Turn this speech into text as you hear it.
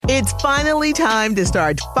It's finally time to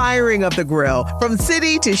start firing up the grill. From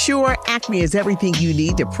city to shore, Acme is everything you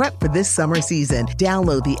need to prep for this summer season.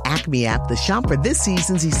 Download the Acme app to shop for this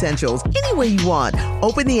season's essentials any way you want.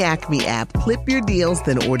 Open the Acme app, clip your deals,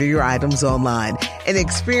 then order your items online. An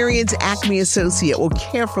experienced Acme associate will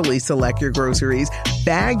carefully select your groceries,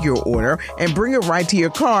 bag your order, and bring it right to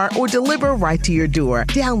your car or deliver right to your door.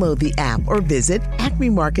 Download the app or visit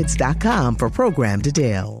acmemarkets.com for program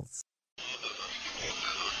details.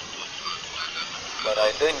 But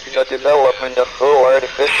I think the development of full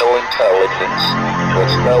artificial intelligence will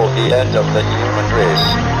spell the end of the human race.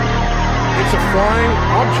 It's a flying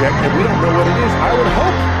object and we don't know what it is. I would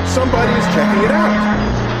hope somebody is checking it out.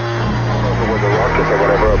 I don't know if it was a rocket or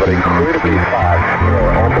whatever, but it cleared to be fast,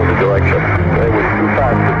 opposite direction. It was too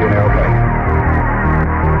fast to be an airplane.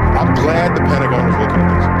 I'm glad the Pentagon is looking at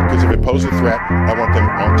this, because if it poses a threat, I want them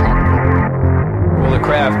on top of it. Well, the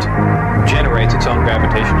craft generates its own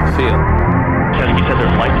gravitational field. You said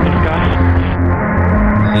there's lights in the sky?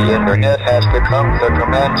 The internet has become the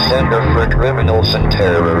command center for criminals and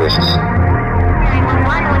terrorists.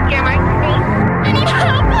 911, what's your emergency? I need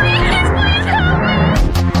help, please help me!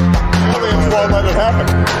 Aliens won't let it happen.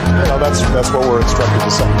 You know, that's what we're instructed to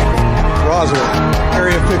say. Roswell,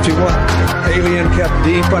 Area 51. Alien kept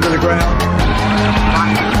deep under the ground.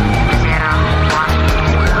 1 0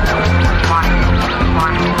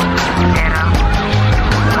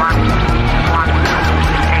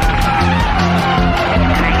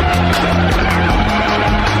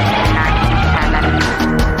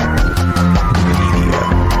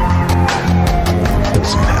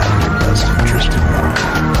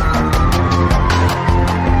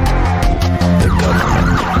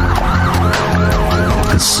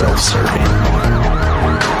 self-serving.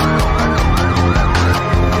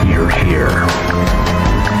 You're here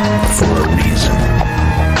for a reason.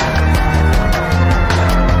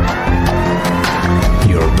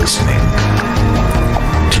 You're listening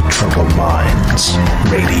to Troubled Minds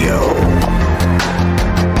Radio.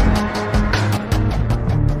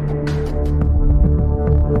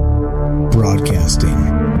 Broadcasting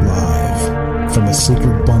live from a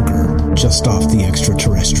secret bunker just off the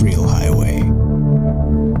extraterrestrial highway.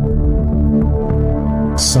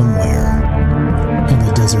 Somewhere in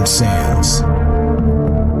the desert sands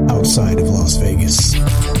outside of Las Vegas.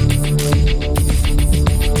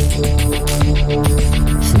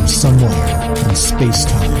 From somewhere in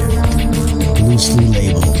space-time, loosely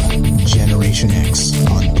labeled Generation X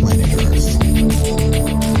on planet Earth.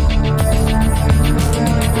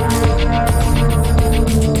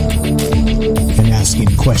 And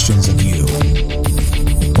asking questions of you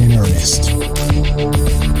in earnest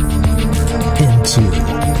into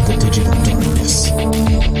the digital darkness.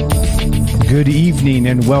 Good evening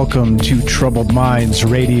and welcome to Troubled Minds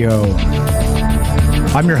Radio.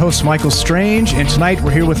 I'm your host, Michael Strange, and tonight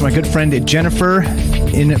we're here with my good friend Jennifer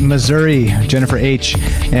in Missouri, Jennifer H.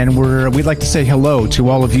 And we'd like to say hello to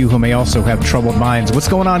all of you who may also have troubled minds. What's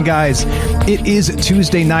going on, guys? It is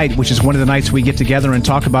Tuesday night, which is one of the nights we get together and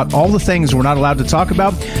talk about all the things we're not allowed to talk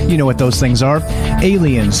about. You know what those things are.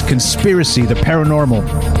 Aliens, conspiracy, the paranormal,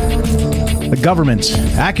 the government,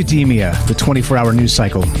 academia, the 24-hour news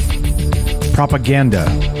cycle, propaganda,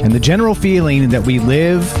 and the general feeling that we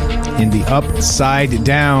live in the upside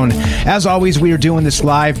down. As always, we are doing this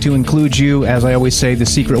live to include you. As I always say, the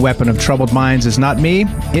secret weapon of troubled minds is not me,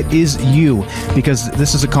 it is you, because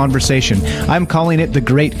this is a conversation. I'm calling it the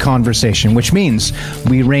Great Conversation, which means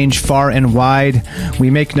we range far and wide, we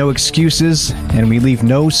make no excuses, and we leave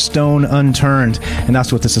no stone unturned. And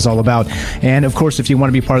that's what this is all about. And of course, if you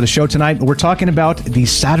want to be part of the show tonight, we're talking about the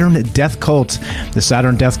Saturn death cult. The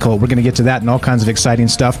Saturn death cult. We're going to get to that and all kinds of exciting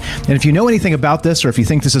stuff. And if you know anything about this, or if you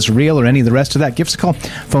think this is real, or any of the rest of that, give us a call.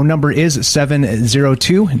 Phone number is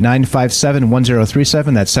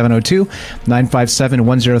 702-957-1037. That's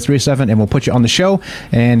 702-957-1037, and we'll put you on the show.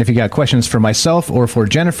 And if you got questions for myself or for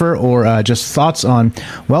Jennifer, or just thoughts on,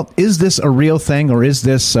 well, is this a real thing, or is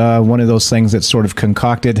this one of those things that's sort of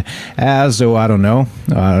concocted as, I don't know,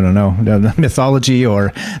 mythology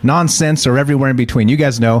or nonsense or everywhere in between? You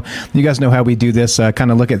guys know how we do this,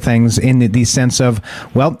 kind of look at things in the sense of,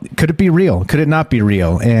 well, could it be real? Could it not be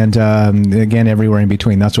real? And again, everywhere in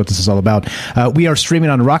between. That's what this is all about. We are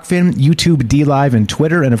streaming on Rockfin, YouTube, DLive, and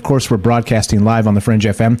Twitter. And of course, we're broadcasting live on the Fringe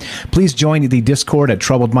FM. Please join the Discord at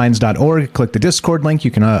troubledminds.org. Click the Discord link.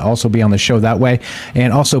 You can also be on the show that way.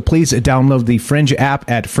 And also, please download the Fringe app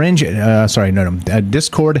at Fringe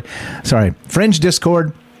Discord.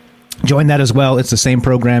 Join that as well. It's the same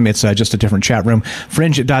program. It's just a different chat room.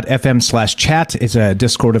 Fringe.fm/chat. It's a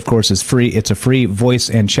Discord, of course, is free. It's a free voice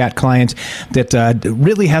and chat client that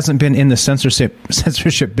really hasn't been in the censorship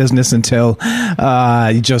business until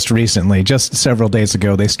just recently. Just several days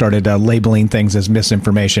ago, they started labeling things as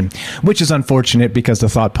misinformation, which is unfortunate because the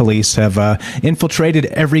thought police have infiltrated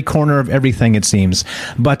every corner of everything, it seems.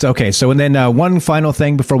 But okay, so and then one final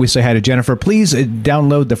thing before we say hi to Jennifer. Please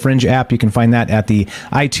download the Fringe app. You can find that at the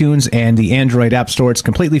iTunes and the Android App Store. It's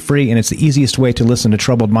completely free, and it's the easiest way to listen to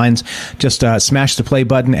Troubled Minds. Just smash the play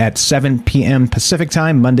button at 7 p.m. Pacific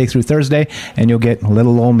time, Monday through Thursday, and you'll get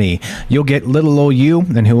little old me. You'll get little old you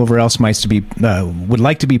and whoever else would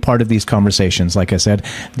like to be part of these conversations. Like I said,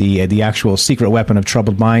 the actual secret weapon of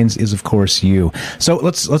Troubled Minds is, of course, you. So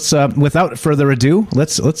let's without further ado,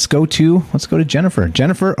 let's go to Jennifer.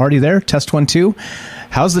 Jennifer, already there? Test 1, 2.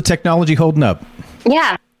 How's the technology holding up?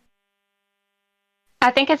 Yeah.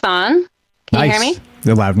 I think it's on. Can you hear me?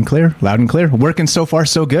 They're loud and clear. Working so far,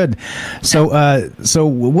 so good. So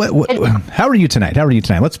what? How are you tonight?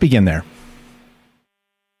 Let's begin there.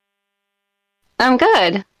 I'm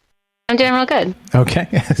good. I'm doing real good. Okay,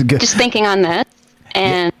 good. Just thinking on this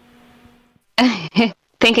and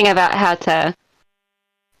thinking about how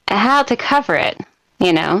to cover it.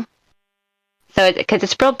 So because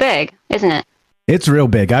it's real big, isn't it? It's real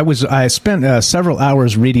big. I spent several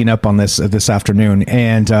hours reading up on this afternoon,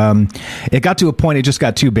 and it got to a point. It just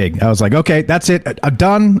got too big. I was like, okay, that's it. I'm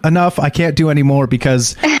done. Enough. I can't do any more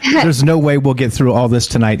because there's no way we'll get through all this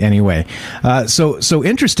tonight anyway. So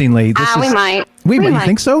interestingly, this we might. We might. You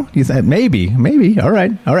think so? You think maybe? All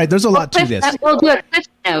right. There's a lot to this. We'll do a Cliff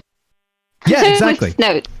Note. Yeah, exactly.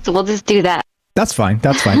 Notes. So we'll just do that. That's fine.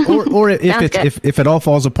 Or if it all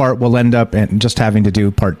falls apart, we'll end up just having to do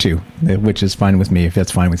part 2, which is fine with me if that's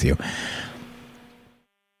fine with you.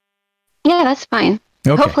 Yeah, that's fine.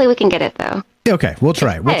 Okay. Hopefully we can get it though. Okay, we'll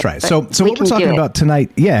try. So what we're talking about tonight,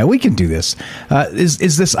 yeah, we can do this,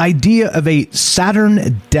 is this idea of a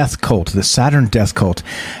Saturn death cult, the Saturn death cult.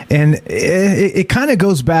 And it kind of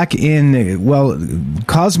goes back in,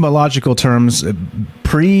 cosmological terms,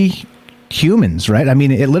 humans, right? I mean,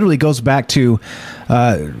 it literally goes back to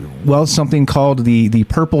something called the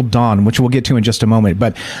Purple Dawn, which we'll get to in just a moment.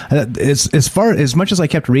 But as much as I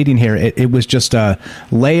kept reading here, it was just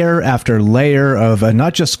layer after layer of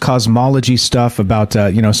not just cosmology stuff about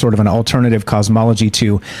sort of an alternative cosmology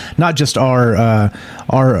to not just our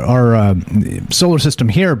solar system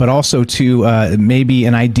here, but also to maybe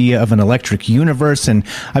an idea of an electric universe. And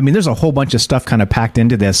I mean, there's a whole bunch of stuff kind of packed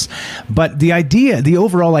into this. But the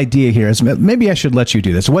overall idea here is, maybe I should let you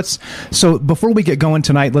do this. So before we get going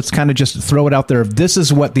tonight, let's kind of just throw it out there. This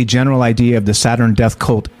is what the general idea of the Saturn death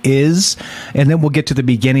cult is, and then we'll get to the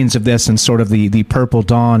beginnings of this and sort of the Purple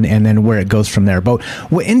Dawn, and then where it goes from there. But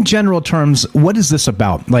in general terms, what is this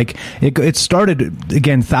about? Like, it started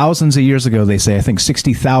again thousands of years ago. They say, I think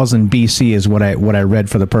 60,000 BC is what I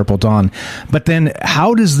read for the Purple Dawn. But then,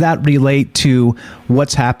 how does that relate to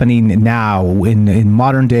what's happening now in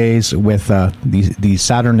modern days with the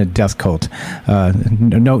Saturn death cult?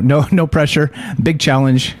 No pressure. Big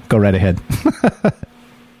challenge. Go right ahead.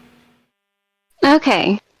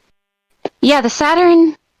 Okay. Yeah, the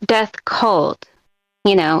Saturn death cult,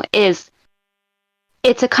 it's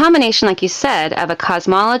a combination, like you said, of a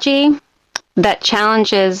cosmology that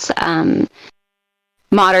challenges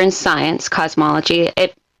modern science cosmology.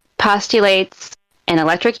 It postulates an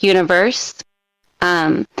electric universe.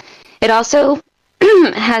 It also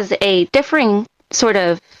has a differing sort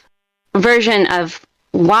of version of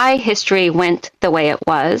why history went the way it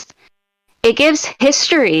was. It gives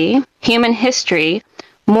history, human history,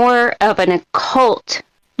 more of an occult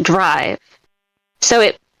drive.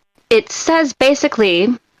 So it says basically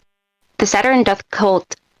the Saturn death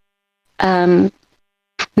cult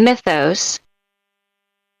mythos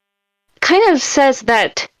kind of says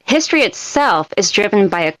that history itself is driven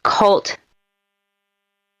by an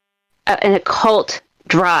occult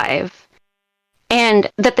drive.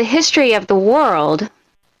 And that the history of the world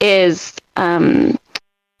is, that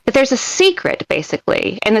there's a secret,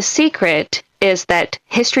 basically. And the secret is that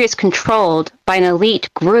history is controlled by an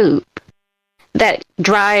elite group that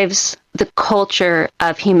drives the culture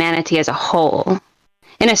of humanity as a whole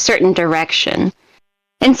in a certain direction.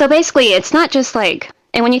 And so basically, it's not just like,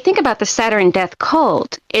 and when you think about the Saturn death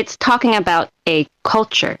cult, it's talking about a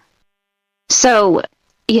culture. So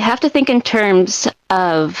you have to think in terms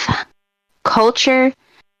of culture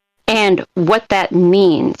and what that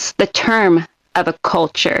means, the term of a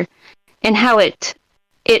culture, and how it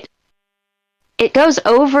goes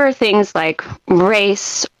over things like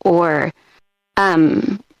race or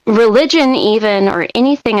religion even, or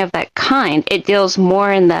anything of that kind, it deals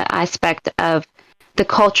more in the aspect of the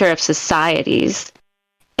culture of societies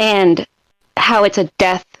and how it's a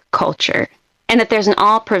death culture, and that there's an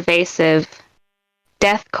all-pervasive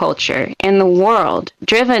death culture in the world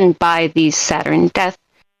driven by the Saturn death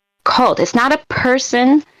cult. It's not a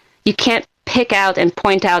person. You can't pick out and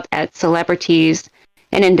point out at celebrities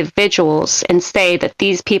and individuals and say that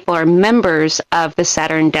these people are members of the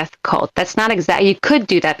Saturn death cult. That's not exactly, you could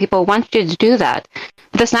do that. People want you to do that.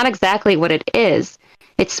 But that's not exactly what it is.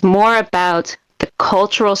 It's more about the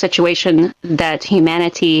cultural situation that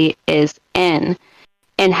humanity is in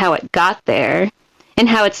and how it got there and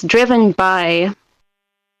how it's driven by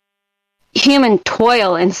human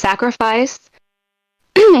toil and sacrifice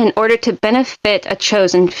in order to benefit a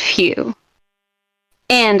chosen few.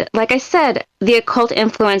 And like I said, the occult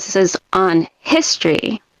influences on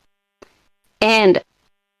history and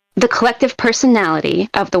the collective personality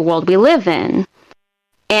of the world we live in,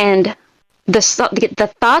 and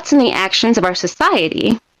the thoughts and the actions of our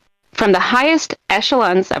society, from the highest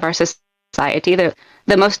echelons of our society, the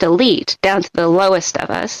most elite, down to the lowest of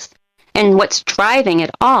us, and what's driving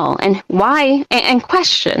it all, and why, and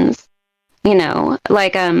questions,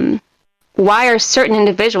 like, why are certain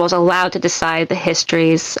individuals allowed to decide the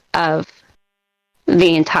histories of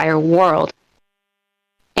the entire world?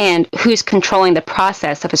 And who's controlling the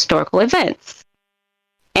process of historical events?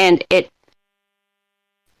 And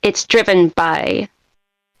it's driven by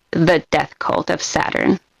the death cult of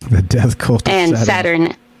Saturn. The death cult of and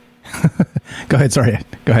Saturn. Go ahead, sorry.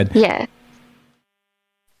 Go ahead. Yeah.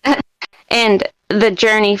 And the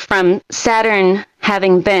journey from Saturn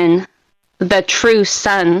having been the true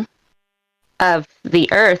sun of the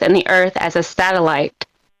Earth, and the Earth as a satellite,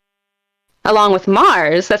 along with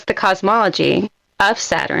Mars, that's the cosmology of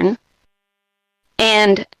Saturn,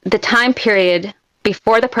 and the time period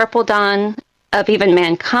before the purple dawn of even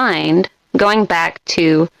mankind, going back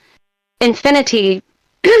to infinity,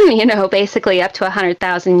 basically up to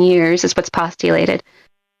 100,000 years is what's postulated.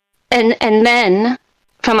 And then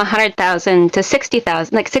from 100,000 to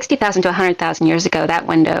 60,000, like 60,000 to 100,000 years ago, that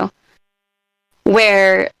window,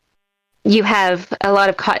 where you have a lot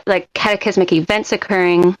of cataclysmic events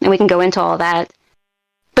occurring, and we can go into all that.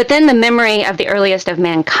 But then the memory of the earliest of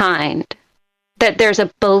mankind, that there's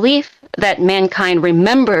a belief that mankind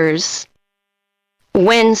remembers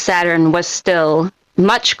when Saturn was still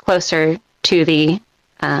much closer to the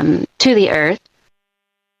Earth,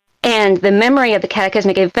 and the memory of the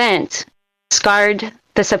cataclysmic event scarred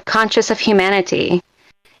the subconscious of humanity,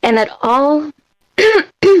 and that all,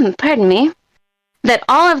 pardon me, that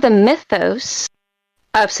all of the mythos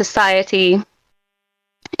of society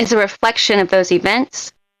is a reflection of those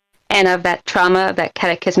events and of that trauma, of that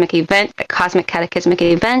cataclysmic event, that cosmic cataclysmic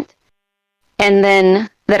event, and then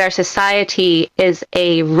that our society is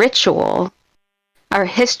a ritual. Our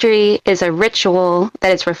history is a ritual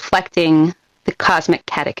that is reflecting the cosmic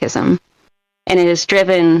cataclysm, and it is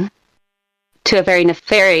driven to a very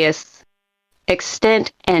nefarious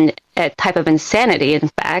extent and a type of insanity, in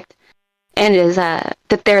fact, and is that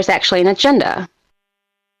there's actually an agenda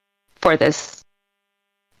for these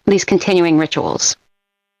continuing rituals.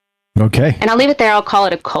 Okay. And I'll leave it there. I'll call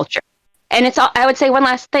it a culture. And I would say one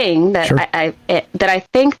last thing that sure. that I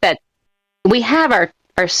think that we have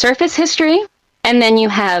our surface history, and then you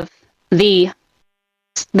have the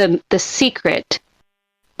secret,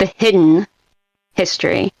 the hidden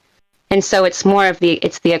history. And so it's more of the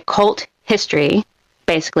occult history,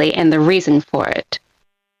 basically, and the reason for it.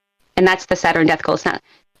 And that's the Saturn death cult.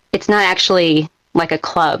 It's not actually like a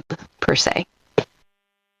club per se.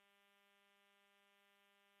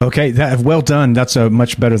 Okay, well done. That's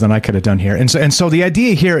much better than I could have done here. And so the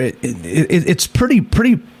idea here, it's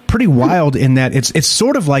pretty wild in that it's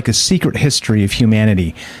sort of like a secret history of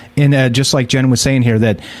humanity. And just like Jen was saying here,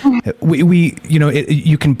 that we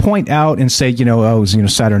you can point out and say,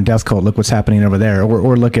 Saturn death cult, look what's happening over there,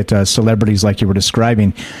 or look at celebrities like you were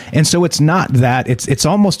describing. And so it's not that, it's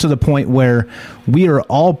almost to the point where we are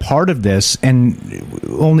all part of this, and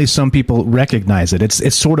only some people recognize it.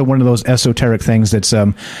 It's sort of one of those esoteric things that's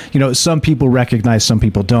some people recognize, some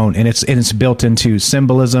people don't, and it's built into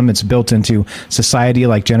symbolism, it's built into society,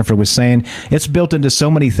 like Jennifer was saying. It's built into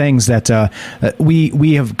so many things that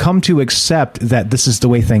we have come to accept that this is the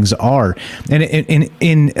way things are. And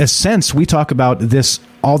in a sense, we talk about this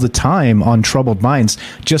all the time on Troubled Minds,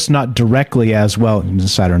 just not directly as well in the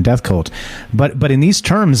Saturn death cult. But in these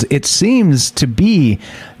terms, it seems to be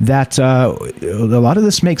that a lot of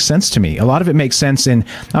this makes sense to me. A lot of it makes sense, and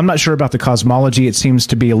I'm not sure about the cosmology. It seems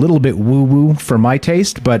to be a little bit woo-woo for my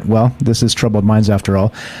taste, but, well, this is Troubled Minds after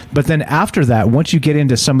all. But then after that, once you get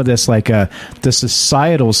into some of this, like the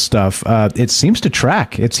societal stuff, it seems to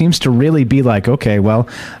track. It seems to really be like, okay, well,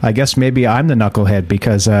 I guess maybe I'm the knucklehead,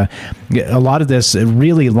 because a lot of this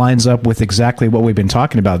really lines up with exactly what we've been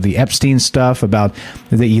talking about. The Epstein stuff about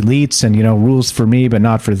the elites and, rules for me but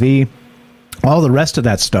not for thee. All the rest of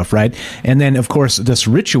that stuff, right? And then, of course, this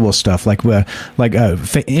ritual stuff, like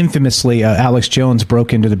infamously, Alex Jones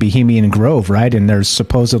broke into the Bohemian Grove, right? And there's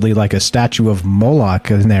supposedly like a statue of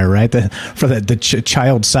Moloch in there, right? For the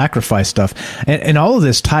child sacrifice stuff, and all of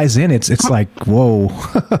this ties in. It's like, whoa,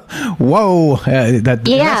 whoa.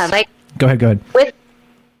 Go ahead.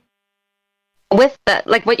 With the,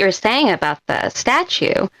 like what you're saying about the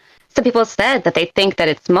statue. Some people said that they think that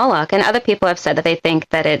it's Moloch, and other people have said that they think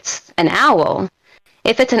that it's an owl.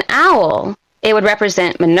 If it's an owl, it would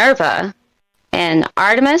represent Minerva and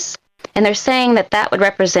Artemis, and they're saying that that would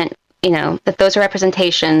represent, that those are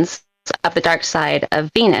representations of the dark side of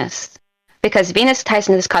Venus, because Venus ties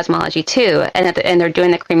into this cosmology too, and they're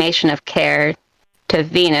doing the cremation of care to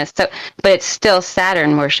Venus. So, but it's still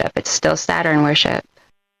Saturn worship.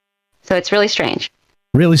 So it's really strange.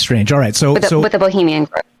 Really strange. All right. So with the Bohemian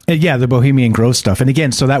Grove. Yeah, the Bohemian Grove stuff. And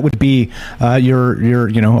again, so that would be your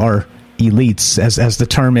our elites, as the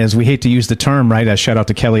term is. We hate to use the term, right? Shout out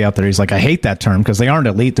to Kelly out there. He's like, I hate that term because they aren't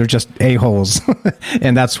elite. They're just a-holes.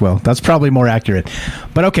 And that's probably more accurate.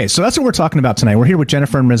 But okay, so that's what we're talking about tonight. We're here with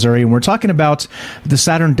Jennifer in Missouri, and we're talking about the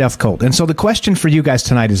Saturn death cult. And so the question for you guys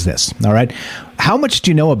tonight is this, all right? How much do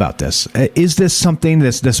you know about this? Is this something,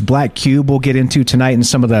 this black cube we'll get into tonight, and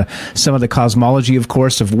some of the cosmology, of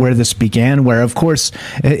course, of where this began, where, of course,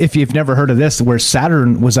 if you've never heard of this, where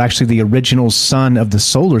Saturn was actually the original sun of the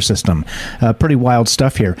solar system. Pretty wild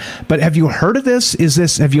stuff here. But have you heard of this?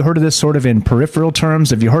 Have you heard of this sort of in peripheral terms?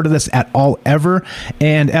 Have you heard of this at all ever?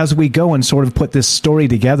 And as we go and sort of put this story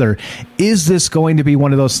together, is this going to be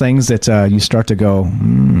one of those things that you start to go,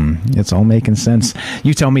 it's all making sense?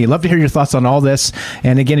 You tell me. Love to hear your thoughts on all this.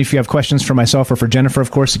 And again, if you have questions for myself or for Jennifer,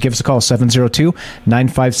 of course, give us a call,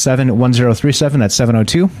 702-957-1037. That's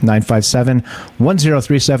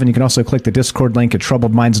 702-957-1037. You can also click the Discord link at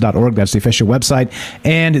troubledminds.org. That's the official website.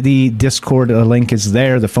 And the Discord link is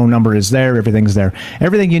there. The phone number is there. Everything's there.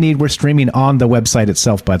 Everything you need. We're streaming on the website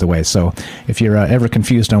itself, by the way. So if you're ever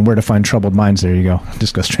confused on where to find Troubled Minds, there you go.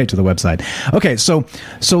 Just go straight to the website. Okay, so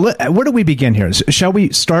where do we begin here? Shall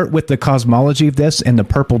we start with the cosmology of this and the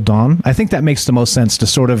Purple Dawn? I think that makes the most sense to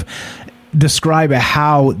sort of describe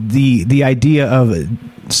how the idea of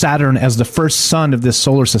Saturn as the first sun of this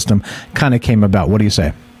solar system kind of came about. What do you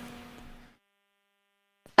say?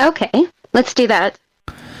 Okay, let's do that.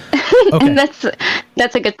 Okay. And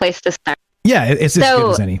that's a good place to start. Yeah, it's as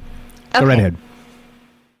good as any. Go right ahead.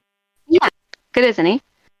 Yeah, good as any.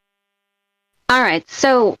 All right,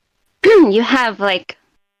 so you have like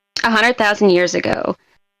 100,000 years ago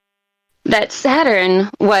that Saturn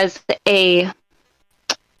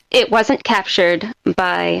it wasn't captured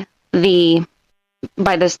by the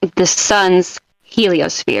sun's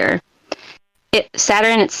heliosphere.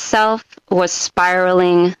 Saturn itself was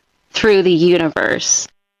spiraling through the universe.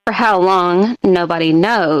 For how long, nobody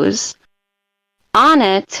knows. On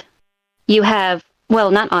it, you have, well,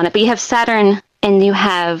 not on it, but you have Saturn, and you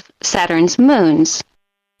have Saturn's moons.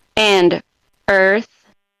 And Earth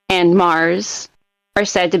and Mars are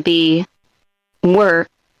said to were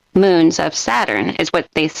moons of Saturn, is what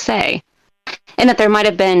they say. And that there might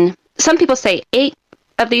have been, some people say 8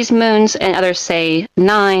 of these moons, and others say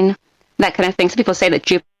 9, that kind of thing. Some people say that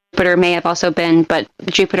Jupiter may have also been, but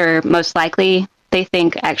Jupiter most likely, they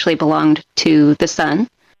think, actually belonged to the sun.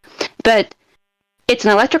 But it's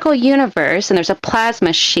an electrical universe, and there's a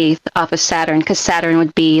plasma sheath off of Saturn, because Saturn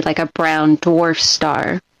would be like a brown dwarf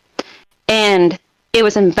star. And it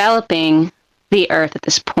was enveloping the Earth at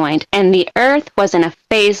this point, and the Earth was in a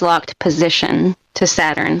phase-locked position to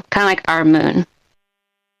Saturn, kind of like our moon.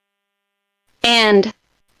 And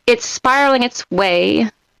it's spiraling its way,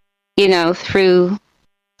 through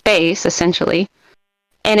space, essentially,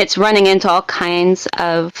 and it's running into all kinds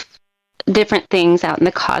of different things out in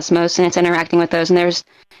the cosmos, and it's interacting with those, and there's,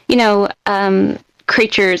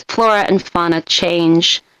 creatures, flora and fauna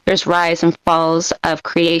change. There's rise and falls of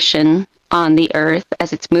creation on the Earth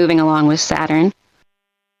as it's moving along with Saturn.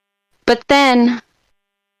 But then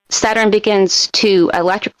Saturn begins to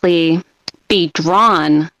electrically be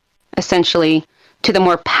drawn, essentially, to the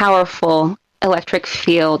more powerful electric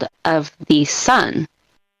field of the sun.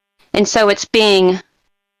 And so it's being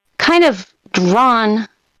kind of drawn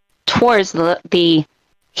towards the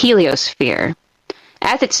heliosphere.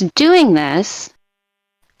 As it's doing this,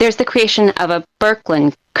 there's the creation of a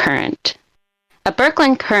Birkeland current. A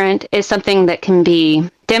Birkeland current is something that can be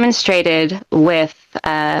demonstrated with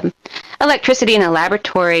electricity in a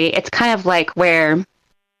laboratory. It's kind of like where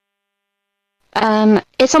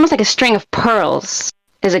it's almost like a string of pearls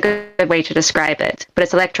is a good way to describe it, but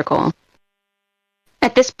it's electrical.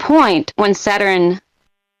 At this point, when Saturn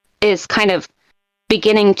is kind of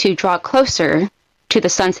beginning to draw closer to the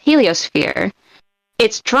sun's heliosphere,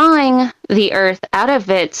 it's drawing the Earth out of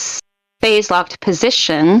its phase-locked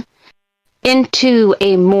position into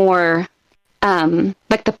a more,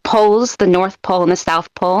 like the poles, the North Pole and the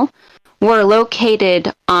South Pole, were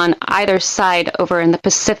located on either side over in the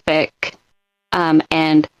Pacific,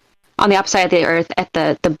 and on the opposite side of the Earth at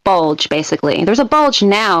the bulge, basically. There's a bulge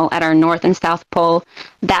now at our North and South Pole.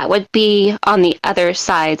 That would be on the other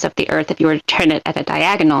sides of the Earth if you were to turn it at a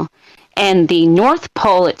diagonal. And the North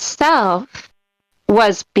Pole itself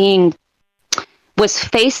was facing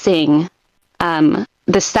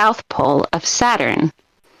the South Pole of Saturn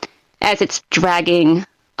as it's dragging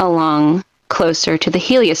along closer to the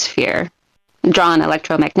heliosphere, drawn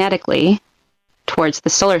electromagnetically towards the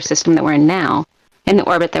solar system that we're in now, in the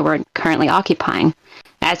orbit that we're currently occupying.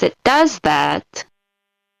 As it does that,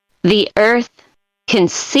 the Earth can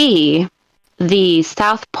see the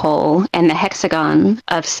South Pole and the hexagon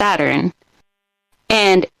of Saturn,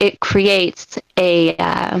 and it creates a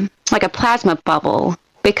like a plasma bubble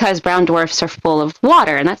because brown dwarfs are full of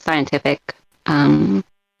water, and that's scientific,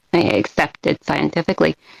 accepted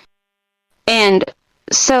scientifically. And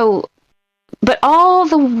so, but all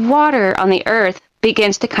the water on the Earth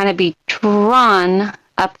begins to kind of be drawn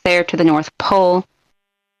up there to the North Pole.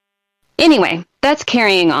 Anyway, that's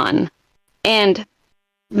carrying on. And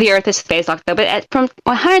the Earth is phase-locked, though. But from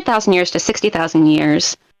 100,000 years to 60,000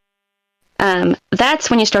 years,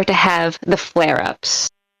 that's when you start to have the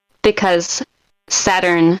flare-ups, because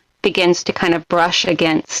Saturn begins to kind of brush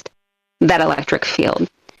against that electric field.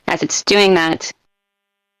 As it's doing that,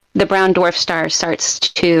 the brown dwarf star starts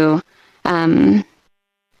to...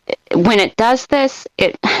 when it does this,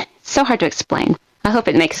 it's so hard to explain. I hope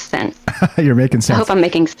it makes sense. You're making sense. I hope I'm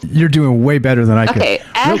making sense. You're doing way better than I could.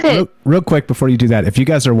 Okay, real quick before you do that, if you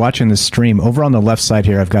guys are watching this stream, over on the left side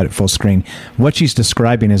here, I've got it full screen. What she's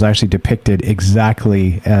describing is actually depicted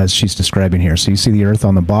exactly as she's describing here. So you see the Earth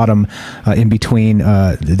on the bottom, in between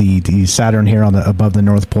the Saturn here on the above the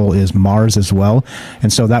North Pole is Mars as well.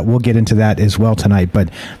 And so that we'll get into that as well tonight.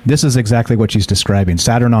 But this is exactly what she's describing.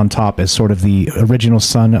 Saturn on top is sort of the original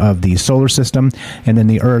sun of the solar system, and then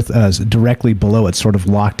the Earth is directly below it, sort of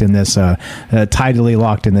locked in this, tidally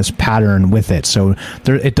locked in this pattern with it. So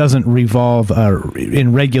it doesn't revolve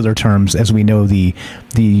in regular terms as we know the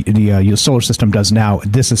solar system does now.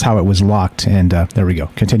 This is how it was locked, and there we go.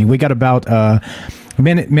 Continue. We got about a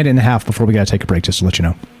minute and a half before we got to take a break, just to let you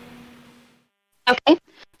know. Okay.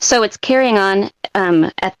 So it's carrying on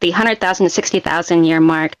at the 100,000 to 60,000 year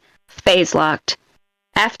mark, phase locked.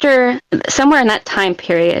 After, somewhere in that time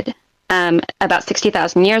period, about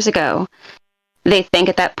 60,000 years ago, they think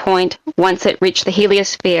at that point, once it reached the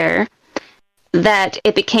heliosphere, that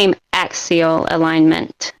it became axial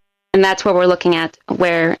alignment. And that's where we're looking at,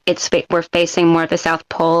 where we're facing more of the South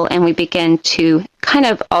Pole, and we begin to kind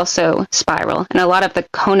of also spiral. And a lot of the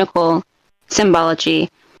conical symbology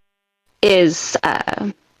is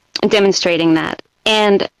demonstrating that.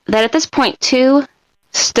 And that at this point, too,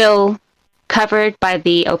 still covered by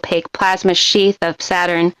the opaque plasma sheath of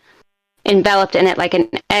Saturn, enveloped in it like an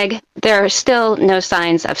egg, there are still no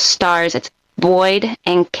signs of stars. It's void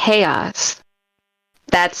and chaos.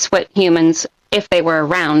 That's what humans, if they were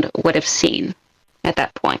around, would have seen at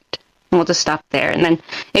that point. And we'll just stop there. And then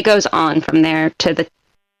it goes on from there to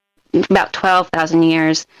about 12,000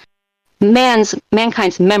 years.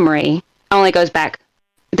 Mankind's memory only goes back,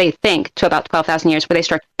 they think, to about 12,000 years, where they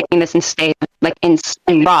start taking this and stay like in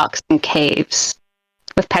rocks and caves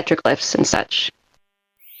with petroglyphs and such.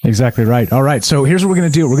 Exactly right. All right, so here's what we're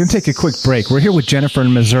going to do. We're going to take a quick break. We're here with Jennifer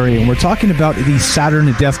in Missouri, and we're talking about the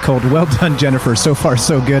Saturn death cult. Well done, Jennifer. So far,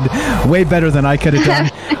 so good. Way better than I could have done.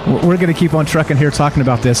 We're going to keep on trucking here talking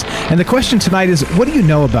about this. And the question tonight is, what do you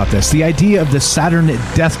know about this? The idea of the Saturn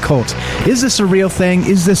death cult. Is this a real thing?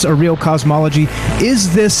 Is this a real cosmology?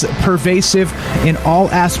 Is this pervasive in all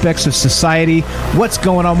aspects of society? What's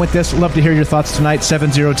going on with this? Love to hear your thoughts tonight.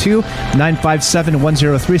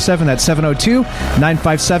 702-957-1037. That's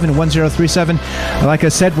 702-957-1037. 957-1037. Like I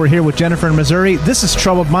said, we're here with Jennifer in Missouri. This is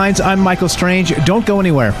Troubled Minds. I'm Michael Strange. Don't go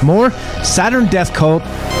anywhere. More Saturn Death Cult,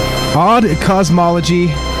 odd cosmology,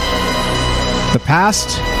 the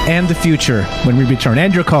past and the future when we return.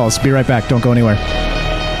 And your calls. Be right back. Don't go anywhere.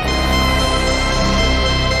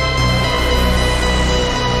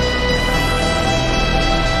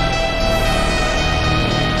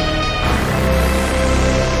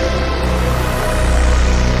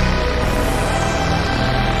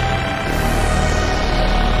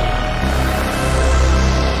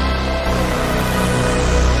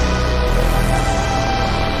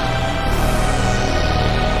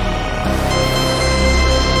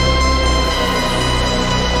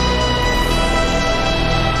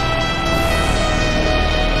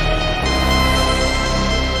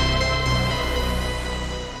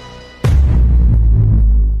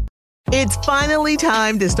 It's finally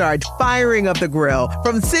time to start firing up the grill.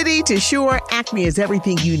 From city to shore, Acme is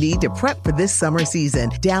everything you need to prep for this summer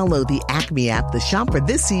season. Download the Acme app to shop for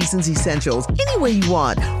this season's essentials any way you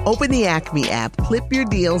want. Open the Acme app, clip your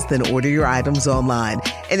deals, then order your items online.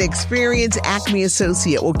 An experienced Acme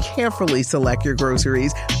associate will carefully select your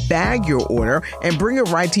groceries, bag your order, and bring it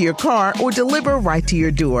right to your car or deliver right to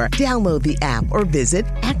your door. Download the app or visit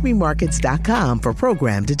acmemarkets.com for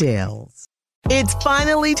program details. It's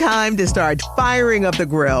finally time to start firing up the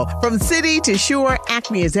grill. From city to shore,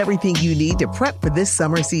 Acme is everything you need to prep for this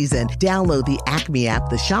summer season. Download the Acme app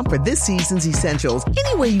to shop for this season's essentials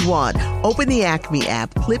any way you want. Open the Acme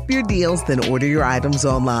app, clip your deals, then order your items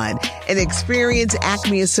online. An experienced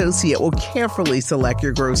Acme associate will carefully select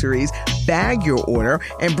your groceries, bag your order,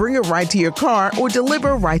 and bring it right to your car or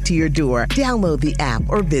deliver right to your door. Download the app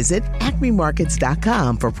or visit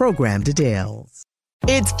acmemarkets.com for program details.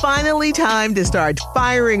 It's finally time to start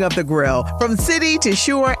firing up the grill. From city to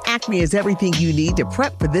shore, Acme is everything you need to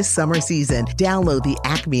prep for this summer season. Download the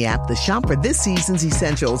Acme app to shop for this season's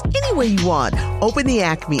essentials any way you want. Open the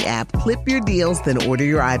Acme app, clip your deals, then order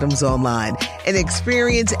your items online. An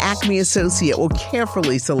experienced Acme associate will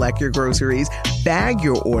carefully select your groceries, bag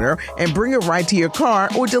your order, and bring it right to your car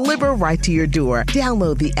or deliver right to your door.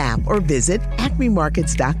 Download the app or visit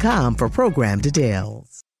acmemarkets.com for program details.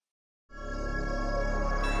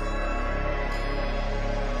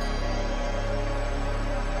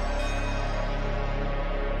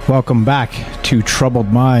 Welcome back to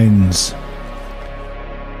Troubled Minds.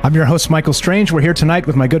 I'm your host, Michael Strange. We're here tonight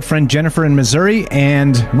with my good friend Jennifer in Missouri,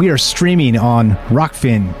 and we are streaming on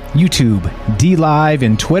Rockfin, YouTube, DLive,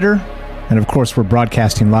 and Twitter. And of course, we're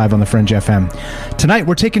broadcasting live on the Fringe FM. Tonight,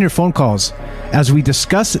 we're taking your phone calls as we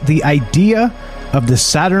discuss the idea of the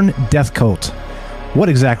Saturn Death Cult. What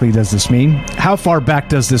exactly does this mean? How far back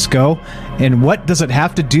does this go? And what does it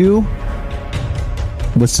have to do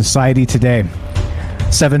with society today?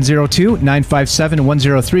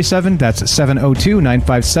 702-957-1037. That's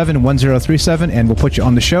 702-957-1037, and we'll put you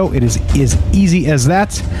on the show. It is as easy as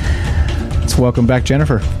that. Let's welcome back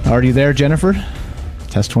Jennifer. Are you there, Jennifer?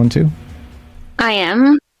 Test 1, 2. I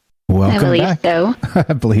am. Welcome I believe back. so.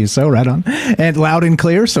 I believe so. Right on. And loud and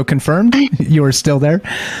clear, so confirmed. You are still there.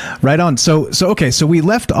 Right on. So we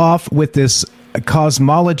left off with this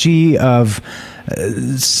cosmology of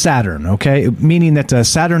Saturn, okay? Meaning that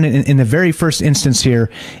Saturn, in the very first instance here,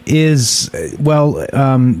 is,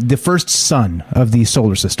 the first sun of the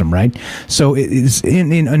solar system, right? So it is,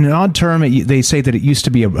 in an odd term, they say that it used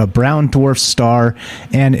to be a brown dwarf star,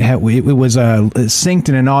 and it was synced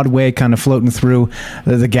in an odd way, kind of floating through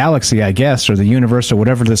the galaxy, I guess, or the universe, or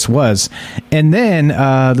whatever this was. And then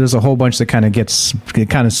there's a whole bunch that kind of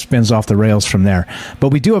spins off the rails from there. But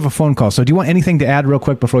we do have a phone call, so do you want anything to add real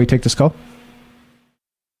quick before we take this call?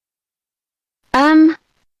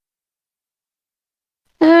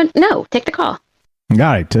 No, take the call. All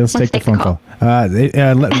right, let's take the phone call.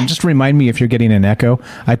 Just remind me if you're getting an echo.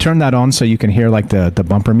 I turned that on so you can hear like the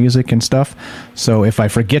bumper music and stuff. So if I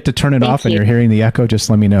forget to turn it off and you're hearing the echo, just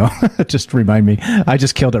let me know. Just remind me. I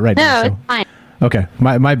just killed it right now. No, it's fine. Okay,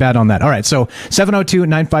 my bad on that. All right, so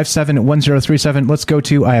 702-957-1037. Let's go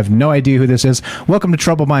to, I have no idea who this is. Welcome to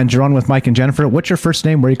Trouble Minds. You're on with Mike and Jennifer. What's your first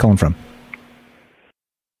name? Where are you calling from?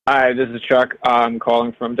 Hi, this is Chuck. I'm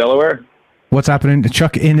calling from Delaware. What's happening,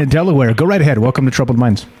 Chuck, in Delaware? Go right ahead. Welcome to Troubled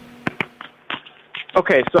Minds.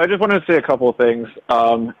 Okay, so I just wanted to say a couple of things.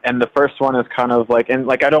 And the first one is kind of like, and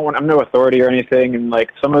like I'm no authority or anything, and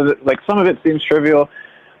like some of it seems trivial,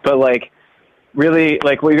 but like really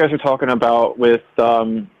like what you guys are talking about with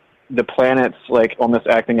the planets like almost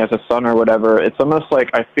acting as a sun or whatever. It's almost like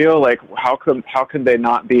I feel like how can they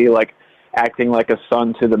not be like acting like a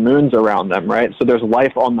sun to the moons around them, right? So there's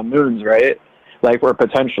life on the moons, right? Like we're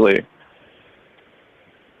potentially.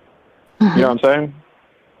 You know what I'm saying?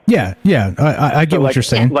 Yeah, I get what you're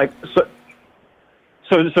saying.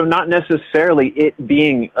 So not necessarily it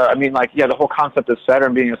being, the whole concept of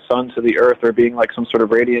Saturn being a sun to the Earth or being like some sort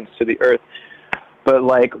of radiance to the Earth. But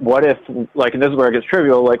like, what if, like, and this is where it gets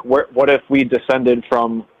trivial, like, what if we descended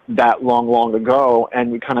from that long ago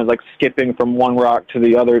and we kind of like skipping from one rock to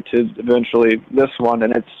the other to eventually this one,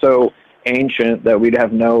 and it's so ancient that we'd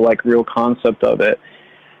have no like real concept of it.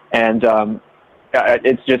 And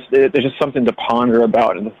it's just something to ponder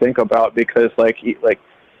about and to think about, because like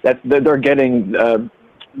they're getting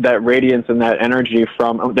that radiance and that energy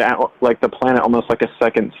from the planet, almost like a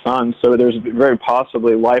second sun. So there's very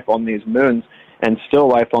possibly life on these moons, and still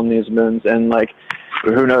life on these moons. And like,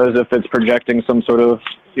 who knows if it's projecting some sort of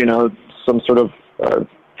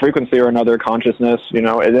frequency or another consciousness.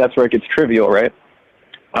 And that's where it gets trivial, right?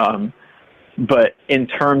 But in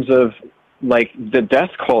terms of like the death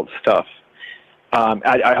cult stuff,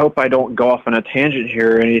 I hope I don't go off on a tangent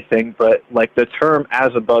here or anything, but like the term "as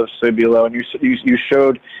above, so below," and you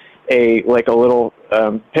showed a little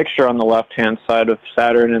picture on the left-hand side of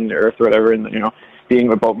Saturn and the Earth or whatever, and being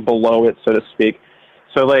below it, so to speak.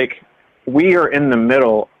 So like, we are in the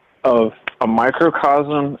middle of a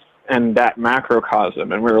microcosm and that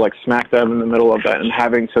macrocosm, and we're like smack dab in the middle of that and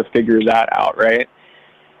having to figure that out, right?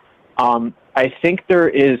 I think there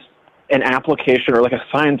is an application or like a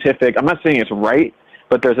scientific, I'm not saying it's right,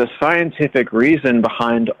 but there's a scientific reason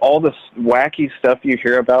behind all this wacky stuff you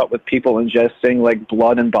hear about with people ingesting like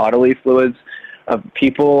blood and bodily fluids of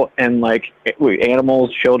people and like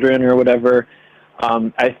animals, children or whatever.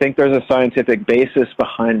 I think there's a scientific basis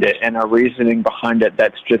behind it and a reasoning behind it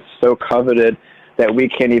that's just so coveted that we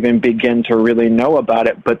can't even begin to really know about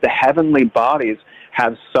it. But the heavenly bodies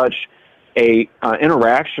have such a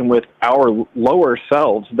interaction with our lower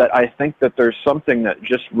selves that I think that there's something that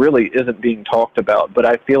just really isn't being talked about. But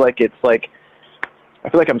I feel like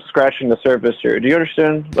I'm scratching the surface here. Do you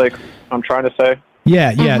understand like I'm trying to say?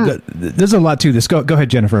 Yeah. There's a lot to this. Go ahead,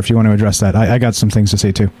 Jennifer, if you want to address that. I got some things to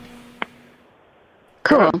say too.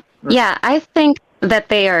 Cool. Yeah, I think that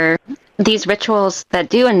they are these rituals that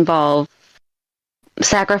do involve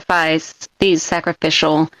sacrifice, these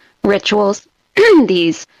sacrificial rituals,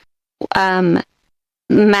 these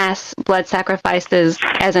mass blood sacrifices,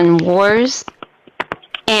 as in wars,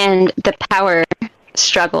 and the power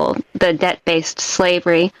struggle, the debt-based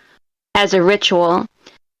slavery, as a ritual.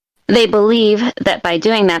 They believe that by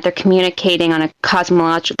doing that, they're communicating on a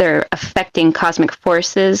they're affecting cosmic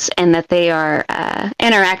forces, and that they are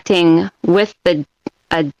interacting with a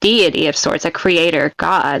deity of sorts, a creator,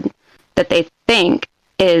 God, that they think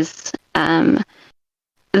is,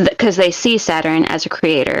 because they see Saturn as a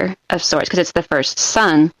creator of sorts, because it's the first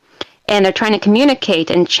sun, and they're trying to communicate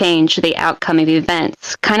and change the outcome of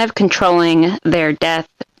events, kind of controlling their death,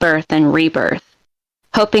 birth, and rebirth,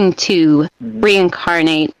 hoping to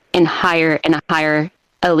reincarnate in higher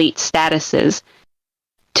elite statuses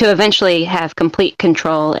to eventually have complete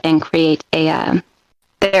control and create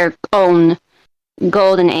their own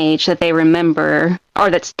golden age that they remember, or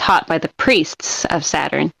that's taught by the priests of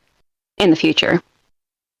Saturn in the future,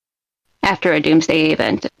 after a doomsday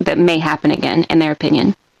event that may happen again, in their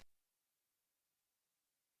opinion.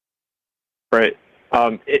 Right.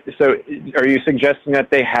 So are you suggesting that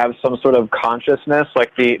they have some sort of consciousness,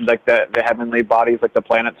 like the heavenly bodies, like the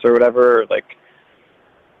planets or whatever? Or like,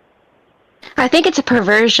 I think it's a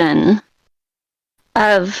perversion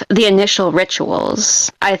of the initial rituals.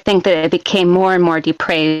 I think that it became more and more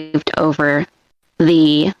depraved over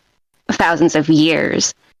the thousands of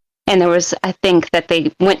years. And I think that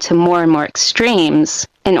they went to more and more extremes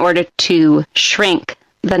in order to shrink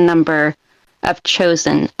the number of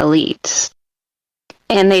chosen elites.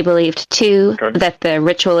 And they believed, too, that the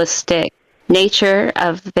ritualistic nature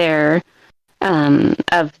of their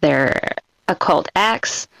occult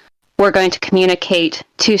acts were going to communicate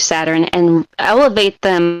to Saturn and elevate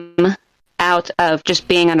them out of just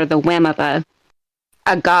being under the whim of a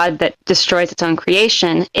god that destroys its own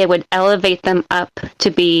creation. It would elevate them up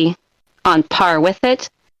to be on par with it,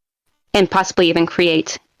 and possibly even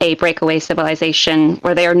create a breakaway civilization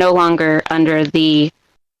where they are no longer under the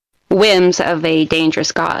whims of a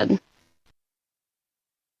dangerous god.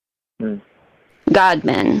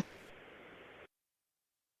 Godmen.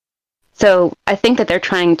 So I think that they're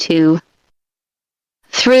trying to,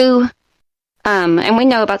 through, and we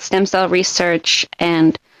know about stem cell research,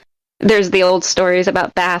 and there's the old stories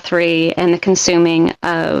about Bathory and the consuming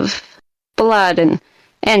of blood and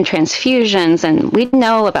transfusions, and we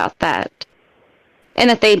know about that. And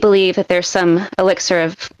that they believe that there's some elixir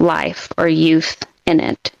of life or youth in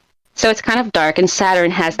it. So it's kind of dark, and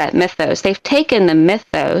Saturn has that mythos. They've taken the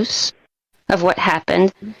mythos of what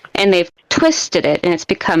happened, and they've twisted it, and it's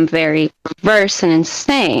become very perverse and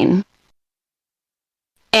insane.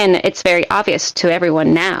 And it's very obvious to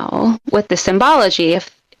everyone now with the symbology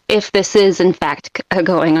if this is in fact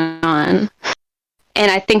going on.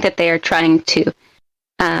 And I think that they are trying to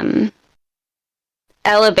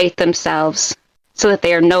elevate themselves so that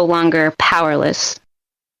they are no longer powerless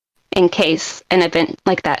in case an event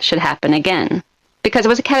like that should happen again. Because it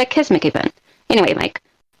was a cataclysmic event. Anyway, Mike.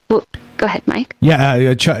 Well, go ahead, Mike.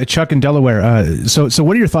 Yeah, Chuck in Delaware. So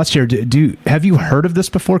what are your thoughts here? Have you heard of this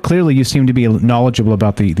before? Clearly, you seem to be knowledgeable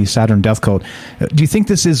about the Saturn death cult. Do you think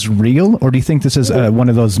this is real, or do you think this is one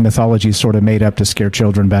of those mythologies sort of made up to scare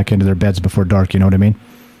children back into their beds before dark? You know what I mean?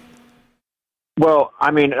 Well,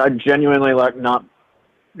 I mean, I genuinely not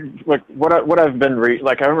what I've been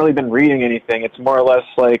I haven't really been reading anything. It's more or less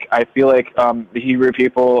like I feel like the Hebrew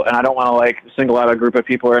people, and I don't want to like single out a group of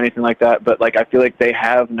people or anything like that, but like I feel like they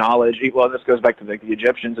have knowledge. Well, this goes back to like the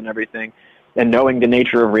Egyptians and everything, and knowing the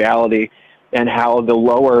nature of reality and how the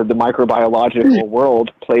microbiological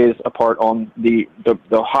world plays a part on the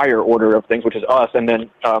higher order of things, which is us, and then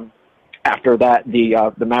after that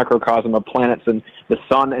the macrocosm of planets and the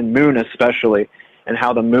sun and moon especially. And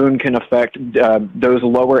how the moon can affect those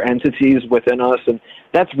lower entities within us. And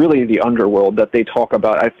that's really the underworld that they talk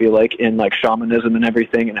about, I feel like, in like shamanism and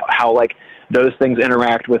everything, and how like those things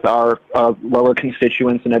interact with our lower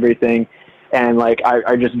constituents and everything. And like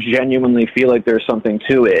I just genuinely feel like there's something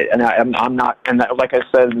to it. And I'm not, and that, like I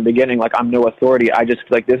said in the beginning, like I'm no authority. I just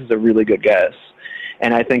feel like this is a really good guess.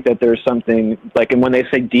 And I think that there's something, like, and when they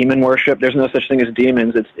say demon worship, there's no such thing as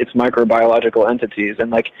demons. It's microbiological entities. And,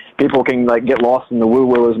 like, people can, like, get lost in the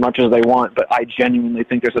woo-woo as much as they want, but I genuinely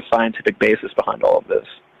think there's a scientific basis behind all of this.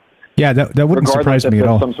 Yeah, that wouldn't surprise me at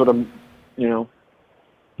all. Some sort of, you know.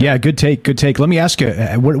 Yeah, good take. Let me ask you,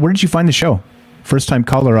 where did you find the show? First-time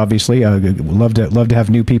caller, obviously. Love to have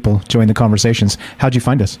new people join the conversations. How'd you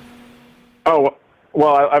find us? Oh,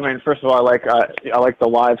 well, I mean, first of all, I like the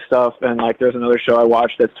live stuff, and like there's another show I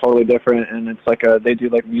watch that's totally different, and it's like they do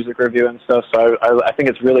like music review and stuff. So I think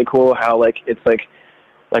it's really cool how like it's like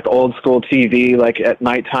old school TV, like at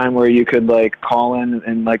nighttime where you could like call in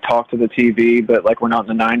and like talk to the TV, but like we're not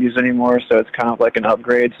in the 90s anymore, so it's kind of like an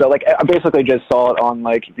upgrade. So like I basically just saw it on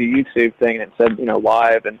like the YouTube thing, and it said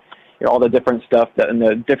live and all the different stuff and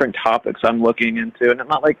the different topics I'm looking into, and I'm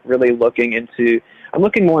not like really looking into. I'm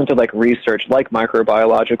looking more into like research, like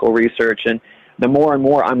microbiological research, and the more and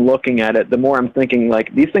more I'm looking at it, the more I'm thinking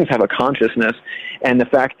like these things have a consciousness, and the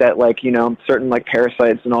fact that like certain like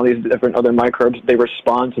parasites and all these different other microbes, they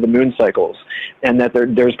respond to the moon cycles, and that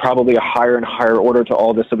there's probably a higher and higher order to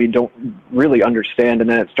all this that we don't really understand, and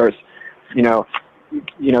then it starts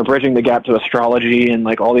bridging the gap to astrology and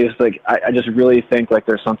like all these like I just really think like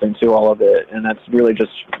there's something to all of it, and that's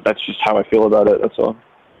just how I feel about it. That's all.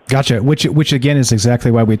 Gotcha. Which again is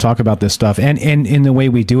exactly why we talk about this stuff, and in the way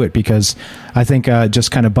we do it, because I think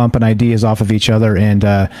just kind of bumping ideas off of each other and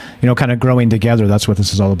kind of growing together. That's what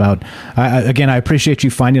this is all about. Again, I appreciate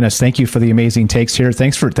you finding us. Thank you for the amazing takes here.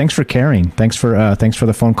 Thanks for caring. Thanks for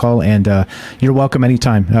the phone call, and you're welcome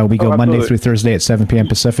anytime. We go Monday through Thursday at 7 p.m.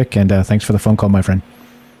 Pacific, and thanks for the phone call, my friend.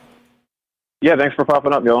 Yeah, thanks for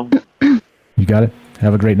popping up, y'all. You got it.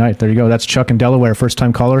 Have a great night. There you go. That's Chuck in Delaware,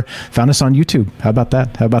 first-time caller. Found us on YouTube. How about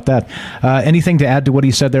that? Anything to add to what he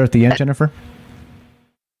said there at the end, Jennifer?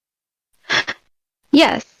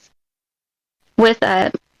 Yes. With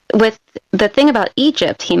the thing about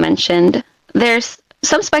Egypt he mentioned, there's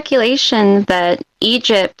some speculation that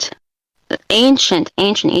Egypt, ancient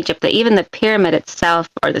Egypt, that even the pyramid itself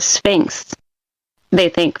or the Sphinx, they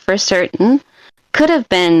think for certain, could have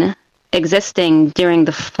been existing during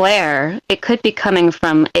the flare. It could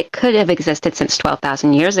have existed since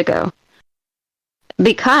 12,000 years ago,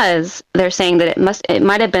 because they're saying that it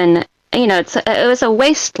might have been, it was a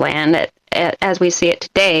wasteland as we see it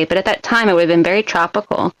today, but at that time it would have been very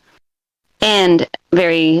tropical and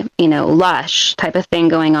very, lush type of thing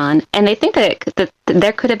going on. And they think that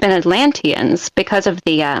there could have been Atlanteans because of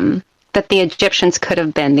that the Egyptians could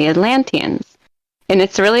have been the Atlanteans. And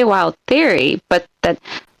it's a really wild theory, but that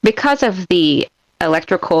because of the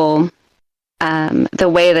electrical, the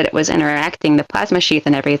way that it was interacting, the plasma sheath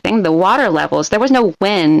and everything, the water levels, there was no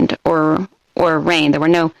wind or rain. There were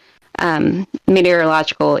no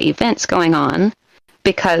meteorological events going on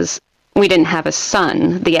because we didn't have a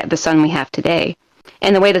sun, the sun we have today.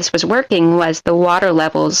 And the way this was working was the water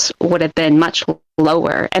levels would have been much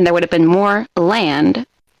lower, and there would have been more land,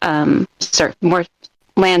 more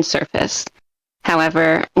land surface.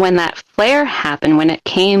 However, when that flare happened, when it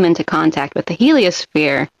came into contact with the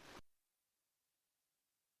heliosphere,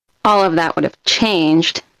 all of that would have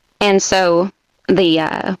changed, And so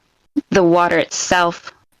the water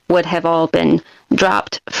itself would have all been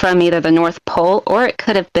dropped from either the North Pole, or it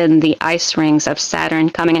could have been the ice rings of Saturn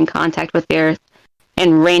coming in contact with the Earth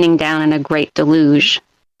and raining down in a great deluge,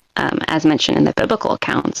 as mentioned in the biblical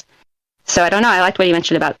accounts. So I don't know. I liked what you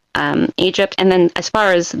mentioned about Egypt. And then as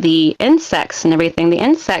far as the insects and everything, the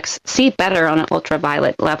insects see better on an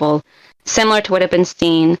ultraviolet level, similar to what had been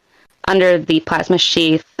seen under the plasma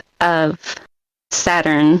sheath of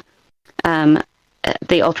Saturn,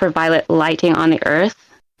 the ultraviolet lighting on the Earth,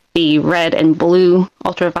 the red and blue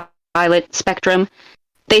ultraviolet spectrum.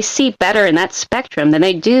 They see better in that spectrum than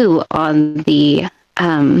they do on the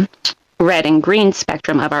red and green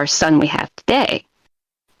spectrum of our sun we have today.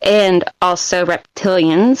 And also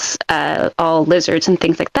reptilians, all lizards and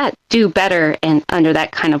things like that, do better under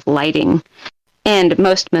that kind of lighting. And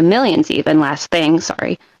most mammalians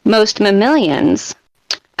most mammalians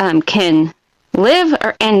can live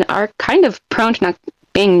and are kind of prone to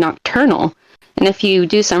being nocturnal. And if you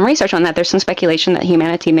do some research on that, there's some speculation that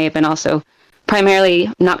humanity may have been also primarily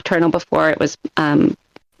nocturnal before it was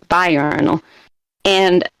diurnal.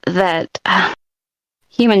 And that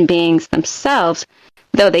human beings themselves,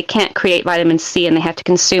 though they can't create vitamin C and they have to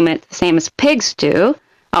consume it the same as pigs do,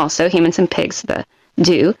 also humans and pigs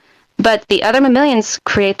do, but the other mammalians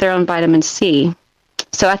create their own vitamin C.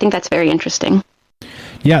 So I think that's very interesting.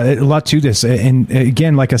 Yeah, a lot to this. And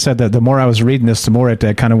again, like I said, the more I was reading this, the more it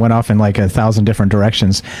kind of went off in like 1,000 different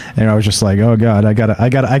directions. And I was just like, oh God, I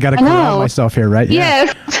gotta corral myself here, right?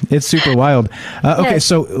 Yeah. It's super wild. Okay,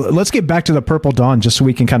 so let's get back to the Purple Dawn, just so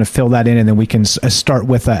we can kind of fill that in, and then we can start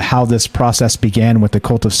with how this process began with the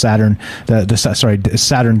cult of Saturn, the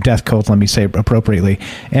Saturn death cult, let me say appropriately,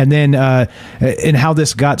 and then and how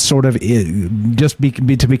this got sort of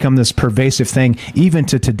to become this pervasive thing, even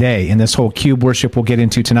to today, and this whole cube worship we'll get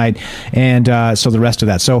into tonight, and so the rest of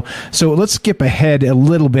that. So let's skip ahead a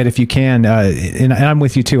little bit if you can, and I'm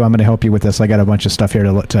with you too. I'm going to help you with this. I got a bunch of stuff here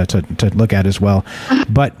to look at as well.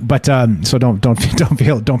 But so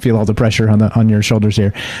don't feel all the pressure on your shoulders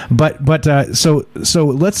here. But so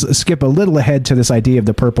let's skip a little ahead to this idea of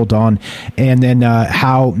the Purple Dawn, and then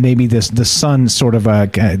how maybe the sun sort of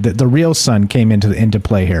the real sun came into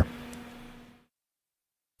play here.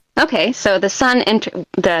 Okay, so the sun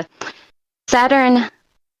Saturn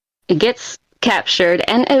gets captured,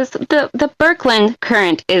 and is the Birkeland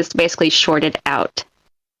current is basically shorted out.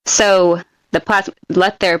 So the plasma,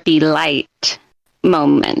 let there be light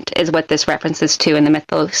moment is what this references to in the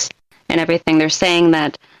mythos and everything. They're saying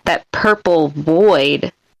that purple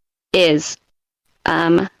void is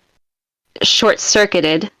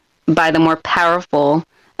short-circuited by the more powerful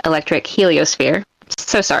electric heliosphere.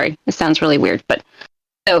 So sorry, it sounds really weird, but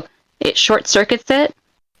so it short-circuits it,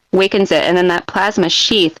 weakens it, and then that plasma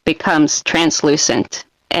sheath becomes translucent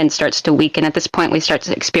and starts to weaken. At this point, we start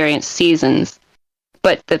to experience seasons.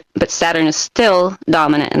 But Saturn is still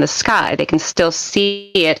dominant in the sky. They can still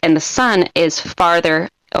see it, and the sun is farther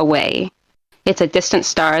away. It's a distant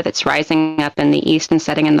star that's rising up in the east and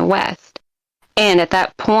setting in the west. And at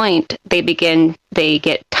that point, they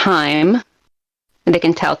get time. They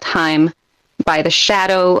can tell time by the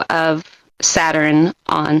shadow of Saturn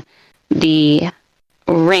on the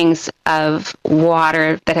rings of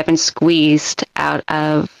water that have been squeezed out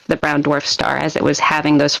of the brown dwarf star as it was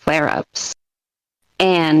having those flare-ups.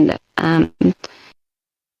 And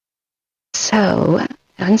so,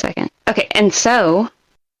 1 second. Okay, and so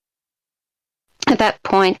at that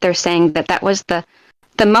point, they're saying that was the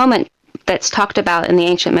moment that's talked about in the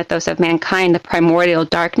ancient mythos of mankind, the primordial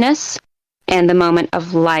darkness, and the moment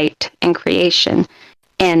of light and creation,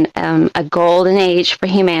 and a golden age for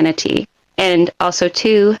humanity. And also,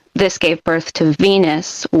 too, this gave birth to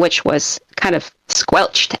Venus, which was kind of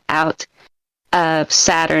squelched out of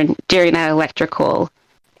Saturn during that electrical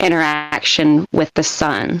interaction with the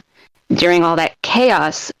sun. During all that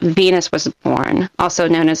chaos, Venus was born, also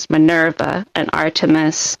known as Minerva and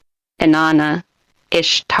Artemis, Inanna,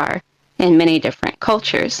 Ishtar, in many different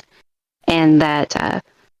cultures. And that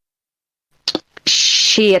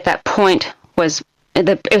she, at that point, it was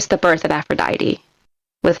the birth of Aphrodite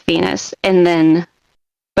with Venus. And then,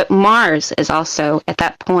 but Mars is also, at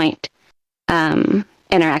that point,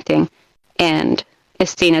 interacting and is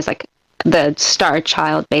seen as like the star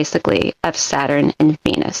child, basically, of Saturn and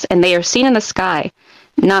Venus. And they are seen in the sky.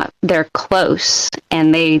 They're close,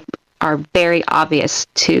 and they are very obvious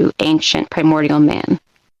to ancient primordial man.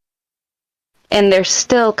 And they're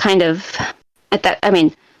still kind of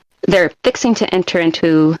they're fixing to enter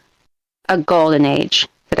into a golden age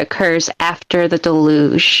that occurs after the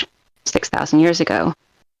deluge 6,000 years ago.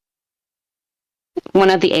 One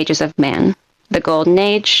of the ages of man. the Golden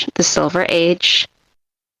Age, the Silver Age,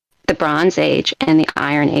 the Bronze Age, and the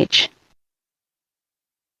Iron Age.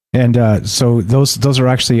 And so those are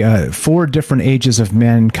actually 4 different ages of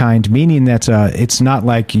mankind, meaning that it's not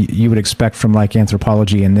like you would expect from like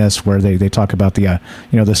anthropology in this, where they talk about the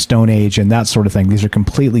the Stone Age and that sort of thing. These are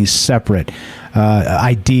completely separate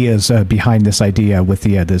ideas behind this idea with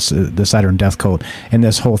the Saturn death cult and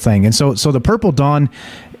this whole thing. And so the Purple Dawn.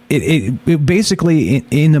 It basically,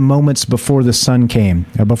 in the moments before the sun came,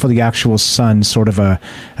 before the actual sun sort of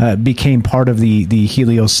became part of the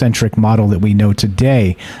heliocentric model that we know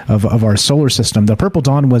today of our solar system, the Purple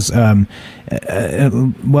Dawn was, like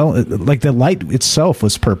the light itself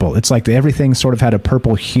was purple. It's like everything sort of had a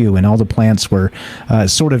purple hue, and all the plants were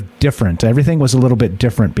sort of different. Everything was a little bit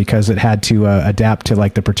different because it had to adapt to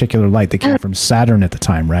like the particular light that came from Saturn at the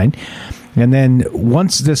time, right? And then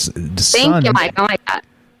once the sun... Thank you, Mike. Oh my God.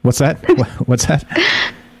 What's that? What's that?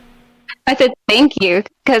 I said thank you,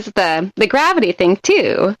 because the gravity thing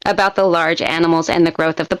too, about the large animals and the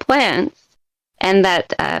growth of the plants, and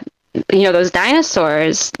that those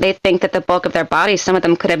dinosaurs, they think that the bulk of their bodies, some of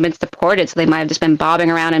them could have been supported, so they might have just been bobbing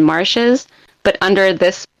around in marshes. But under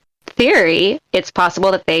this theory, it's possible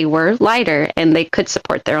that they were lighter and they could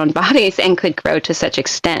support their own bodies and could grow to such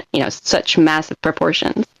extent, such massive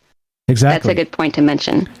proportions. Exactly. That's a good point to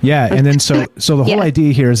mention. Yeah, and then so the whole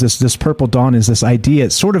idea here is this Purple Dawn is this idea.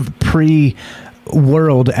 It's sort of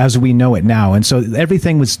world as we know it now, and so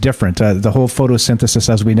everything was different. The whole photosynthesis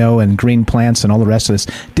as we know, and green plants and all the rest of this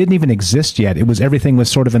didn't even exist yet. Everything was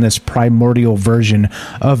sort of in this primordial version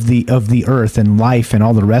of the earth and life and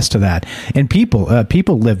all the rest of that. And people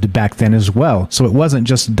lived back then as well, so it wasn't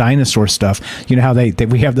just dinosaur stuff. You know how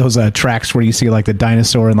we have those tracks where you see like the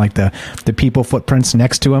dinosaur and like the people footprints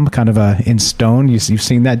next to them, kind of in stone. You've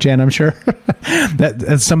seen that, Jen, I'm sure.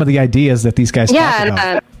 That's some of the ideas that these guys talk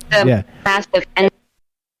about. Massive and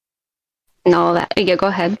all that. Yeah, go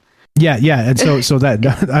ahead. Yeah, and so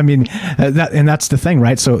that I mean and that's the thing,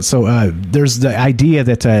 right? So there's the idea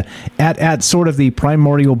that at sort of the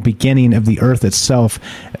primordial beginning of the Earth itself,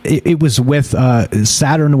 it was with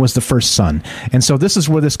Saturn was the first sun, and so this is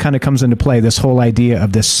where this kind of comes into play. This whole idea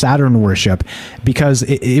of this Saturn worship, because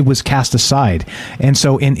it was cast aside, and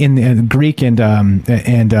so in Greek and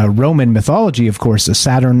Roman mythology, of course,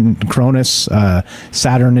 Saturn, Cronus,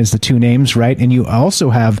 Saturn is the two names, right? And you also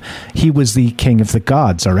have he was the king of the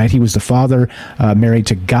gods, all right? He was the father married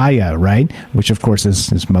to Gaia, right? Which of course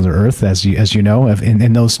is Mother Earth, as you know,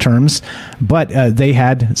 in those terms. But they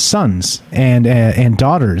had sons and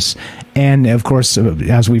daughters, and of course,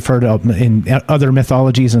 as we've heard in other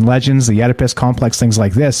mythologies and legends, the Oedipus complex, things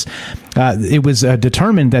like this. It was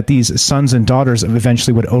determined that these sons and daughters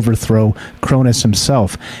eventually would overthrow Cronus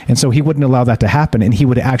himself, and so he wouldn't allow that to happen, and he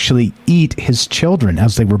would actually eat his children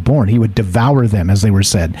as they were born. He would devour them, as they were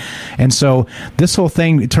said. And so this whole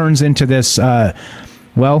thing turns into this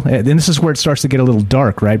well, and this is where it starts to get a little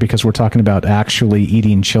dark, right? Because we're talking about actually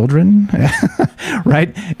eating children,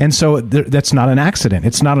 right? And so that's not an accident.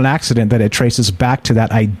 It's not an accident that it traces back to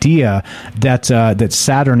that idea that that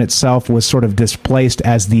Saturn itself was sort of displaced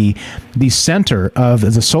as the center of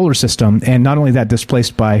the solar system, and not only that,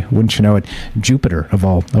 displaced by, wouldn't you know it, Jupiter of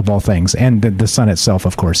all things, and the sun itself,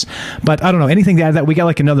 of course. But I don't know, anything to add to that? We got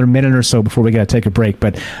like another minute or so before we got to take a break.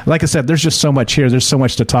 But like I said, there's just so much here. There's so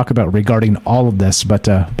much to talk about regarding all of this. But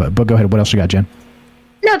go ahead. What else you got, Jen?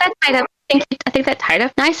 No, that tied up. I think that tied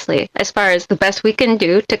up nicely as far as the best we can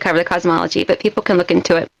do to cover the cosmology. But people can look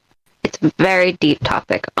into it. It's a very deep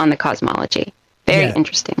topic on the cosmology. Very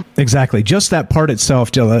interesting. Exactly. Just that part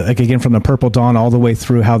itself, Jill, like again, from the Purple Dawn all the way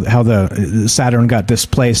through how the Saturn got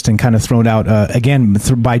displaced and kind of thrown out again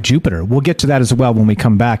by Jupiter. We'll get to that as well when we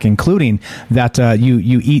come back, including that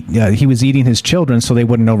he was eating his children so they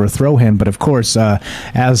wouldn't overthrow him. But of course,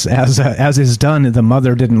 as is done, the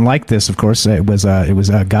mother didn't like this. Of course, it was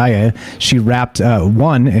Gaia. She wrapped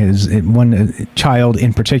one child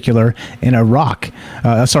in particular in a rock.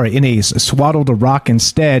 Swaddled a rock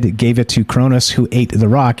instead, gave it to Cronus, who ate the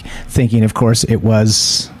rock, thinking, of course, it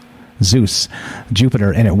was Zeus,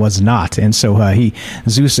 Jupiter, and it was not. And so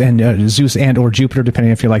Zeus and or Jupiter,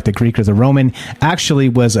 depending if you like the Greek or the Roman, actually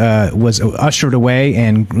was ushered away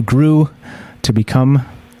and grew to become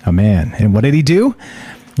a man. And what did he do?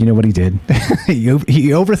 You know what he did?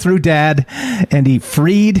 He overthrew Dad, and he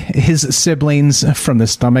freed his siblings from the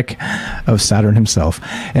stomach of Saturn himself.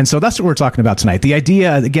 And so that's what we're talking about tonight. The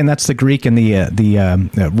idea, again, that's the Greek and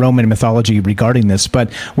the Roman mythology regarding this,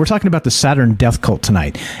 but we're talking about the Saturn death cult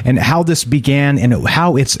tonight, and how this began, and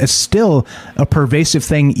how it's still a pervasive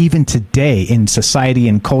thing even today in society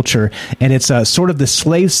and culture. And it's sort of the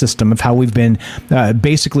slave system of how we've been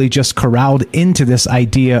basically just corralled into this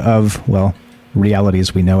idea of, well, reality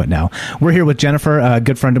as we know it now. We're here with Jennifer, a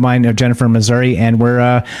good friend of mine, Jennifer in Missouri, and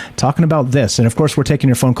we're talking about this. And of course, we're taking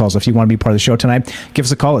your phone calls. If you want to be part of the show tonight, give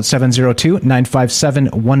us a call at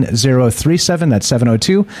 702-957-1037. That's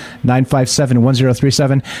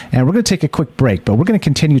 702-957-1037. And we're going to take a quick break, but we're going to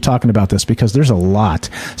continue talking about this because there's a lot.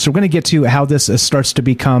 So we're going to get to how this starts to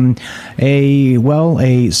become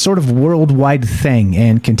a sort of worldwide thing,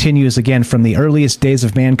 and continues again from the earliest days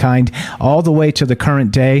of mankind all the way to the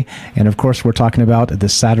current day. And of course, we're talking about the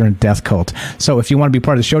Saturn death cult. So if you want to be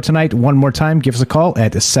part of the show tonight, one more time, give us a call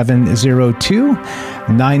at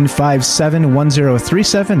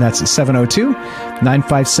 702-957-1037. That's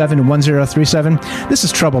 702-957-1037. This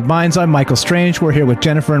is Troubled Minds. I'm Michael Strange. We're here with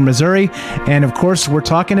Jennifer in Missouri. And of course, we're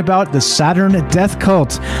talking about the Saturn death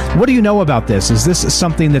cult. What do you know about this? Is this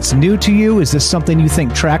something that's new to you? Is this something you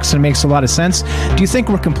think tracks and makes a lot of sense? Do you think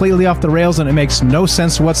we're completely off the rails and it makes no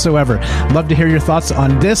sense whatsoever? Love to hear your thoughts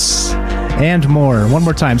on this and more. One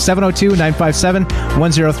more time,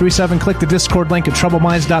 702-957-1037. Click the Discord link at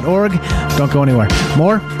troubledminds.org. Don't go anywhere.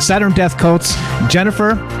 More Saturn death cults.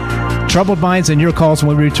 Jennifer, Troubled Minds, and your calls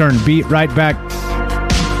when we return. Be right back.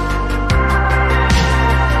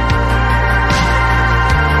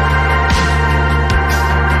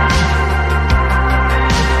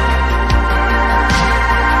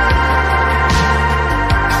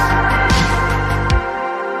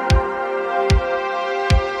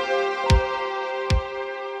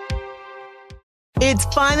 It's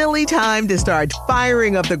finally time to start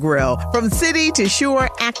firing up the grill. From city to shore,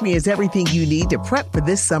 Acme is everything you need to prep for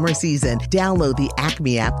this summer season. Download the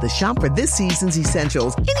Acme app to shop for this season's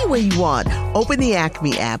essentials any way you want. Open the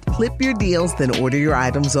Acme app, clip your deals, then order your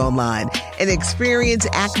items online. An experienced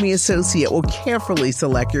Acme associate will carefully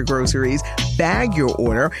select your groceries, bag your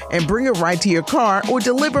order, and bring it right to your car or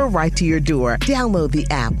deliver right to your door. Download the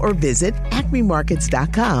app or visit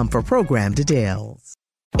acmemarkets.com for program details.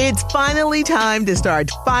 It's finally time to start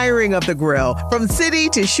firing up the grill. From city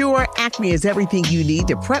to shore, Acme is everything you need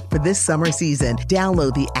to prep for this summer season.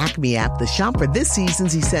 Download the Acme app to shop for this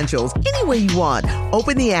season's essentials any way you want.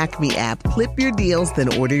 Open the Acme app, clip your deals,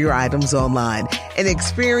 then order your items online. An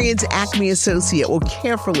experienced Acme associate will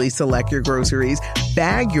carefully select your groceries,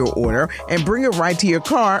 bag your order, and bring it right to your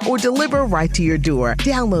car or deliver right to your door.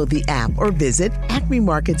 Download the app or visit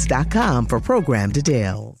acmemarkets.com for program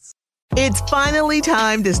details. It's finally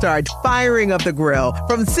time to start firing up the grill.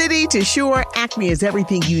 From city to shore, Acme is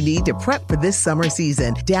everything you need to prep for this summer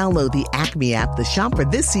season. Download the Acme app to shop for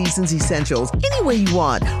this season's essentials any way you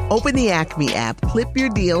want. Open the Acme app, clip your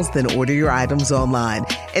deals, then order your items online.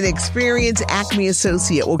 An experienced Acme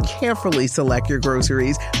associate will carefully select your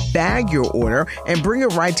groceries, bag your order, and bring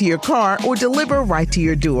it right to your car or deliver right to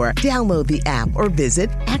your door. Download the app or visit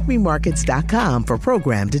acmemarkets.com for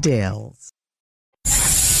program details.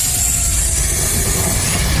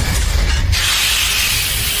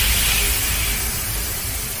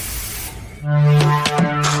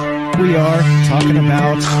 We are talking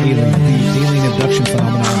about the alien abduction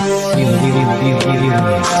phenomenon.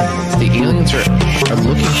 The aliens are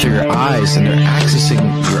looking through your eyes and they're accessing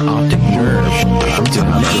your optic nerve. I'm doing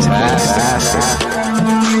that.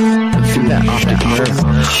 And through that optic nerve,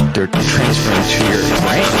 they're transferring to your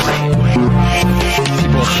brain.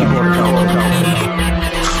 People are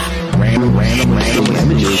random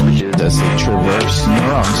images as they traverse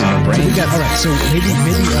neurons in the brain. All right, so maybe,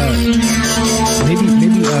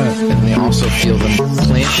 and they also feel them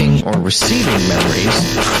planting or receiving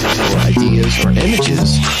memories or ideas or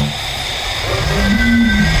images.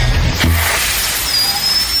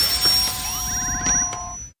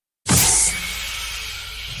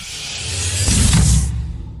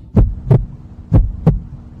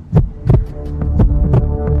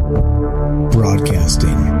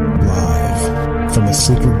 Broadcasting live from a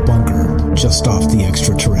secret bunker just off the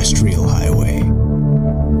extraterrestrial highway.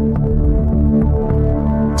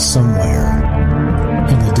 Somewhere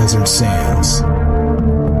in the desert sands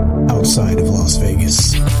outside of Las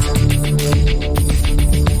Vegas.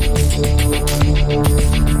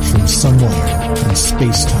 From somewhere in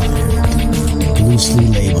space-time, loosely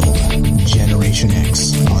labeled Generation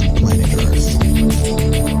X on planet Earth.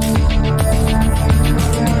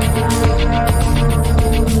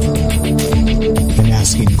 And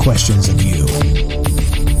asking questions of you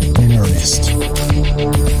in earnest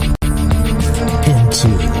into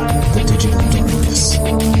the digital darkness.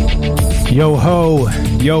 Yo ho,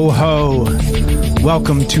 yo ho.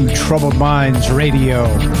 Welcome to Troubled Minds Radio.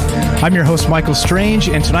 I'm your host, Michael Strange,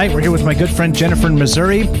 and tonight we're here with my good friend Jennifer in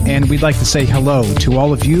Missouri, and we'd like to say hello to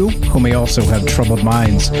all of you who may also have troubled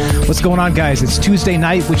minds. What's going on, guys? It's Tuesday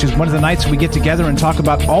night, which is one of the nights we get together and talk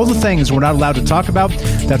about all the things we're not allowed to talk about.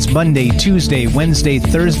 That's Monday, Tuesday, Wednesday,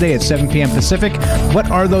 Thursday at 7 p.m. Pacific. What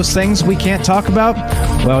are those things we can't talk about?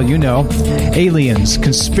 Well, you know, aliens,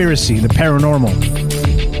 conspiracy, the paranormal,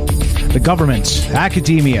 the government,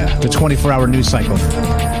 academia, the 24-hour news cycle,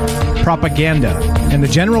 propaganda, and the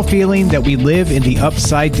general feeling that we live in the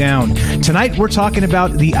upside down. Tonight, we're talking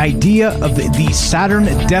about the idea of the Saturn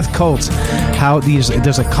death cult, how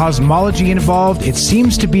there's a cosmology involved. It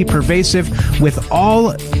seems to be pervasive with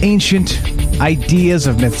all ancient ideas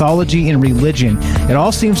of mythology and religion. It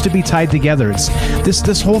all seems to be tied together.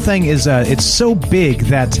 This whole thing is it's so big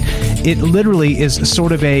that it literally is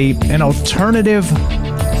sort of an alternative,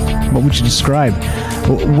 what would you describe,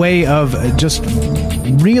 way of just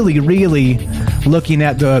really looking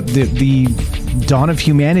at the dawn of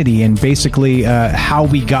humanity and basically how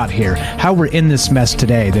we got here, how we're in this mess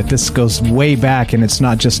today, that this goes way back and it's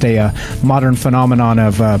not just a modern phenomenon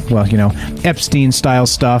of, Epstein-style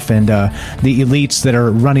stuff and the elites that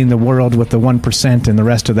are running the world with the 1% and the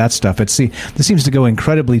rest of that stuff. This seems to go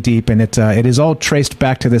incredibly deep, and it is all traced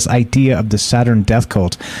back to this idea of the Saturn death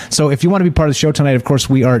cult. So if you want to be part of the show tonight, of course,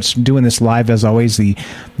 we are doing this live as always. The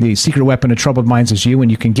secret weapon of troubled minds is you, and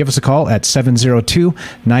you can give us a call at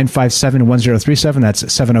 702-957-1037. That's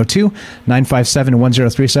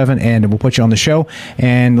 702-957-1037, and we'll put you on the show.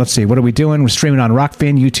 And let's see, what are we doing? We're streaming on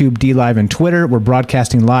Rockfin, YouTube, DLive, and Twitter. We're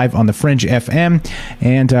broadcasting live on the Fringe FM,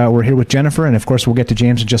 and we're here with Jennifer, and of course we'll get to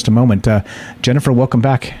James in just a moment. Jennifer, welcome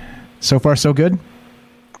back. So far, so good?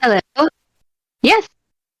 Hello. Yes,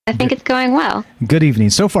 I think it's going well. Good evening.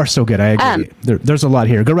 So far, so good. I agree. There's a lot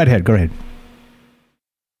here. Go right ahead. Go ahead.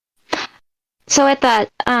 So at that,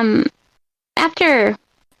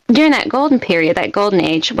 during that golden period, that golden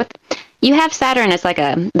age, you have Saturn as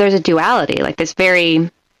there's a duality, like this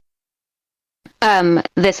very,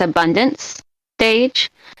 this abundance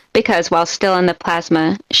stage, because while still in the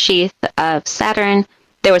plasma sheath of Saturn,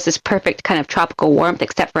 there was this perfect kind of tropical warmth,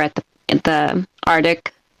 except for at the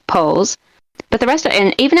Arctic poles. But the rest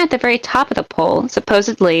and even at the very top of the pole,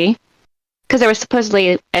 supposedly, because there was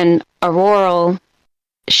supposedly an auroral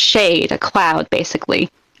shade, a cloud, basically,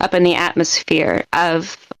 up in the atmosphere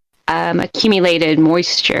of accumulated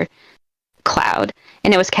moisture cloud,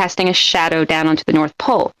 and it was casting a shadow down onto the North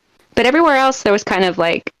Pole. But everywhere else, there was kind of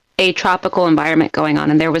like a tropical environment going on,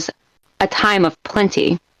 and there was a time of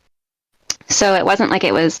plenty. So it wasn't like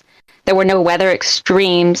there were no weather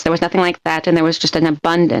extremes, there was nothing like that, and there was just an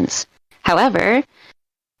abundance. However,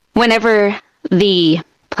 whenever the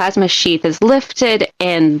plasma sheath is lifted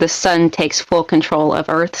and the sun takes full control of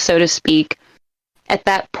Earth, so to speak, at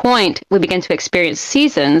that point, we begin to experience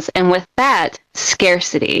seasons, and with that,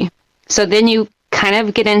 scarcity. So then you kind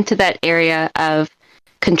of get into that area of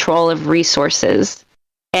control of resources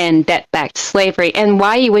and debt-backed slavery, and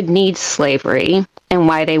why you would need slavery, and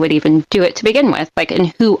why they would even do it to begin with,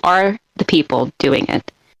 and who are the people doing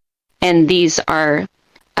it. And these are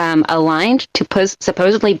aligned to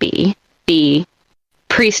supposedly be the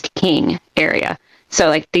priest-king area.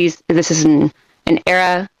 So this is an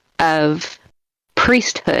era of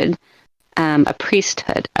priesthood, a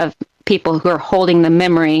priesthood of people who are holding the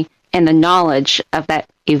memory and the knowledge of that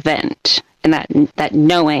event and that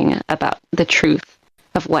knowing about the truth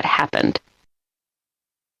of what happened.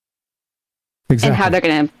 Exactly. And how they're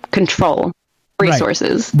going to control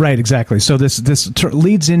resources. Right, exactly. So this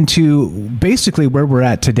leads into basically where we're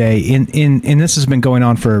at today. And this has been going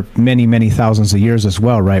on for many thousands of years as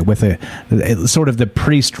well, right? With a sort of the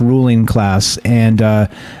priest ruling class, and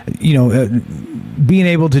being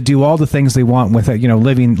able to do all the things they want with it,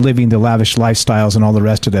 living the lavish lifestyles and all the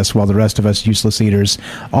rest of this, while the rest of us useless eaters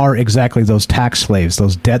are exactly those tax slaves,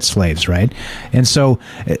 those debt slaves, right? And so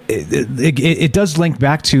it does link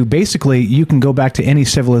back to, basically, you can go back to any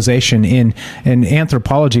civilization and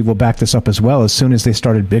anthropology will back this up as well. As soon as they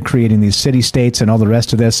started creating these city-states and all the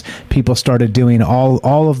rest of this, people started doing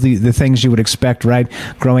all of the things you would expect, right?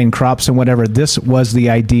 Growing crops and whatever. This was the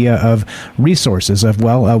idea of resources, of,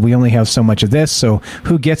 we only have so much of this, so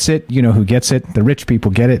who gets it? Who gets it? The rich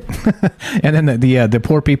people get it. And then the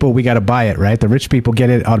poor people, we got to buy it, right? The rich people get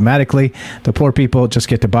it automatically. The poor people just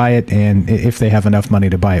get to buy it, and if they have enough money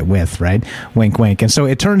to buy it with, right? Wink, wink. And so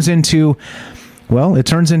it turns into Well, it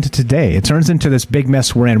turns into today. It turns into this big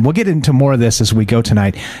mess we're in. We'll get into more of this as we go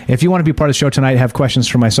tonight. If you want to be part of the show tonight, have questions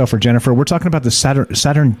for myself or Jennifer, we're talking about the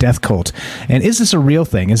Saturn death cult. And is this a real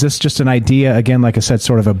thing? Is this just an idea, again, like I said,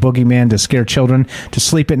 sort of a boogeyman to scare children to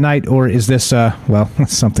sleep at night? Or is this,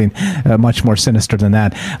 something much more sinister than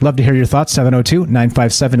that? Love to hear your thoughts.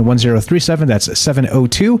 702-957-1037. That's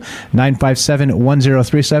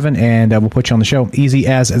 702-957-1037. And we'll put you on the show. Easy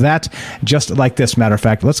as that. Just like this, matter of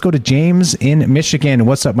fact. Let's go to James in Michigan.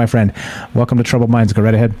 What's up, my friend? Welcome to Troubled Minds. Go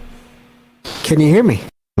right ahead. Can you hear me?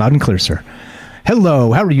 Loud and clear, sir.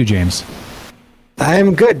 Hello. How are you, James?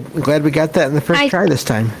 I'm good. I'm glad we got that in the first try this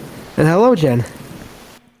time. And hello, Jen.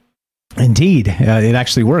 Indeed. It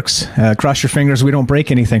actually works. Cross your fingers we don't break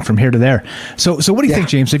anything from here to there. So what do you think,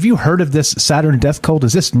 James? Have you heard of this Saturn death cult?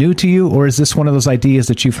 Is this new to you, or is this one of those ideas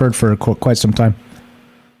that you've heard for quite some time?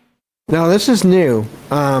 No, this is new.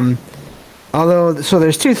 So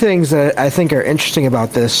there's two things that I think are interesting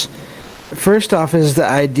about this. First off is the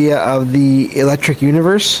idea of the electric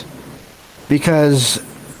universe, because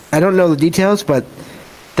I don't know the details, but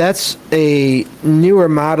that's a newer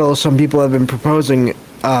model some people have been proposing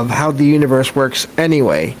of how the universe works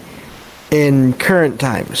anyway in current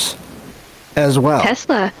times as well.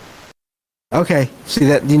 Tesla. Okay, see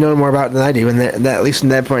that you know more about it than I do, and that at least in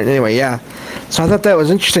that point anyway. Yeah, so I thought that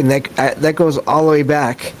was interesting. That goes all the way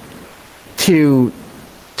back to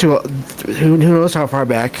who knows how far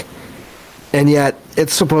back, and yet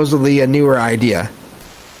it's supposedly a newer idea.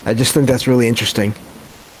 I just think that's really interesting.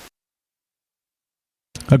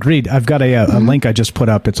 Agreed. I've got a link I just put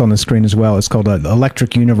up. It's on the screen as well. It's called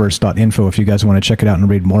electricuniverse.info if you guys want to check it out and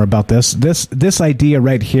read more about this. This idea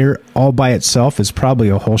right here all by itself is probably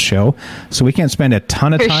a whole show. So we can't spend a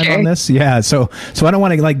ton of time on this. Yeah. So I don't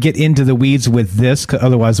want to get into the weeds with this,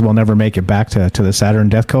 otherwise we'll never make it back to the Saturn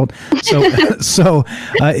death cult. So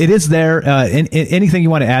it is there. Anything you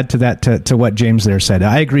want to add to that, to what James there said?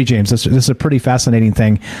 I agree, James. This is a pretty fascinating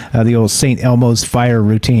thing. The old St. Elmo's fire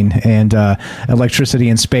routine and electricity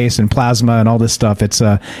and space and plasma and all this stuff.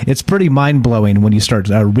 It's pretty mind blowing when you start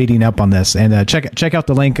reading up on this. And check out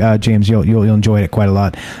the link, James. You'll enjoy it quite a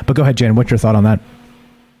lot. But go ahead, Jen. What's your thought on that?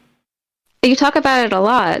 You talk about it a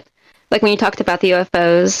lot, like when you talked about the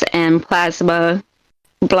UFOs and plasma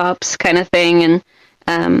blobs kind of thing.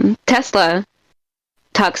 And Tesla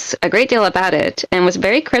talks a great deal about it and was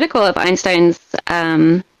very critical of Einstein's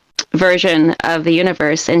version of the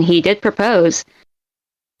universe. And he did propose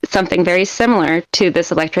something very similar to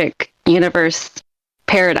this electric universe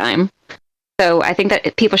paradigm. So I think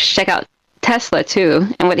that people should check out Tesla too,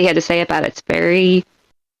 and what he had to say about it.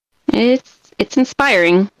 It's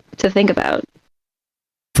inspiring to think about.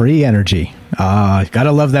 Free energy.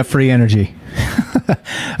 Gotta love that free energy.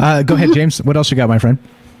 Go ahead, James. What else you got, my friend?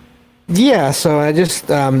 Yeah, so I just,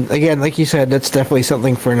 again, like you said, that's definitely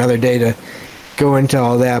something for another day to go into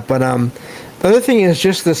all that. But the other thing is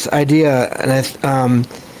just this idea and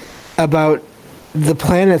about the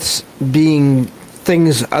planets being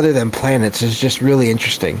things other than planets is just really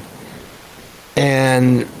interesting.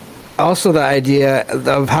 And also the idea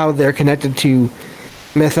of how they're connected to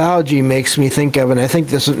mythology makes me think of, and I think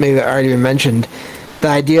this was maybe already been mentioned, the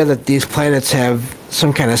idea that these planets have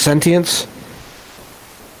some kind of sentience,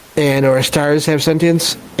 or stars have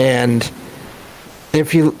sentience. And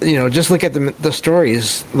if you just look at the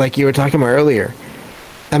stories like you were talking about earlier,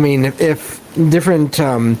 I mean, if different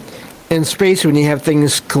in space, when you have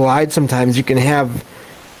things collide, sometimes you can have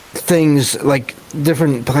things like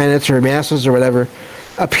different planets or masses or whatever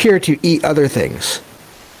appear to eat other things,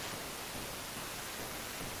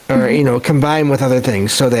 or combine with other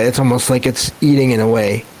things, so that it's almost like it's eating in a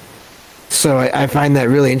way. So I find that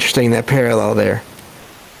really interesting, that parallel there.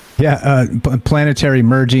 Yeah, planetary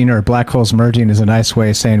merging or black holes merging is a nice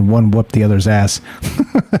way of saying one whooped the other's ass.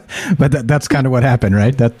 But that's kind of what happened,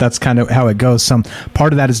 right? That's kind of how it goes. Some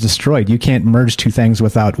part of that is destroyed. You can't merge two things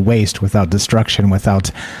without waste, without destruction,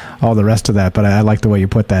 without all the rest of that. But I like the way you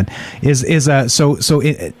put that.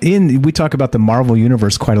 We talk about the Marvel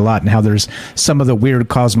universe quite a lot, and how there's some of the weird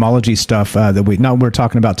cosmology stuff that we're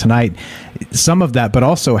talking about tonight. Some of that, but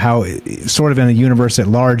also how sort of in the universe at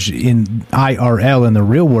large, in IRL, in the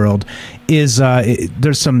real world, is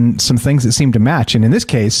there's some things that seem to match. And in this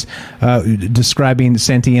case, describing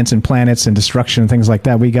sentience and planets and destruction and things like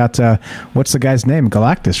that, we got what's the guy's name?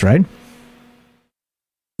 Galactus, right?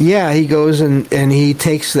 Yeah, he goes and he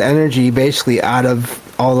takes the energy basically out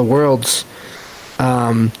of all the worlds.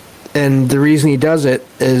 And the reason he does it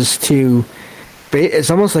is it's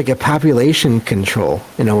almost like a population control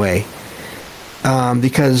in a way.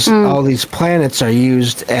 Because all these planets are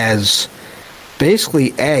used as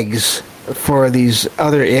basically eggs for these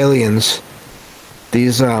other aliens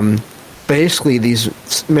these basically these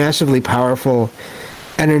massively powerful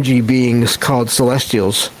energy beings called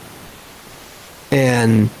celestials,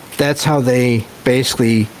 and that's how they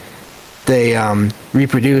basically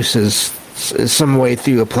reproduce is some way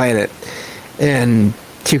through a planet, and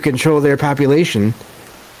to control their population.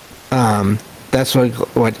 That's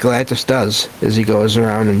what Galactus does, is he goes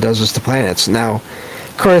around and does this to planets. Now,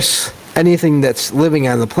 of course, anything that's living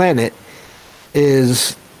on the planet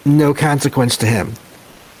is no consequence to him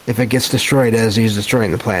if it gets destroyed as he's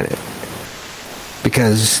destroying the planet,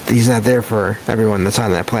 because he's not there for everyone that's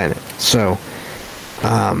on that planet. So,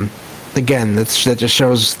 again, that just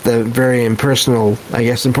shows the very impersonal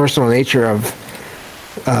nature of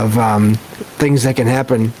things that can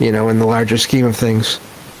happen, in the larger scheme of things.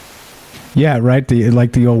 Yeah, right. The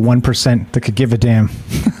old 1% that could give a damn.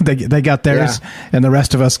 they got theirs, and the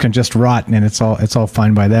rest of us can just rot, and it's all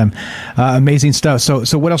fine by them. Amazing stuff.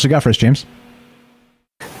 So what else you got for us, James?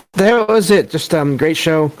 That was it. Just great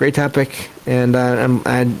show, great topic, and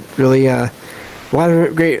I really a lot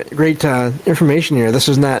of great information here. This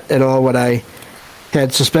is not at all what I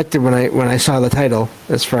had suspected when I saw the title.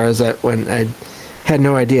 As far as that, when I had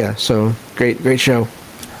no idea. So great show.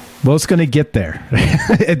 Well, it's going to get there.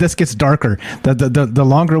 This gets darker. The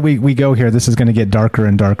longer we go here, this is going to get darker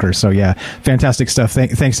and darker. So, yeah, fantastic stuff.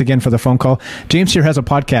 Thanks again for the phone call. James here has a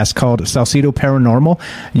podcast called Salcedo Paranormal.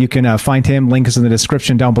 You can find him. Link is in the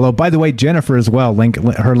description down below. By the way, Jennifer as well.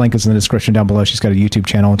 Her link is in the description down below. She's got a YouTube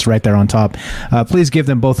channel. It's right there on top. Please give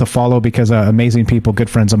them both a follow, because amazing people, good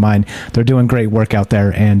friends of mine. They're doing great work out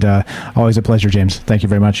there. And always a pleasure, James. Thank you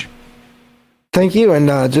very much. Thank you, and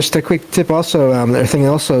just a quick tip also,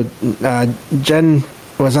 Jen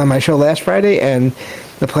was on my show last Friday, and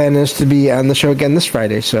the plan is to be on the show again this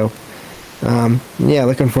Friday, so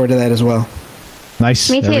looking forward to that as well. Nice.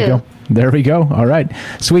 Me too. There we go. All right.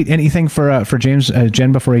 Sweet. Anything for James,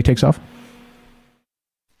 Jen, before he takes off?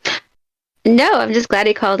 No, I'm just glad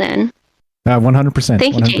he called in. 100%.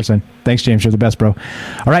 Thank you, 100%. Thanks, James. You're the best, bro.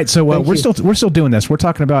 All right, so we're still doing this. We're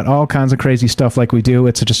talking about all kinds of crazy stuff like we do.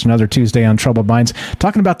 It's just another Tuesday on Troubled Minds,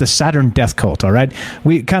 talking about the Saturn death cult. All right,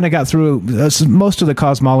 we kind of got through most of the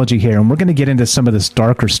cosmology here, and we're going to get into some of this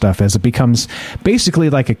darker stuff as it becomes basically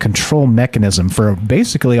like a control mechanism for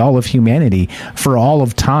basically all of humanity for all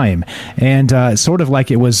of time, and sort of like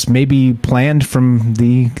it was maybe planned from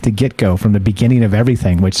the get-go, from the beginning of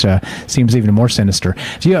everything, which seems even more sinister.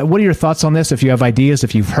 So, what are your thoughts on this? If you have ideas,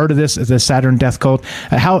 if you've heard of this Saturn death cult,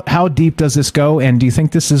 how deep does this go, and do you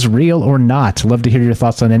think this is real or not? Love to hear your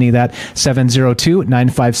thoughts on any of that.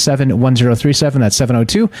 702-957-1037. That's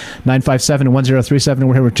 702-957-1037.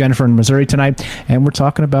 We're here with Jennifer in Missouri tonight, and we're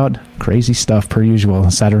talking about crazy stuff per usual.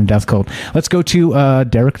 Saturn death cult. Let's go to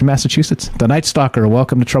Derek in Massachusetts. The Night Stalker.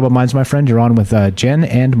 Welcome to Troubled Minds, my friend. You're on with Jen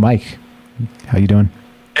and Mike. How you doing?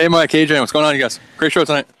 Hey, Mike. Hey, Jen. What's going on, you guys? Great show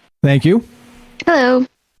tonight. Thank you. Hello.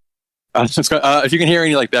 If you can hear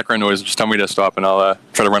any background noise, just tell me to stop, and I'll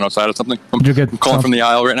try to run outside or something. You're good. I'm calling from the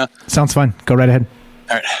aisle right now. Sounds fine. Go right ahead.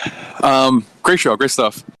 All right. Great show. Great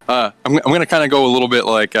stuff. I'm going to kind of go a little bit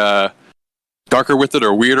darker with it,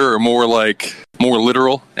 or weirder, or more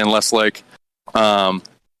literal, and less they all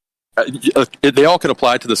could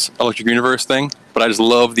apply to this electric universe thing, but I just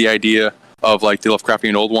love the idea of the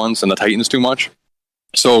Lovecraftian old ones and the Titans too much.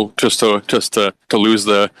 So just to lose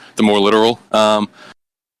the more literal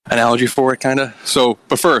analogy for it, kind of. So,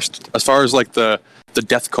 but first, as far as the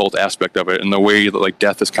death cult aspect of it, and the way that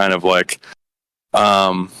death is kind of been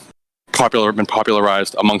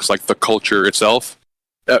popularized amongst the culture itself,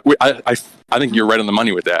 I think you're right on the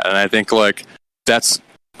money with that, and I think that's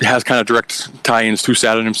has kind of direct tie-ins to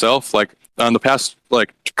Saturn himself. On the past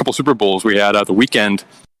couple Super Bowls we had The Weeknd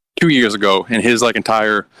 2 years ago, and his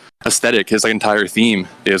entire aesthetic, his entire theme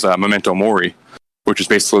is Memento Mori, which is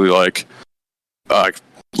basically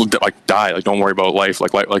die, don't worry about life,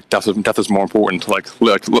 death is more important,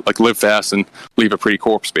 live fast and leave a pretty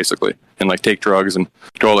corpse, basically, and take drugs and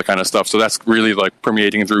do all that kind of stuff. So that's really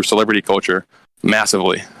permeating through celebrity culture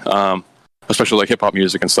massively, especially hip-hop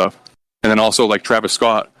music and stuff. And then also Travis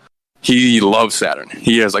Scott, he loves Saturn.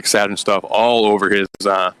 He has Saturn stuff all over his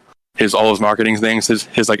all his marketing things. His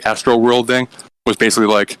Astro World thing was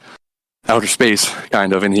basically outer space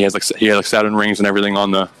kind of, and he has Saturn rings and everything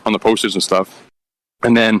on the posters and stuff.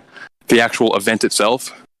 And then the actual event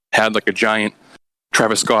itself had a giant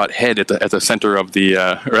Travis Scott head at the center of the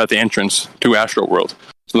or at the entrance to Astro World.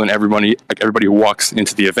 So then everybody who walks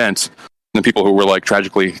into the event, and the people who were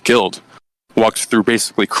tragically killed, walked through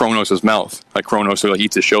basically Kronos' mouth, Kronos who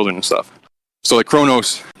eats his children and stuff. So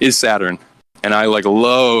Kronos is Saturn, and I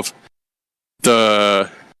love the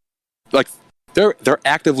they're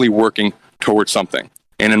actively working towards something.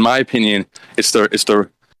 And in my opinion, it's to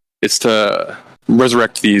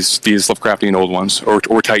resurrect these Lovecraftian old ones, or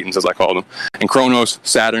Titans as I call them. And Kronos,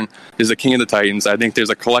 Saturn, is the king of the Titans. I think there's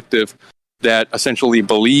a collective that essentially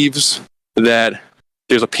believes that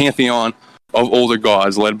there's a pantheon of older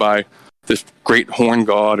gods led by this great horn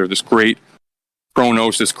god, or this great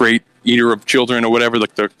Kronos, this great eater of children, or whatever,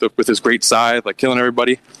 like with his great scythe, like killing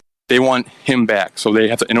everybody. They want him back, so they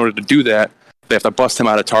have to. In order to do that, they have to bust him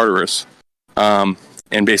out of Tartarus, and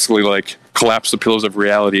basically like collapse the pillars of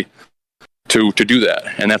reality to do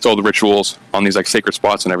that. And that's all the rituals on these like sacred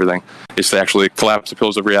spots and everything, is to actually collapse the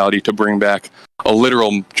pillars of reality to bring back a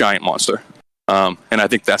literal giant monster. And I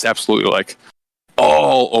think that's absolutely like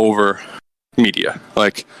all over media,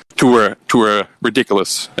 like to a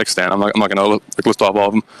ridiculous extent. I'm not gonna list off all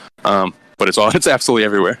of them, but it's absolutely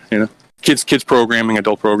everywhere. You know, kids programming,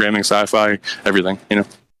 adult programming, sci-fi, everything. You know.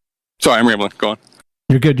 Sorry, I'm rambling. Go on.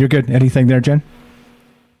 You're good. Anything there, Jen?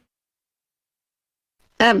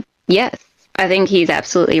 Yes, I think he's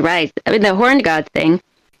absolutely right. I mean, the horned god thing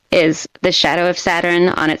is the shadow of Saturn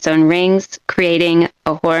on its own rings, creating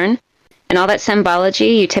a horn. And all that symbology,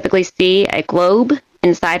 you typically see a globe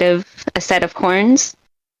inside of a set of horns,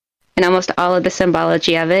 and almost all of the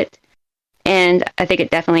symbology of it. And I think it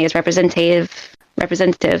definitely is representative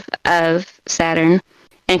of Saturn.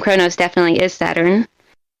 And Kronos definitely is Saturn,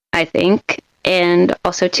 I think. And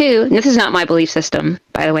also, too, and this is not my belief system,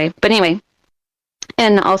 by the way, but anyway,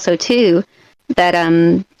 and also, too, that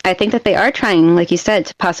I think that they are trying, like you said,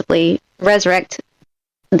 to possibly resurrect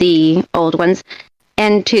the old ones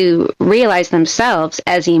and to realize themselves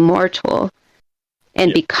as immortal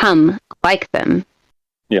and become like them.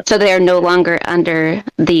 Yeah. So they are no longer under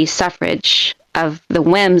the suffrage of the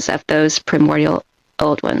whims of those primordial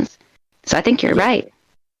old ones. So I think you're right.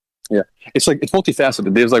 Yeah. It's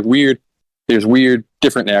multifaceted. There's weird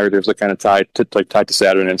different narratives that kind of tied to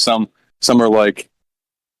Saturn, and some are like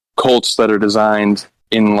cults that are designed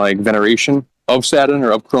in like veneration of Saturn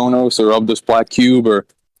or of Kronos or of this black cube or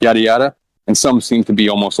yada yada, and some seem to be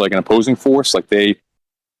almost like an opposing force. Like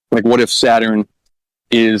what if Saturn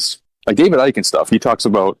is like David Icke and stuff? He talks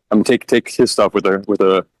about, I mean, take his stuff with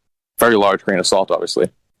a very large grain of salt,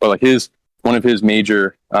 obviously, but like one of his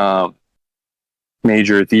major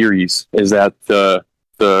theories is that the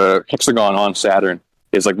hexagon on Saturn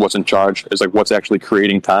is like what's in charge, is like what's actually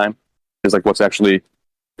creating time, is like what's actually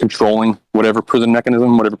controlling whatever prison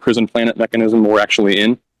planet mechanism we're actually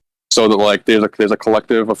in. So that like there's a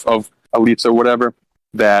collective of elites or whatever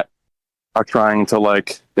that are trying to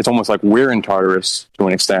like, it's almost like we're in Tartarus to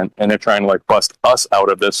an extent, and they're trying to like bust us out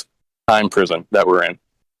of this time prison that we're in.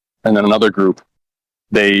 And then another group,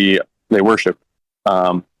 they worship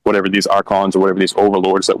whatever these archons or whatever these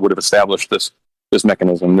overlords that would have established this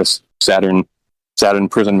mechanism, this Saturn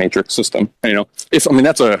prison matrix system. And, you know,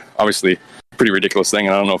 that's obviously pretty ridiculous thing,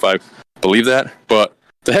 and I don't know if I believe that, but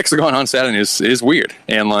the hexagon on Saturn is weird,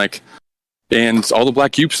 and all the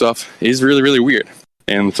black cube stuff is really, really weird.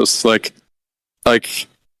 And just like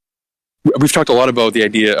we've talked a lot about the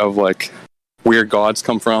idea of like where gods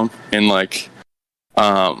come from, and like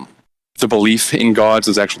the belief in gods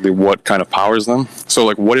is actually what kind of powers them. So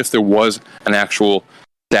like, what if there was an actual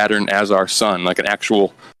Saturn as our sun, like an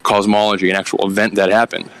actual cosmology, an actual event that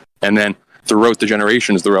happened, and then throughout the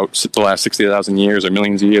generations, throughout the last 60,000 years or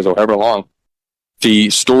millions of years or however long, the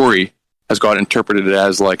story has got interpreted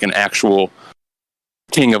as like an actual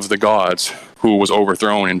king of the gods who was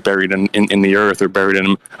overthrown and buried in the earth or buried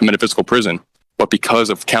in a metaphysical prison. But because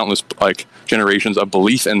of countless like generations of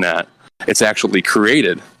belief in that, it's actually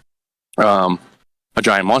created a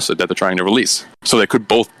giant monster that they're trying to release. So they could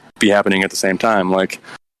both be happening at the same time. Like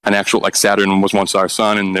an actual, like Saturn was once our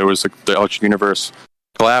sun, and there was like the electric universe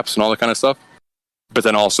collapse and all that kind of stuff. But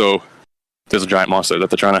then also there's a giant monster that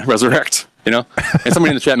they're trying to resurrect, you know? And somebody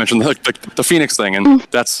in the chat mentioned like the Phoenix thing, and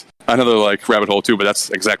that's another like rabbit hole too, but that's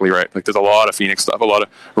exactly right. Like there's a lot of Phoenix stuff, a lot of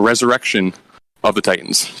resurrection of the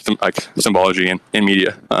Titans, like symbology in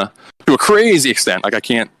media, to a crazy extent. Like I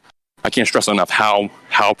can't stress enough how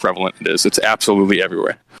prevalent it is. It's absolutely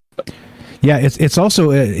everywhere. Yeah, it's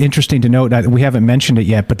also interesting to note that we haven't mentioned it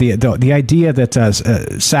yet, but the idea that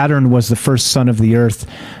Saturn was the first son of the Earth,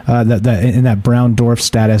 that in that brown dwarf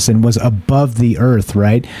status, and was above the Earth,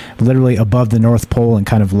 right? Literally above the North Pole and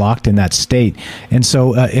kind of locked in that state. And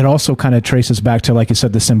so it also kind of traces back to, like you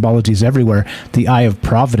said, the symbology is everywhere. The eye of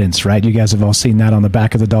providence, right? You guys have all seen that on the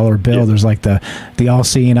back of the dollar bill. Yeah. There's like the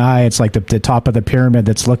all-seeing eye. It's like the top of the pyramid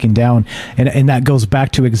that's looking down, and that goes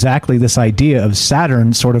back to exactly this idea of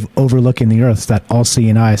Saturn sort of overlooking the Earth, that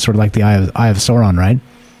all-seeing eye, sort of like the eye of Sauron, right?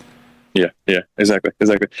 Yeah, exactly.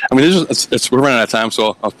 I mean, we're running out of time,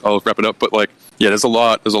 so I'll wrap it up. But like, yeah, there's a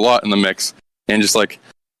lot in the mix, and just like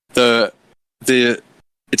it's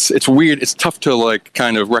weird. It's tough to like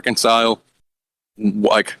kind of reconcile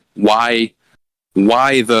like why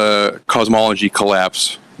the cosmology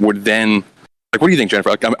collapse would then. Like, what do you think, Jennifer?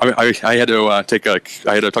 Like, I had to I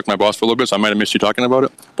had to talk to my boss for a little bit, so I might have missed you talking about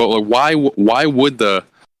it. But like, why would the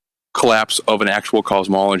collapse of an actual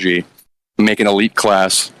cosmology make an elite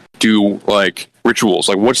class do like rituals?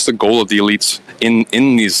 Like, what's the goal of the elites in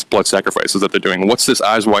these blood sacrifices that they're doing? What's this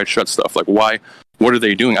eyes wide shut stuff? Like, why? What are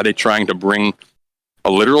they doing? Are they trying to bring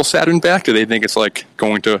a literal Saturn back? Do they think it's like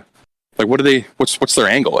going to like what are they? What's their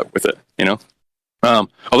angle with it? You know? I'll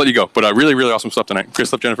let you go. But really, really awesome stuff tonight. Great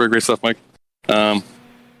stuff, Jennifer. Great stuff, Mike. I'll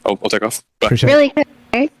take off. Bye. Really good.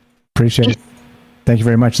 Appreciate it. Thank you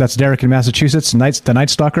very much. That's Derek in Massachusetts, the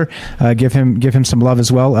Night Stalker. Give him some love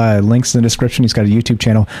as well. Links in the description. He's got a YouTube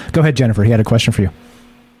channel. Go ahead, Jennifer. He had a question for you.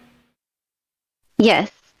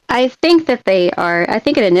 Yes. I think that I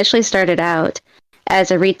think it initially started out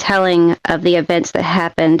as a retelling of the events that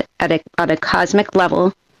happened on a cosmic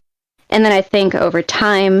level. And then I think over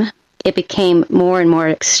time, it became more and more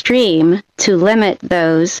extreme to limit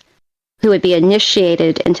those who would be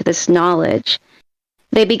initiated into this knowledge.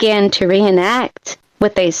 They began to reenact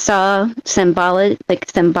what they saw symbolically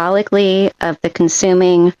of the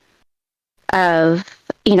consuming of,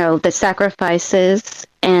 the sacrifices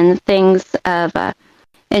and things of,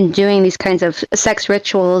 and doing these kinds of sex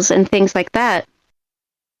rituals and things like that.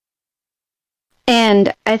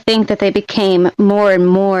 And I think that they became more and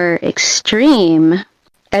more extreme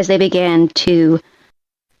as they began to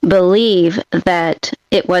believe that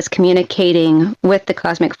it was communicating with the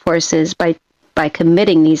cosmic forces by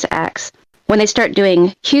committing these acts. When they start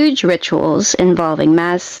doing huge rituals involving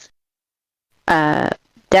mass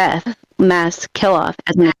death, mass kill-off,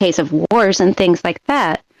 as in the case of wars and things like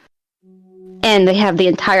that, and they have the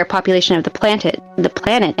entire population of the planet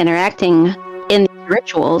interacting in these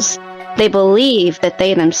rituals, they believe that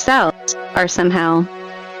they themselves are somehow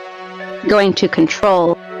going to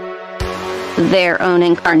control their own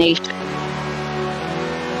incarnation.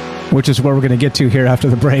 Which is what we're going to get to here after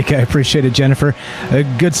the break. I appreciate it, Jennifer.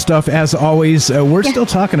 Good stuff as always. We're still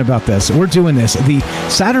talking about this. We're doing this. The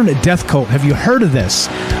Saturn death cult. Have you heard of this?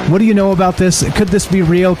 What do you know about this? Could this be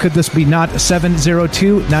real? Could this be not?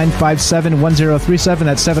 702-957-1037.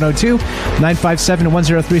 That's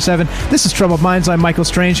 702-957-1037. This is Troubled Minds. I'm Michael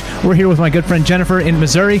Strange. We're here with my good friend Jennifer in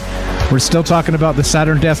Missouri. We're still talking about the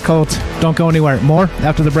Saturn death cult. Don't go anywhere. More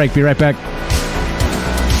after the break. Be right back.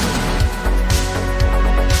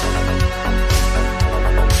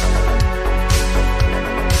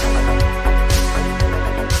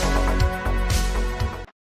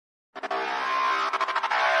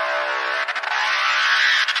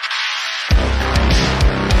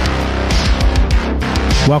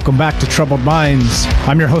 Welcome back to Troubled Minds.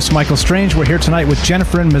 I'm your host, Michael Strange. We're here tonight with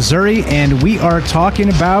Jennifer in Missouri, and we are talking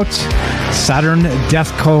about Saturn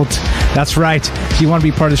Death Cult. That's right. Do you want to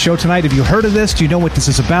be part of the show tonight? Have you heard of this? Do you know what this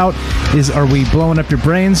is about? Are we blowing up your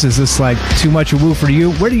brains? Is this like too much woo for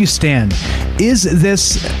you? Where do you stand? Is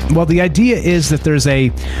this... Well, the idea is that there's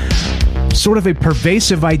a sort of a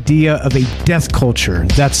pervasive idea of a death culture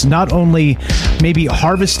that's not only maybe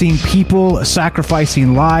harvesting people,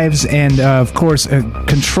 sacrificing lives, and of course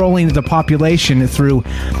controlling the population through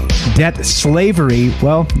debt slavery.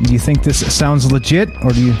 Well, do you think this sounds legit,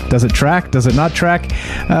 or does it track? Does it not track?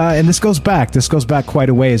 And this goes back quite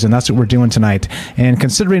a ways, and that's what we're doing tonight. And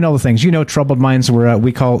considering all the things, Troubled Minds,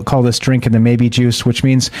 we call this drinking the maybe juice, which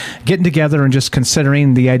means getting together and just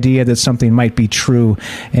considering the idea that something might be true,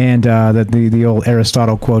 and that the old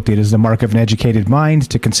Aristotle quote, it is the mark of an educated mind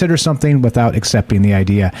to consider something without accepting the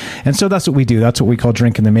idea. And so that's what we do. That's what we call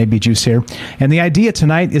drinking the maybe juice here. And the idea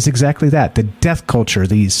tonight is exactly that, the death culture,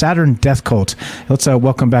 the Saturn death cult. Let's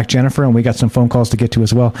welcome back Jennifer, and we got some phone calls to get to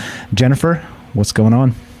as well. Jennifer, what's going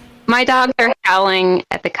on? My dogs are howling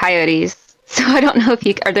at the coyotes, so I don't know if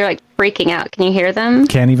they're like freaking out. Can you hear them?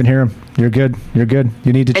 Can't even hear them. You're good. You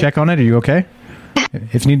need to check on it? Are you okay?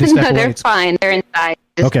 If you need to step away, they're fine. They're inside.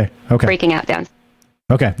 Just okay. Freaking out down.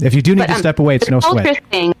 Okay. If you do need to step away, it's no sweat.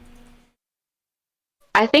 Thing,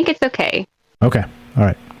 I think it's okay. Okay. All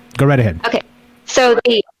right. Go right ahead. Okay. So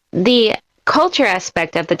the culture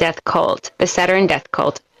aspect of the death cult, the Saturn death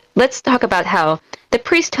cult, let's talk about how the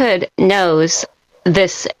priesthood knows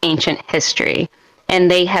this ancient history,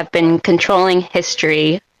 and they have been controlling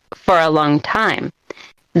history for a long time.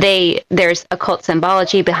 There's occult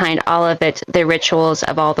symbology behind all of it. The rituals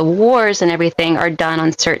of all the wars and everything are done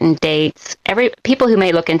on certain dates. People who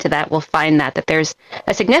may look into that will find that there's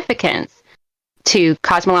a significance to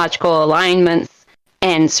cosmological alignments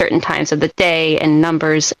and certain times of the day and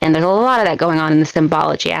numbers, and there's a lot of that going on in the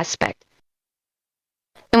symbology aspect.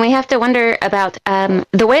 And we have to wonder about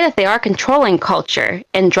the way that they are controlling culture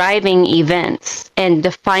and driving events and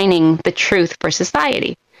defining the truth for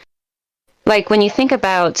society. Like when you think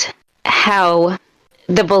about how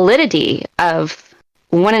the validity of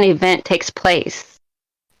when an event takes place,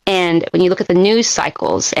 and when you look at the news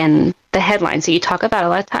cycles and the headlines that you talk about a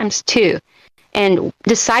lot of times too, and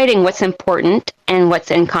deciding what's important and what's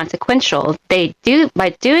inconsequential,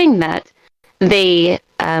 by doing that, they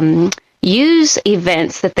use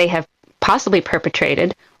events that they have possibly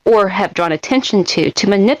perpetrated or have drawn attention to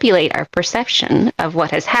manipulate our perception of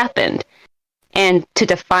what has happened and to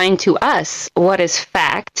define to us what is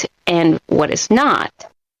fact and what is not,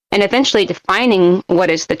 and eventually defining what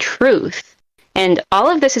is the truth. And all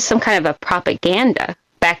of this is some kind of a propaganda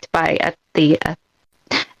backed by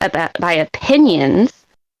by opinions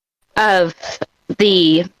of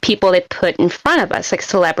the people they put in front of us, like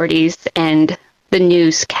celebrities and the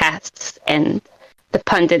newscasts and the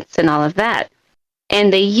pundits and all of that.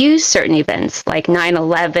 And they use certain events like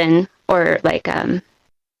 9/11 or like,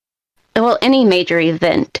 any major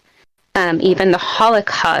event. Even the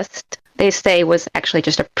Holocaust, they say, was actually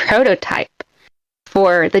just a prototype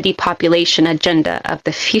for the depopulation agenda of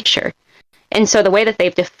the future. And so the way that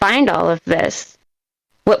they've defined all of this,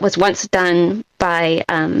 what was once done by,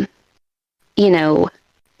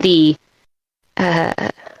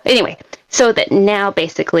 anyway, so that now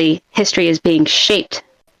basically history is being shaped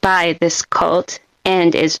by this cult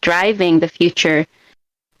and is driving the future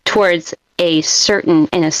towards in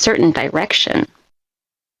a certain direction.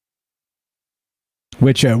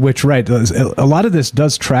 Which right, a lot of this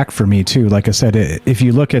does track for me too. Like I said, if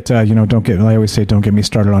you look at, I always say, don't get me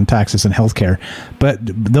started on taxes and healthcare, but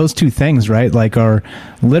those two things, right, like are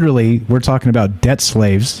literally, we're talking about debt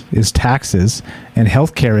slaves is taxes, and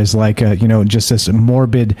healthcare is like, just this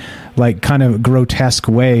morbid, like kind of grotesque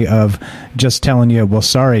way of just telling you, well,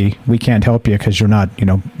 sorry, we can't help you because you're not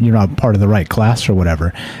part of the right class or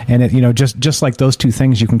whatever. And it, just like those two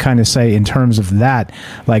things, you can kind of say in terms of that,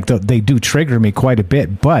 like they do trigger me quite a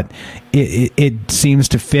bit, but it seems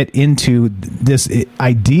to fit into this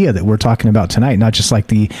idea that we're talking about tonight, not just like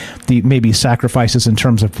the maybe sacrifices in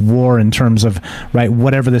terms of war, in terms of, right,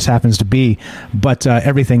 whatever this happens to be, but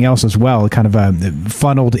everything else as well, kind of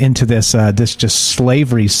funneled into this just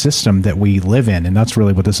slavery system that we live in. And that's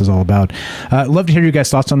really what this is all about. Love to hear you guys'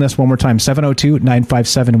 thoughts on this one more time.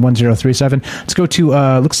 702-957-1037. Let's go to,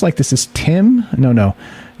 looks like this is Tim. No.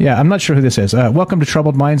 Yeah, I'm not sure who this is. Welcome to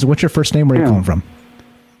Troubled Minds. What's your first name? Where are you calling from?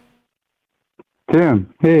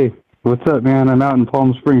 Tim. Hey, what's up, man? I'm out in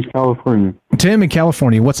Palm Springs, California. Tim in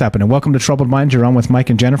California. What's happening? Welcome to Troubled Minds. You're on with Mike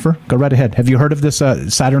and Jennifer. Go right ahead. Have you heard of this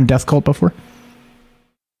Saturn death cult before?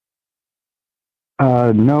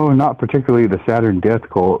 No, not particularly the Saturn death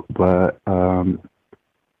cult, but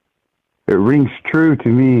it rings true to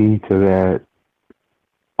me to that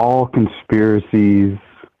all conspiracies,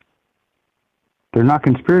 they're not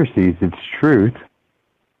conspiracies, it's truth.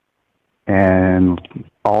 And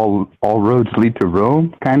all roads lead to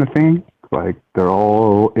Rome kind of thing. Like they're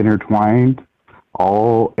all intertwined.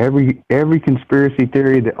 Every conspiracy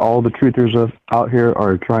theory that all the truthers out here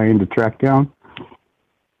are trying to track down,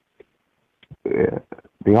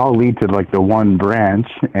 they all lead to like the one branch,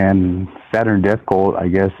 and Saturn Death Cult, I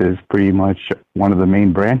guess, is pretty much one of the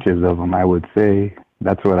main branches of them, I would say.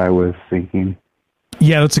 That's what I was thinking.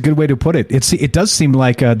 Yeah, that's a good way to put it. It does seem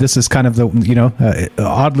like this is kind of the,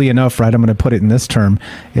 oddly enough, right, I'm going to put it in this term,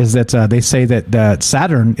 is that they say that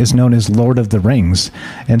Saturn is known as Lord of the Rings.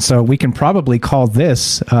 And so we can probably call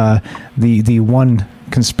this the one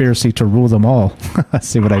conspiracy to rule them all. Let's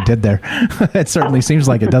see what I did there. It certainly seems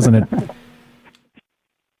like it, doesn't it?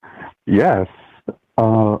 Yes.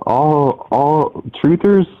 All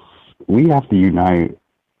truthers, we have to unite.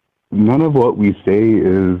 None of what we say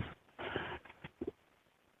is...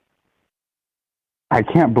 I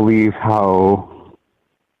can't believe how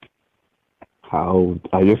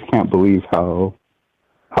I just can't believe how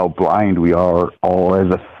blind we are all as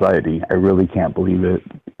a society. I really can't believe it.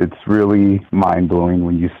 It's really mind-blowing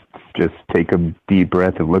when you just take a deep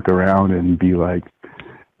breath and look around and be like,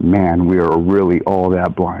 man, we are really all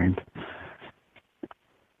that blind.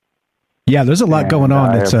 Yeah, there's a lot going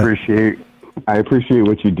on. I appreciate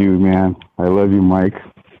what you do, man. I love you, Mike.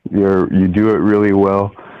 You do it really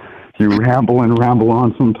well. You ramble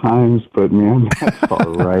on sometimes, but man, that's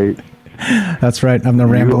all right. That's right. I'm the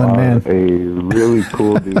rambling man. A really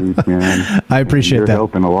cool dude, man. I appreciate that. You're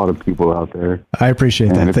helping a lot of people out there. I appreciate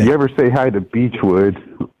that. And if you ever say hi to Beechwood,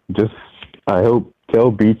 I hope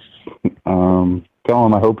tell Beach, tell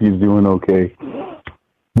him I hope he's doing okay.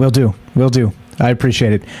 Will do. I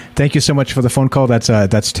appreciate it. Thank you so much for the phone call.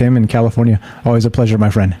 That's Tim in California. Always a pleasure, my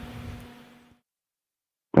friend.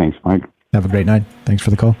 Thanks, Mike. Have a great night. Thanks for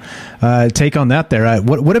the call. Take on that there.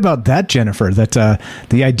 What about that, Jennifer? That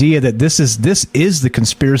the idea that this is the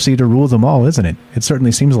conspiracy to rule them all, isn't it? It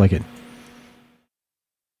certainly seems like it.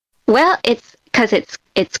 Well, it's because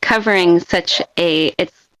it's covering such a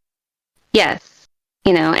yes,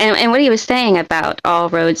 and what he was saying about all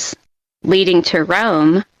roads leading to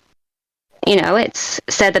Rome. It's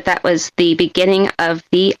said that was the beginning of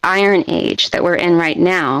the Iron Age that we're in right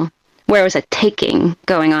now, where it was a taking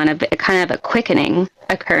going on, a kind of a quickening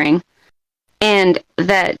occurring, and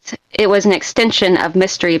that it was an extension of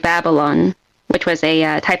Mystery Babylon, which was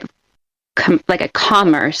a type of like a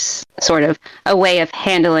commerce, sort of a way of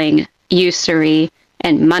handling usury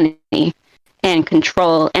and money and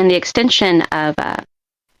control, and the extension of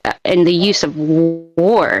and the use of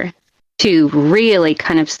war to really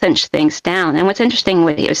kind of cinch things down. And what's interesting,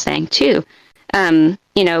 what he was saying too,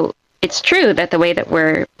 it's true that the way that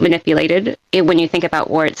we're manipulated, when you think about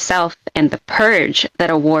war itself and the purge that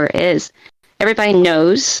a war is, everybody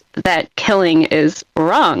knows that killing is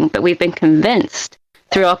wrong, but we've been convinced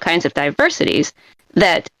through all kinds of diversities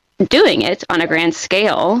that doing it on a grand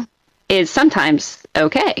scale is sometimes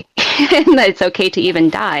okay, and that it's okay to even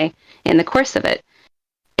die in the course of it.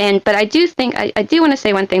 But I do think, I do want to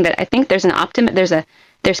say one thing, that I think there's an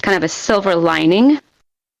there's kind of a silver lining,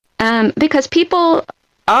 because people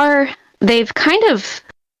they've kind of,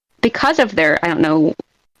 because of their, I don't know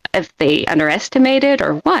if they underestimated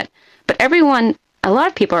or what, but a lot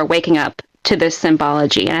of people are waking up to this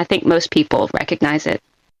symbology, and I think most people recognize it.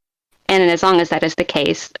 And as long as that is the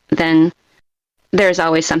case, then there's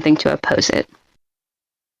always something to oppose it.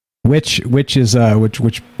 Which brings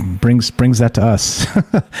that to us.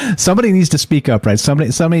 Somebody needs to speak up, right?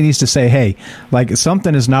 Somebody needs to say, hey, like,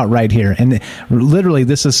 something is not right here. And literally,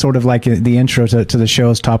 this is sort of like the intro to the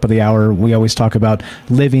show's top of the hour. We always talk about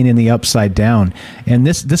living in the upside down, and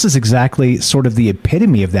this is exactly sort of the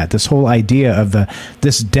epitome of that. This whole idea of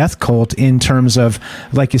this death cult, in terms of,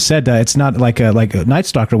 like you said, it's not like Night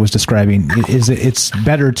Stalker was describing. It's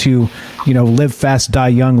better to live fast, die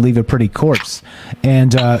young, leave a pretty corpse,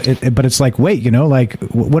 and but it's like, wait, like,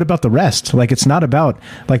 what about the rest? Like, it's not about,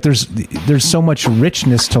 like, there's so much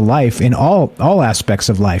richness to life in all aspects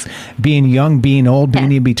of life, being young, being old,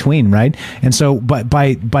 being in between, right? And so, but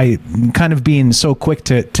by kind of being so quick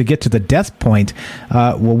to get to the death point,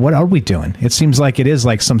 well, what are we doing? It seems like it is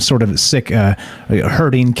like some sort of sick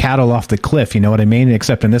herding cattle off the cliff, you know what I mean?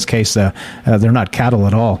 Except in this case, they're not cattle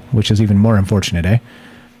at all, which is even more unfortunate, eh?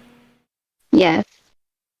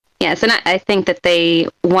 Yes, and I think that they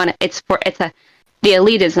want the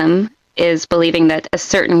elitism is believing that a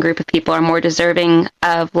certain group of people are more deserving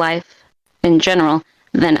of life in general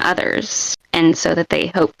than others, and so that they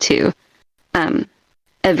hope to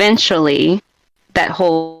eventually, that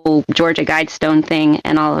whole Georgia Guidestone thing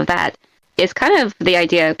and all of that is kind of the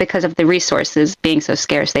idea, because of the resources being so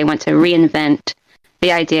scarce. They want to reinvent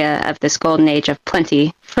the idea of this golden age of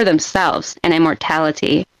plenty for themselves and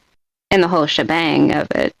immortality, and the whole shebang of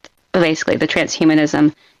it. Basically, the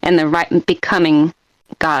transhumanism and the becoming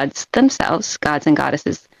gods themselves, gods and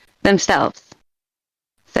goddesses themselves.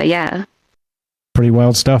 So, yeah. Pretty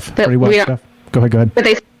wild stuff. Go ahead.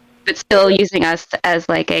 But still using us as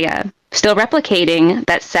like still replicating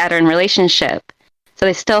that Saturn relationship. So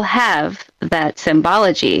they still have that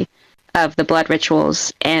symbology of the blood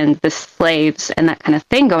rituals and the slaves and that kind of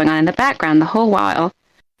thing going on in the background the whole while.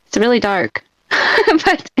 It's really dark.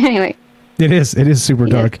 But anyway. It is super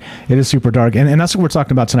dark. It is super dark. And that's what we're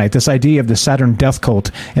talking about tonight, this idea of the Saturn death cult.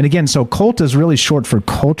 And again, so cult is really short for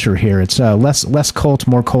culture here. It's less cult,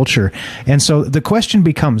 more culture. And so the question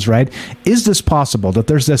becomes, right, is this possible, that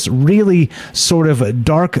there's this really sort of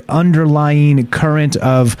dark underlying current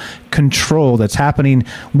of control that's happening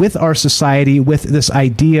with our society, with this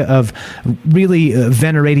idea of really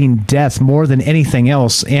venerating death more than anything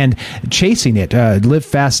else and chasing it, live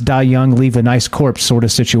fast, die young, leave a nice corpse sort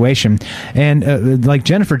of situation. And like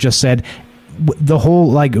Jennifer just said, the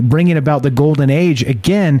whole, like, bringing about the golden age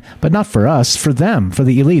again, but not for us, for them, for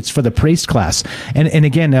the elites, for the priest class. And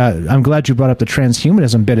again, I'm glad you brought up the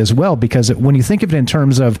transhumanism bit as well, because when you think of it in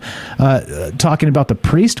terms of talking about the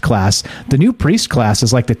priest class, the new priest class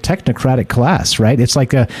is like the technocratic class, right? It's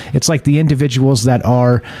like the individuals that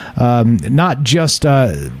are not just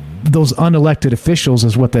those unelected officials,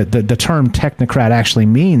 is what the term technocrat actually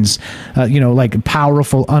means, like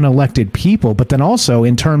powerful unelected people, but then also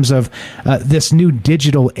in terms of this new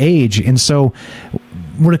digital age. And so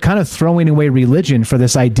we're kind of throwing away religion for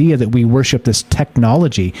this idea that we worship this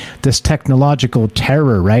technology, this technological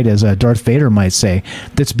terror, right? As Darth Vader might say,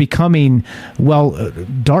 that's becoming,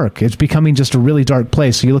 dark. It's becoming just a really dark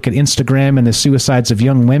place. So you look at Instagram and the suicides of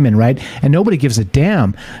young women, right? And nobody gives a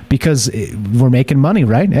damn because we're making money,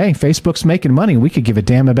 right? Hey, Facebook's making money. We could give a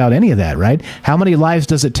damn about any of that, right? How many lives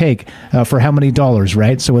does it take for how many dollars,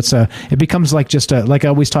 right? So it becomes like just like I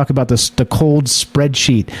always talk about the cold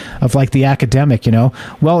spreadsheet of like the academic,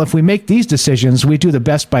 Well, if we make these decisions, we do the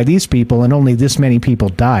best by these people and only this many people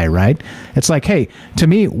die, right? It's like, hey, to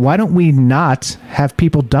me, why don't we not have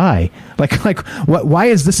people die? Why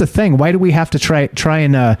is this a thing? Why do we have to try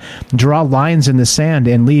and draw lines in the sand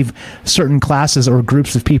and leave certain classes or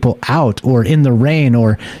groups of people out or in the rain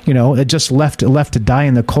or, just left to die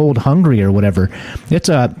in the cold, hungry or whatever?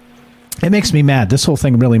 It makes me mad. This whole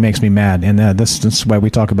thing really makes me mad, and this is why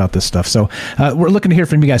we talk about this stuff. So we're looking to hear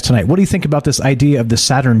from you guys tonight. What do you think about this idea of the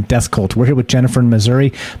Saturn death cult? We're here with Jennifer in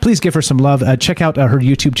Missouri. Please give her some love. Check out her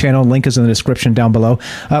YouTube channel. Link is in the description down below.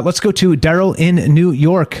 Let's go to Daryl in New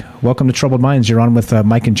York. Welcome to Troubled Minds. You're on with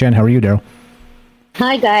Mike and Jen. How are you, Daryl?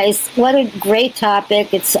 Hi, guys. What a great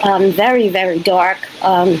topic. It's very, very dark,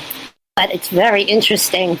 but it's very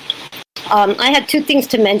interesting. I had two things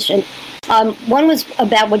to mention. One was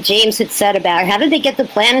about what James had said about how did they get the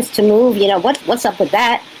planets to move? What's up with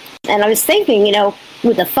that? And I was thinking,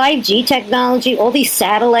 with the 5G technology, all these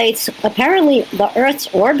satellites, apparently the Earth's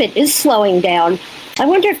orbit is slowing down. I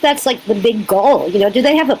wonder if that's like the big goal. Do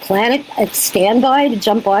they have a planet at standby to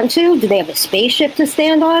jump onto? Do they have a spaceship to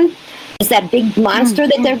stand on? Is that big monster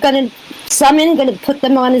that they're going to summon going to put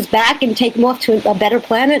them on his back and take them off to a better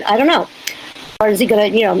planet? I don't know. Or is he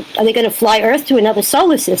going to, are they going to fly Earth to another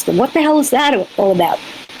solar system? What the hell is that all about?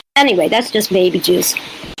 Anyway, that's just baby juice.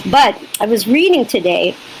 But I was reading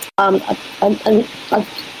today an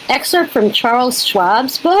excerpt from Charles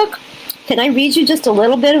Schwab's book. Can I read you just a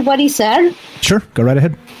little bit of what he said? Sure, go right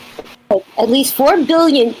ahead. At least 4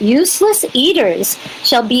 billion useless eaters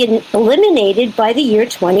shall be eliminated by the year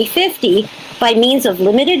 2050 by means of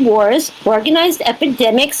limited wars, organized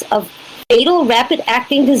epidemics of fatal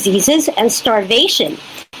rapid-acting diseases, and starvation.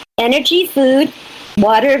 Energy, food,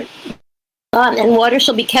 water, and water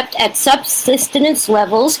shall be kept at subsistence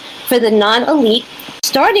levels for the non-elite,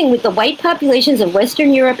 starting with the white populations of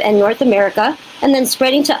Western Europe and North America, and then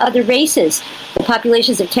spreading to other races. The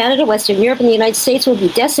populations of Canada, Western Europe, and the United States will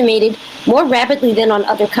be decimated more rapidly than on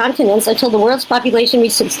other continents until the world's population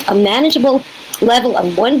reaches a manageable level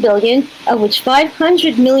of 1 billion, of which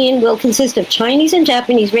 500 million will consist of Chinese and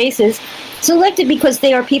Japanese races, selected because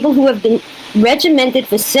they are people who have been regimented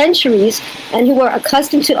for centuries and who are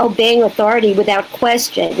accustomed to obeying authority without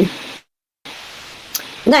question.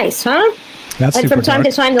 Nice, huh? That's and from time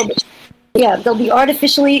to time, they'll be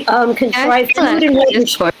artificially contrived food and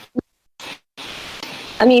water.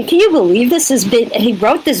 I mean, can you believe this has been? He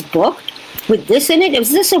wrote this book with this in it. Was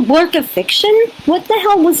this a work of fiction? What the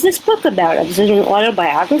hell was this book about? Is it an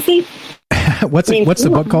autobiography? What's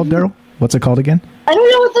the book called, Daryl? What's it called again? I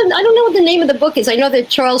don't know what the name of the book is. I know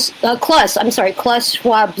that Klaus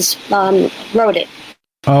Schwab wrote it.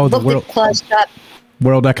 Oh, the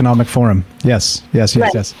World Economic Forum. Yes.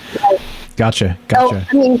 Right. Gotcha. So,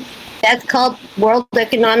 I mean, that's called World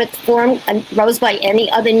Economic Forum, and goes by any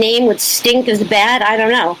other name would stink as bad. I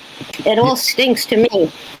don't know. It all stinks to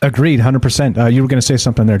me. Agreed, 100%. You were going to say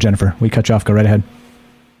something there, Jennifer. We cut you off. Go right ahead.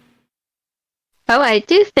 Oh, I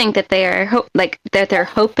do think that they are that they're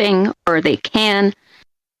hoping, or they can.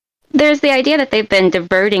 There's the idea that they've been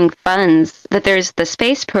diverting funds. That there's the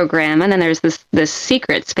space program, and then there's this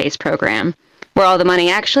secret space program where all the money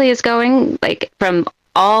actually is going, like from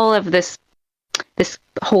all of this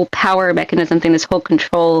whole power mechanism thing, this whole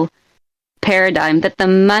control paradigm. That the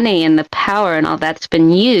money and the power and all that's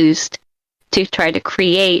been used to try to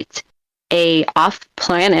create a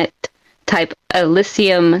off-planet type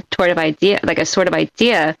Elysium sort of idea, like a sort of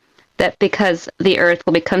idea that because the Earth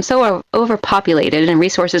will become so overpopulated and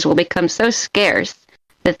resources will become so scarce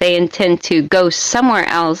that they intend to go somewhere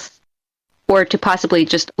else or to possibly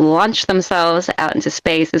just launch themselves out into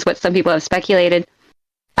space is what some people have speculated.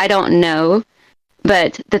 I don't know,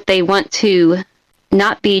 but that they want to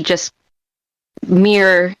not be just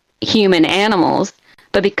mere human animals,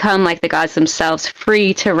 but become like the gods themselves,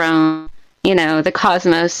 free to roam, the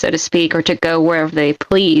cosmos, so to speak, or to go wherever they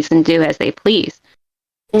please and do as they please,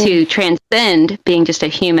 to transcend being just a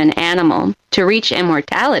human animal, to reach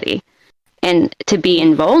immortality, and to be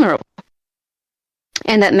invulnerable.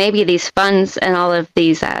 And that maybe these funds and all of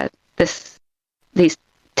these these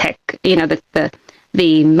tech,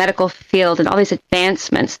 the medical field and all these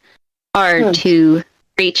advancements are to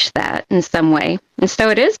reach that in some way. And so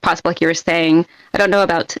it is possible, like you were saying. I don't know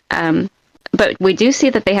about, but we do see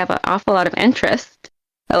that they have an awful lot of interest.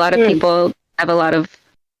 A lot of people have a lot of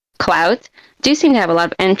clout, do seem to have a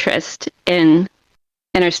lot of interest in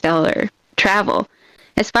interstellar travel.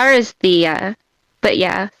 As far as the, but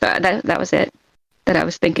yeah, so that was it that I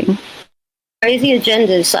was thinking. Crazy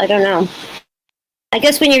agendas, I don't know. I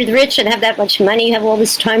guess when you're rich and have that much money, you have all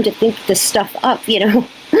this time to think this stuff up, you know.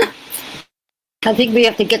 I think we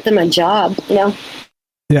have to get them a job, you know.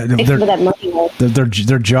 Yeah,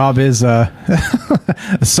 their job is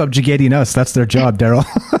subjugating us. That's their job, Daryl.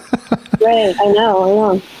 Right, I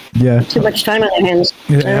know. Yeah, too much time on their hands.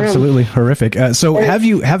 Yeah, absolutely horrific. So, have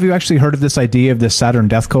you actually heard of this idea of the Saturn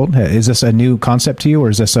death cult? Is this a new concept to you, or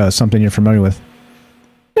is this something you're familiar with?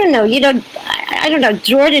 I don't know. I don't know.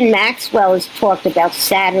 Jordan Maxwell has talked about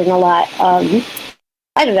Saturn a lot.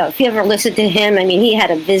 I don't know if you ever listened to him. I mean, he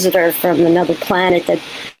had a visitor from another planet that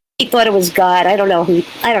he thought it was God. I don't know.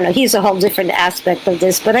 He's a whole different aspect of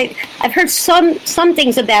this. But I've heard some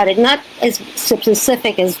things about it, not as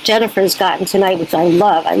specific as Jennifer's gotten tonight, which I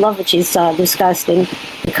love. I love what she's discussed and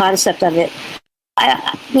the concept of it.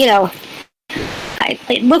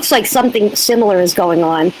 It looks like something similar is going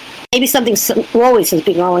on. Maybe something always has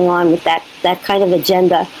been going on with that kind of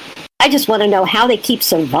agenda. I just want to know how they keep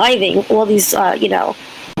surviving all these,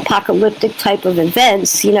 apocalyptic type of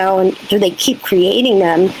events, and do they keep creating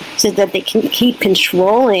them so that they can keep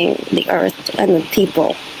controlling the earth and the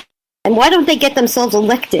people? And why don't they get themselves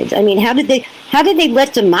elected? I mean, how did they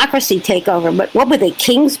let democracy take over? But what were they,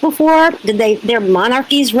 kings before? Did their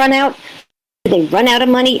monarchies run out? Did they run out of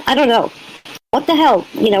money? I don't know. What the hell?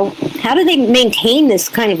 How do they maintain this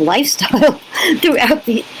kind of lifestyle throughout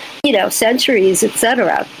the, centuries,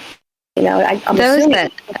 etc.? I'm assuming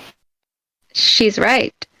that she's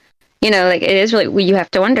right. It is really, you have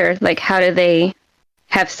to wonder, how do they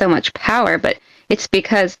have so much power? But it's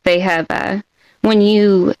because they have, when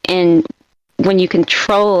you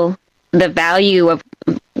control the value of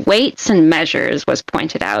weights and measures was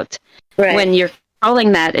pointed out. Right. When you're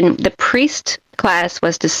controlling that, and the priest class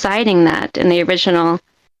was deciding that in the original,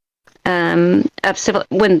 when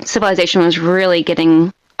civilization was really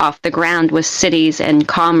getting off the ground with cities and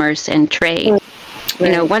commerce and trade.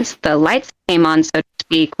 Right. Once the lights came on, so to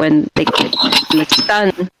speak, when the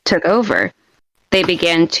sun took over, they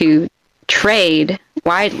began to trade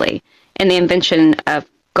widely, and the invention of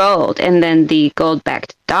gold, and then the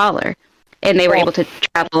gold-backed dollar, and they were able to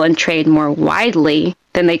travel and trade more widely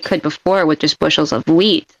than they could before with just bushels of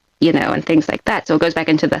wheat, and things like that. So it goes back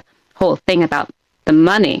into the whole thing about the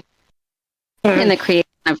money and the creation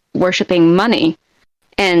of worshiping money.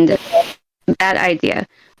 And that idea,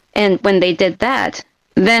 and when they did that,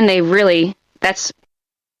 then they really that's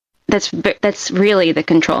really the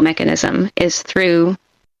control mechanism is through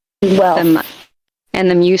the money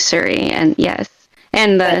and the usury, and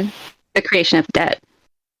and the creation of debt.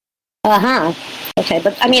 Okay,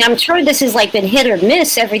 but I mean, I'm sure this has been hit or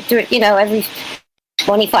miss every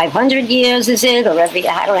 2,500 years, is it, or every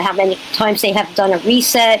I don't know how many times they have done a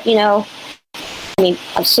reset. I mean,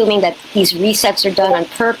 assuming that these resets are done on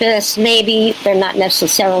purpose, maybe they're not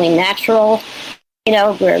necessarily natural,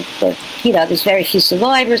 where there's very few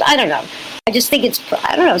survivors. I don't know. I just think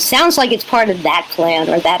sounds like it's part of that plan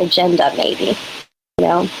or that agenda, maybe,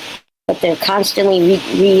 but they're constantly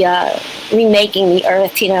remaking the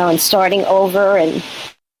earth, and starting over, and,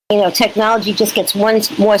 technology just gets one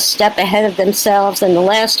more step ahead of themselves than the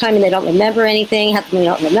last time, and they don't remember anything. How come we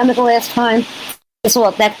don't remember the last time? It's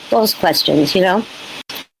all those questions, I'm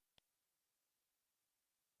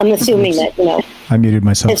assuming that, I muted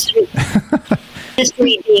myself.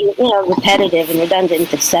 History being, repetitive and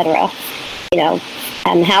redundant, etc., and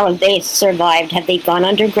how have they survived? Have they gone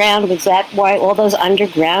underground? Was that why all those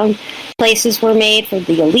underground places were made for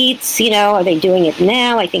the elites? Are they doing it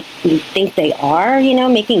now? I think they are,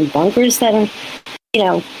 making bunkers that are,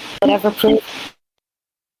 whatever proof.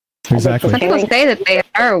 Exactly. Some people say that they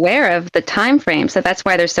are aware of the time frame, so that's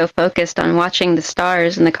why they're so focused on watching the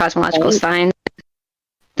stars and the cosmological signs.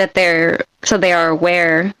 That they are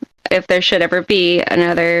aware if there should ever be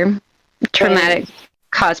another traumatic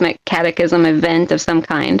cosmic cataclysm event of some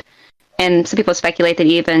kind. And some people speculate that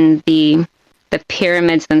even the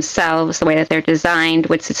pyramids themselves, the way that they're designed,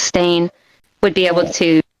 would be able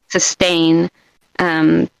to sustain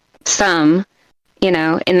some.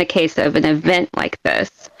 In the case of an event like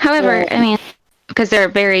this. However, I mean, because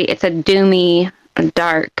it's a doomy,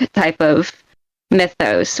 dark type of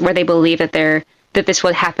mythos where they believe that this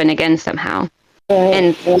will happen again somehow.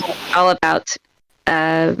 And it's all about,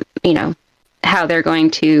 how they're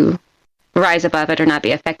going to rise above it or not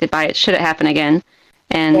be affected by it should it happen again.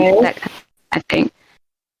 and that kind of thing.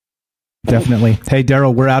 Definitely. Hey,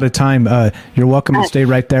 Daryl, we're out of time. You're welcome to stay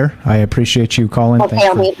right there. I appreciate you calling. Okay,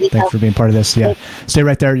 Thanks for being part of this. Yeah, stay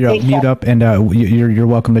right there. You're mute up, and you're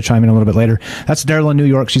welcome to chime in a little bit later. That's Daryl in New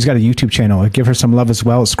York. She's got a YouTube channel. Give her some love as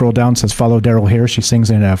well. Scroll down, says follow Daryl here. She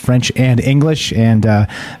sings in French and English, and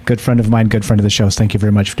good friend of mine, good friend of the show. So thank you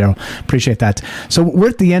very much, Daryl. Appreciate that. So we're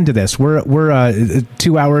at the end of this. We're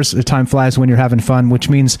 2 hours. Time flies when you're having fun, which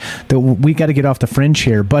means that we got to get off the fringe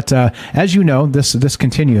here. But as you know, this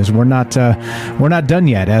continues. We're not done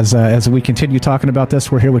yet. As we continue talking about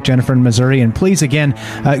this, we're here with Jennifer in Missouri, and please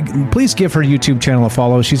please give her YouTube channel a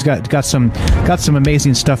follow. She's got some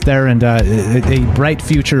amazing stuff there, and a bright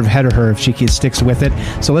future ahead of her if she sticks with it.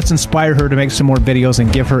 So let's inspire her to make some more videos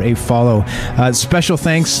and give her a follow. Special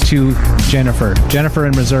thanks to Jennifer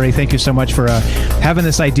in Missouri. Thank you so much for having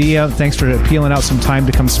this idea. Thanks for peeling out some time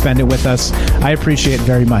to come spend it with us. I appreciate it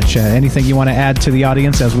very much. Anything you want to add to the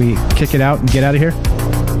audience as we kick it out and get out of here?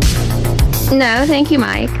 No, thank you,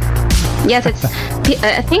 Mike. Yes, it's.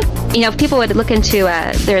 I think if people would look into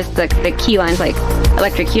there's the key lines like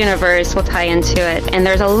Electric Universe will tie into it, and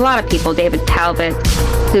there's a lot of people, David Talbot,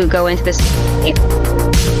 who go into this.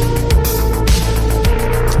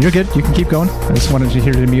 You're good. You can keep going. I just wanted to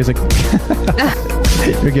hear the music.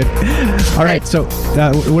 You're good. All right, so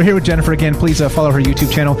we're here with Jennifer again. Please follow her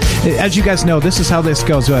YouTube channel. As you guys know, this is how this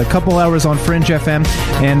goes. A couple hours on Fringe FM,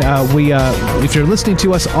 and if you're listening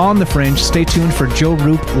to us on the Fringe, stay tuned for Joe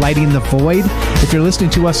Roop Lighting the Void. If you're listening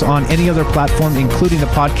to us on any other platform, including the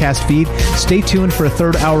podcast feed, stay tuned for a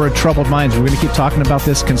third hour of Troubled Minds. We're going to keep talking about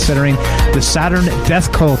this, considering the Saturn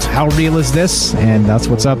death cult. How real is this? And that's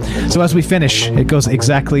what's up. So as we finish, it goes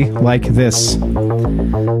exactly like this.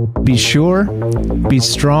 Be sure, be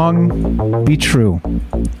strong, be true.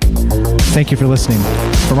 Thank you for listening.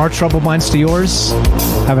 From our troubled minds to yours,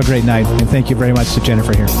 have a great night, and thank you very much to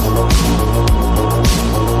Jennifer here.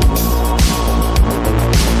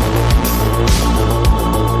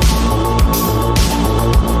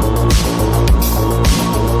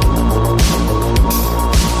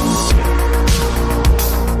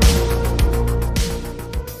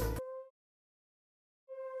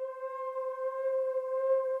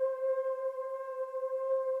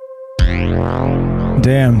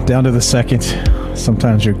 Damn, down to the second.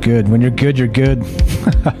 Sometimes you're good. When you're good, you're good.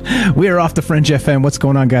 We are off the Fringe FM. What's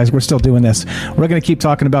going on, guys? We're still doing this. We're going to keep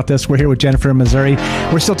talking about this. We're here with Jennifer in Missouri.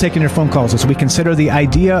 We're still taking your phone calls as we consider the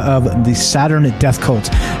idea of the Saturn death cult.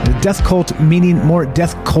 The death cult meaning more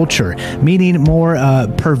death culture, meaning more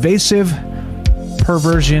pervasive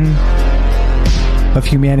perversion of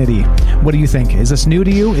humanity. What do you think? Is this new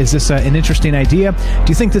to you? Is this an interesting idea? Do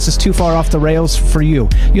you think this is too far off the rails for you?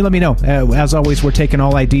 You let me know. As always, we're taking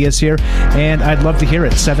all ideas here, and I'd love to hear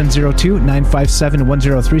it.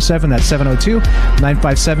 702-957-1037. That's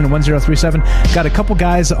 702-957-1037. Got a couple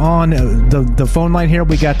guys on the phone line here.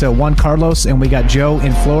 We got Juan Carlos and we got Joe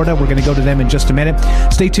in Florida. We're going to go to them in just a minute.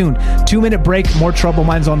 Stay tuned. 2-minute break. More Trouble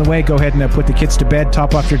Minds on the way. Go ahead and put the kids to bed,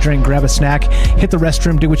 top off your drink, grab a snack, hit the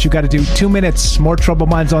restroom, do what you got to do. 2 minutes. More Trouble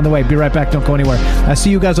Minds on the way. Be right back. Don't go anywhere. I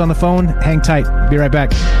see you guys on the phone. Hang tight. Be right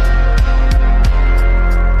back.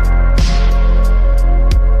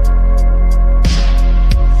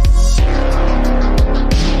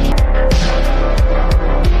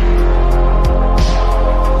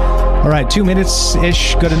 All right, 2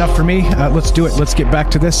 minutes-ish, good enough for me. Let's do it. Let's get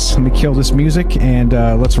back to this. Let me kill this music, and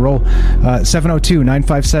let's roll.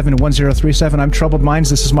 702-957-1037. I'm Troubled Minds.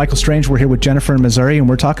 This is Michael Strange. We're here with Jennifer in Missouri, and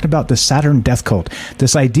we're talking about the Saturn death cult.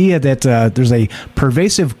 This idea that there's a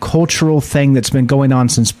pervasive cultural thing that's been going on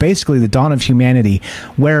since basically the dawn of humanity,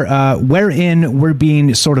 wherein we're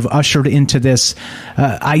being sort of ushered into this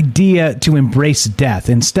idea to embrace death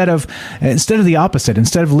instead of the opposite.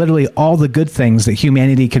 Instead of literally all the good things that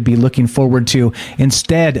humanity could be looking forward to.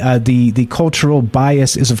 Instead, the cultural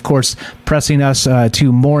bias is, of course, pressing us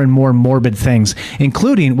to more and more morbid things,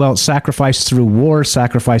 including, well, sacrifice through war,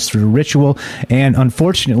 sacrifice through ritual, and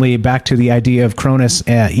unfortunately, back to the idea of Cronus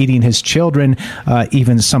eating his children,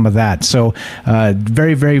 even some of that. So,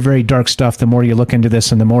 very, very, very dark stuff. The more you look into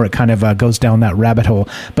this and the more it kind of goes down that rabbit hole.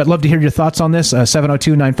 But love to hear your thoughts on this.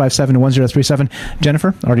 702-957-1037.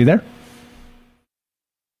 Jennifer, are you there?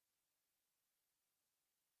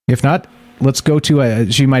 If not, let's go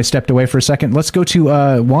to, she might have stepped away for a second. Let's go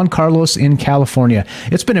to Juan Carlos in California.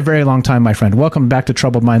 It's been a very long time, my friend. Welcome back to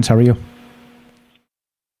Troubled Minds. How are you?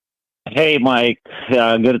 Hey, Mike.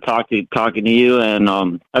 Good talking to you. And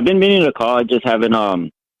I've been meaning to call. I just haven't,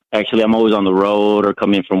 actually, I'm always on the road or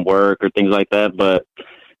coming from work or things like that. But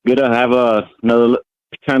good to have another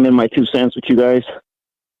time in my 2 cents with you guys.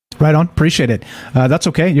 Right on. Appreciate it. That's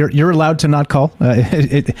okay. You're allowed to not call.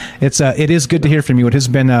 It is good to hear from you. It has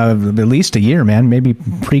been at least a year, man. Maybe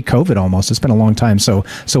pre-COVID almost. It's been a long time. So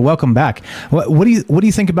welcome back. What do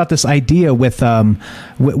you think about this idea with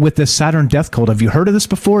this Saturn death cult? Have you heard of this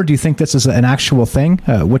before? Do you think this is an actual thing?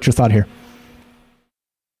 What's your thought here?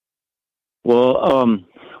 Well,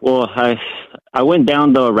 I went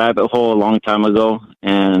down the rabbit hole a long time ago,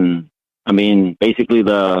 and I mean, basically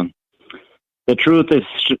the truth is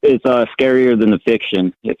scarier than the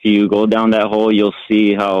fiction. If you go down that hole, you'll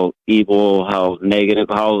see how evil, how negative,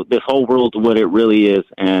 how this whole world, what it really is.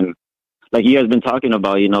 And like you guys been talking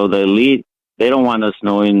about, the elite, they don't want us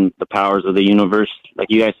knowing the powers of the universe. Like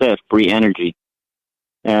you guys said, free energy.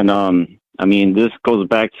 And I mean, this goes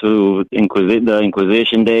back to the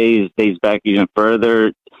Inquisition days back even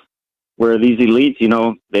further, where these elites,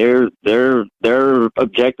 their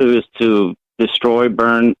objective is to destroy,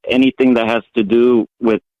 burn anything that has to do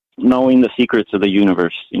with knowing the secrets of the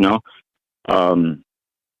universe.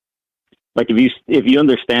 Like if you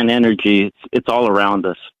understand energy, it's all around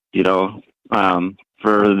us.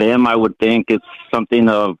 For them, I would think it's something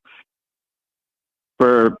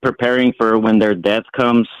for preparing for when their death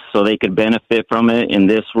comes, so they could benefit from it in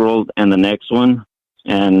this world and the next one.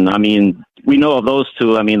 And I mean, we know of those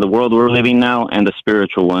two. I mean, the world we're living now and the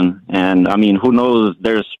spiritual one. And I mean, who knows?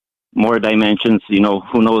 There's more dimensions,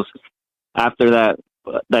 who knows after that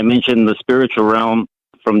dimension, the spiritual realm,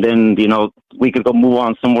 from then, we could go move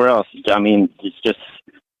on somewhere else. I mean,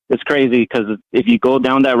 it's crazy, because if you go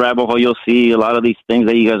down that rabbit hole, you'll see a lot of these things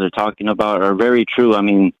that you guys are talking about are very true. I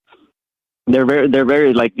mean, they're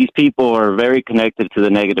very, like, these people are very connected to the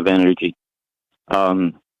negative energy.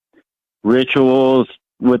 Rituals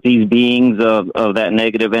with these beings of that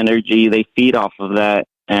negative energy, they feed off of that.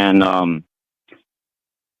 And,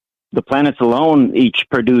 the planets alone each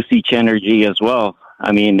produce each energy as well.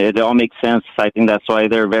 I mean, it all makes sense. I think that's why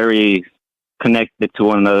they're very connected to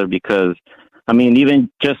one another, because, I mean, even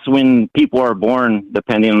just when people are born,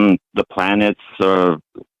 depending on the planets or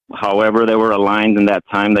however they were aligned in that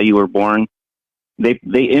time that you were born, they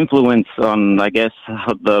influence on, I guess,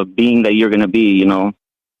 the being that you're going to be,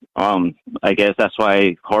 I guess that's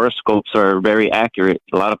why horoscopes are very accurate.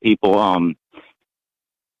 A lot of people,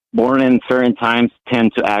 born in certain times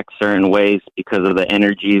tend to act certain ways because of the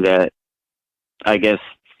energy that, I guess,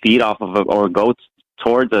 feed off of or go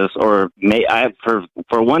towards us. Or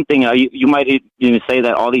for one thing, you might even say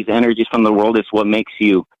that all these energies from the world is what makes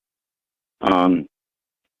you. What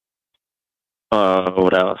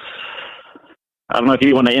else? I don't know if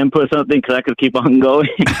you want to input something, because I could keep on going.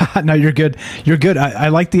 No, you're good. You're good. I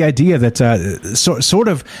like the idea that sort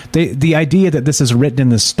of the idea that this is written in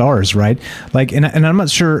the stars, right? Like, and I'm not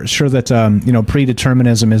sure that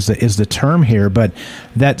predeterminism is the term here, but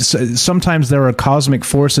that sometimes there are cosmic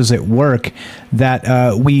forces at work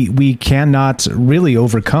that we cannot really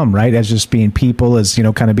overcome, right? As just being people, as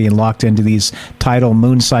kind of being locked into these tidal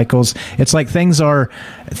moon cycles. It's like things are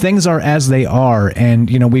as they are,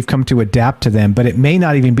 and we've come to adapt to them. But it may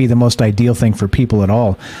not even be the most ideal thing for people at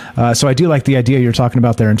all. So I do like the idea you're talking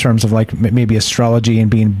about there in terms of like maybe astrology and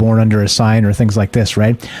being born under a sign or things like this,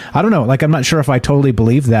 right? I don't know. Like, I'm not sure if I totally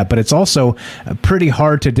believe that, but it's also pretty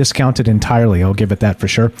hard to discount it entirely. I'll give it that for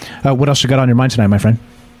sure. What else you got on your mind tonight, my friend?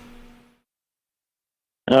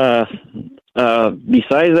 Besides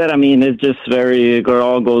that, I mean, it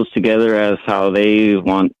all goes together as how the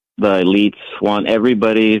elites want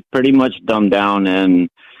everybody pretty much dumbed down and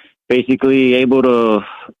basically able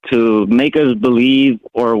to make us believe,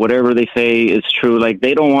 or whatever they say is true. Like,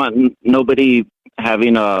 they don't want nobody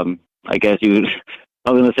having I guess I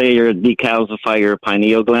was going to say you're decalcify your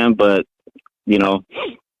pineal gland, but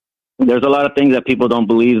there's a lot of things that people don't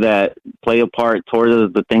believe that play a part towards us,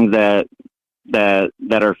 the things that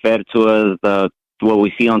are fed to us, what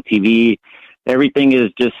we see on TV. Everything is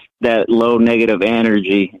just that low negative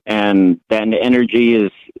energy, and that energy is,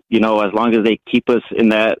 as long as they keep us in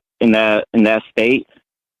that state,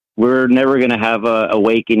 we're never going to have a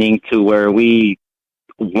awakening to where we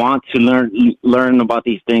want to learn about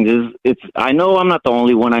these things. I know I'm not the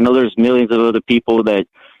only one. I know there's millions of other people that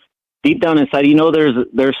deep down inside,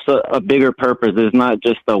 there's a bigger purpose. It's not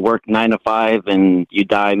just a work 9 to 5 and you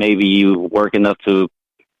die. Maybe you work enough to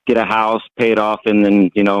get a house, pay it off, and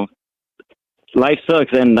then, life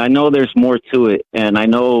sucks. And I know there's more to it. And I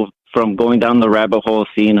know from going down the rabbit hole,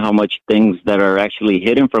 seeing how much things that are actually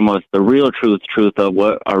hidden from us, the real truth of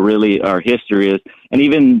what our history is. And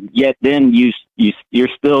even yet then you're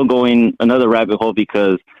still going another rabbit hole,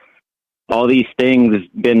 because all these things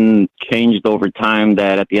been changed over time,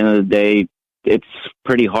 that at the end of the day, it's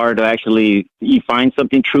pretty hard to actually, you find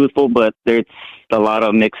something truthful, but there's a lot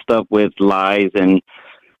of mixed up with lies and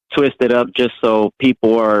twisted up just so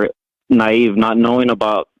people are naive, not knowing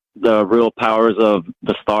about the real powers of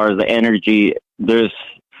the stars, the energy. There's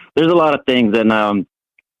a lot of things. And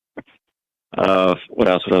what else? What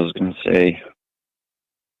I was going to say?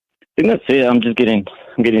 I think that's it. I'm getting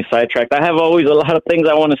sidetracked. I have always a lot of things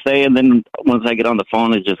I want to say, and then once I get on the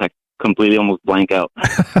phone, it's just like completely almost blank out.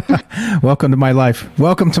 Welcome to my life.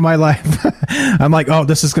 Welcome to my life. I'm like, oh,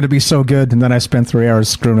 this is going to be so good, and then I spent 3 hours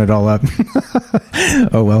screwing it all up.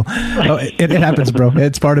 Oh well, it happens, bro.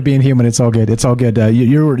 It's part of being human. It's all good. It's all good.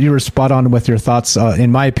 You were spot on with your thoughts.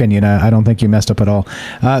 In my opinion, I don't think you messed up at all.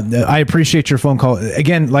 I appreciate your phone call.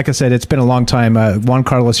 Again, like I said, it's been a long time. Juan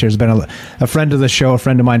Carlos here has been a friend of the show, a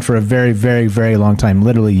friend of mine for a very, very, very long time.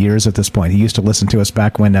 Literally years at this point. He used to listen to us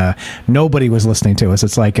back when nobody was listening to us.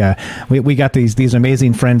 It's like we got these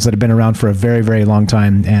amazing friends that have been around for a very, very long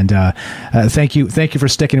time. And thank you for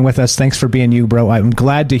sticking with us. Thanks for being you, bro. I'm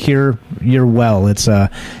glad to hear you're well. It's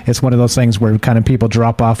one of those things where kind of people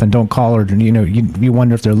drop off and don't call, or you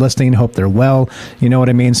wonder if they're listening. Hope they're well. You know what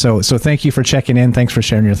I mean? So thank you for checking in. Thanks for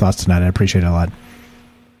sharing your thoughts tonight. I appreciate it a lot.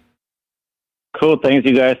 Cool. Thanks,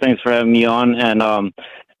 you guys. Thanks for having me on. And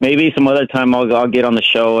maybe some other time I'll get on the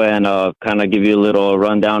show and kind of give you a little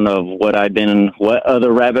rundown of what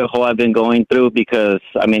other rabbit hole I've been going through, because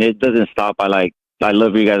I mean it doesn't stop. I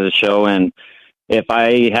love you guys' show, and if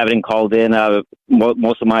I haven't called in,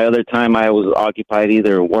 most of my other time I was occupied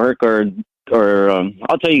either work or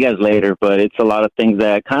I'll tell you guys later. But it's a lot of things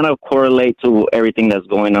that kind of correlate to everything that's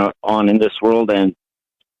going on in this world, and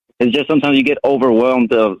it's just sometimes you get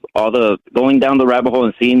overwhelmed of all the going down the rabbit hole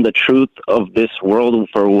and seeing the truth of this world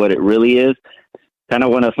for what it really is. Kind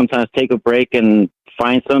of want to sometimes take a break and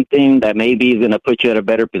find something that maybe is going to put you at a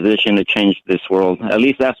better position to change this world. At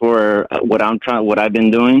least that's what I've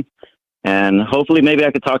been doing. And hopefully maybe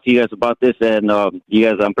I could talk to you guys about this, and you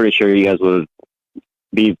guys, I'm pretty sure you guys would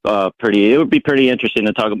be it would be pretty interesting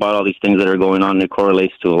to talk about all these things that are going on. It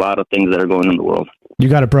correlates to a lot of things that are going on in the world. You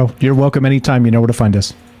got it, bro. You're welcome anytime. You know where to find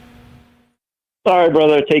us. All right,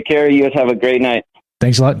 brother. Take care. You guys have a great night.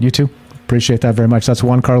 Thanks a lot. You too. Appreciate that very much. That's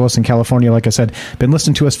Juan Carlos in California. Like I said, been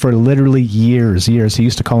listening to us for literally years. He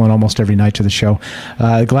used to call in almost every night to the show.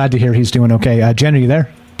 Glad to hear he's doing okay. Jen, are you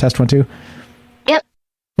there? Test 1, 2. Yep.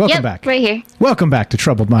 Welcome back. Right here. Welcome back to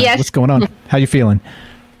Troubled Minds. Yes. What's going on? How you feeling?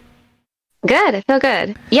 Good. I feel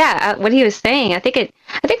good. Yeah. What he was saying, I think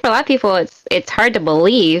for a lot of people, it's hard to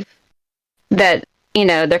believe that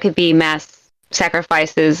there could be mass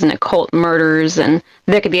sacrifices and occult murders, and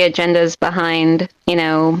there could be agendas behind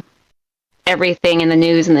everything in the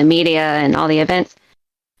news and the media and all the events,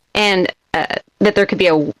 and that there could be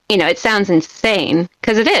it sounds insane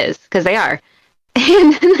because it is, because they are.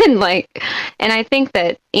 And then and I think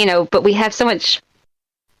that, but we have so much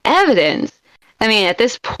evidence. I mean, at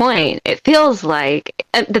this point, it feels like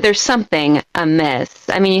that there's something amiss.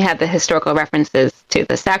 I mean, you have the historical references to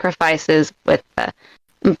the sacrifices with the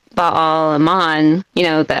Baal, Ammon,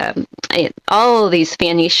 all of these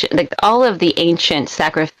Phoenician, all of the ancient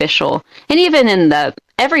sacrificial, and even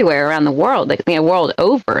everywhere around the world, world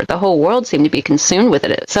over, the whole world seemed to be consumed with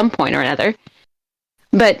it at some point or another.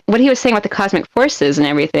 But what he was saying about the cosmic forces and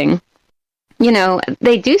everything,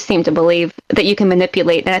 they do seem to believe that you can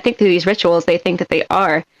manipulate, and I think through these rituals, they think that they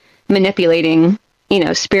are manipulating,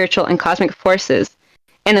 spiritual and cosmic forces,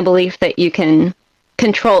 in the belief that you can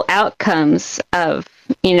control outcomes of,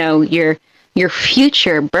 your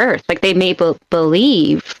future birth. Like they may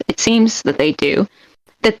believe, it seems that they do,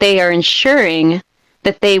 that they are ensuring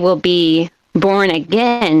that they will be born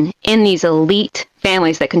again in these elite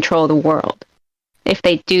families that control the world if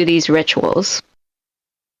they do these rituals.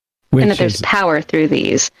 And that there's power through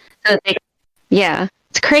these. So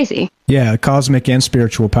it's crazy. Yeah, cosmic and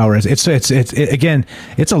spiritual power. It's again,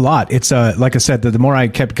 it's a lot. It's like I said, the more I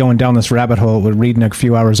kept going down this rabbit hole, reading a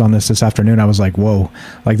few hours on this afternoon, I was like, whoa,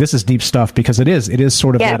 like this is deep stuff, because it is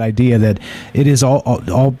sort of that idea that it is all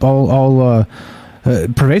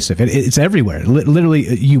pervasive. It's everywhere,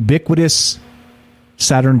 literally ubiquitous.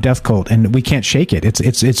 Saturn death cult, and we can't shake it.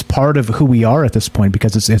 It's part of who we are at this point,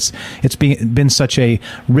 because it's been such a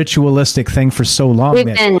ritualistic thing for so long.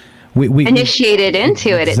 We've been initiated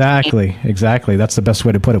into it. Exactly. That's the best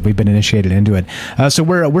way to put it. We've been initiated into it. So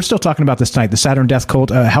we're still talking about this tonight, the Saturn death cult.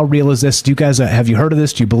 How real is this? Do you guys have you heard of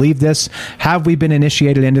this? Do you believe this? Have we been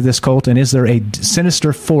initiated into this cult? And is there a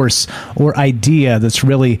sinister force or idea that's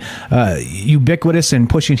really ubiquitous and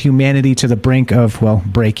pushing humanity to the brink of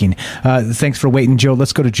breaking? Thanks for waiting, Joe.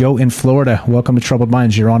 Let's go to Joe in Florida. Welcome to Troubled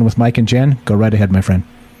Minds. You're on with Mike and Jen. Go right ahead, my friend.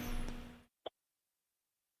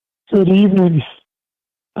 Good evening.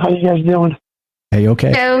 How you guys doing? Hey,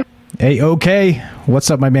 okay. Hello. Hey, okay. What's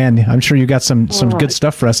up, my man? I'm sure you got some good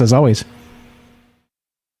stuff for us, as always.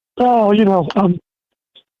 Oh, I'm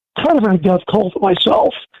kind of in a death cult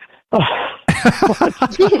myself.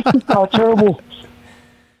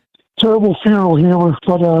 Terrible funeral humor.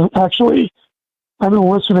 But actually, I've been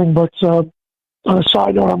listening. But on a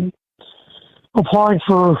side note, I'm applying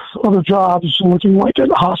for other jobs, looking like at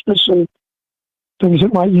hospice and things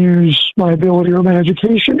that might use my ability or my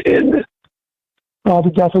education in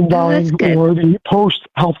the death and dying or the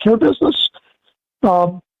post-healthcare business.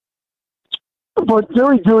 But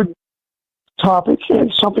very good topic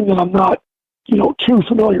and something that I'm not, too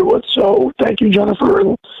familiar with. So thank you, Jennifer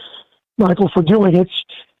and Michael, for doing it.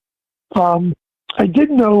 I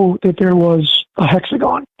did know that there was a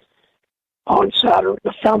hexagon on Saturn.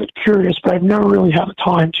 I found it curious, but I've never really had the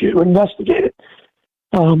time to investigate it.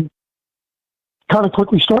 Kind of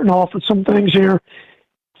quickly starting off with some things here.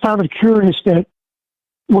 Found it curious that,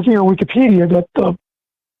 looking on Wikipedia, that the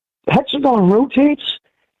hexagon rotates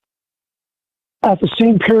at the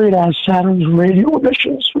same period as Saturn's radio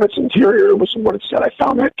emissions from its interior, was what it said. I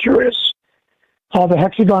found that curious. The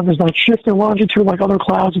hexagon does not shift in longitude like other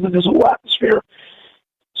clouds in the visible atmosphere.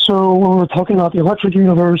 So when we were talking about the electric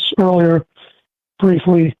universe earlier,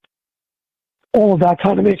 briefly, all of that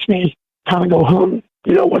kind of makes me kind of go,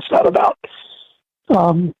 what's that about?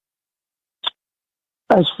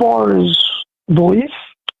 As far as belief,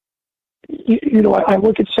 I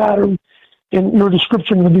look at Saturn in your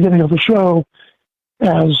description in the beginning of the show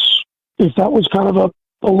as if that was kind of a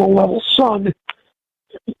low-level sun,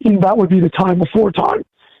 that would be the time before time.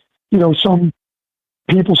 Some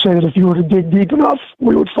people say that if you were to dig deep enough,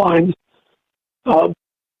 we would find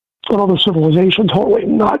another civilization totally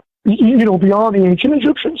not, beyond the ancient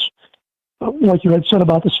Egyptians. Like you had said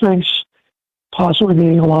about the Sphinx, possibly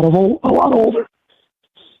being a lot older.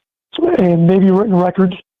 And maybe written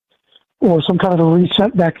record or some kind of a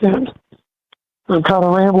reset back then. I'm kind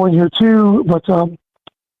of rambling here too, but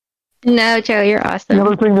no, Joe, you're awesome. The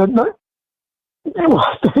other thing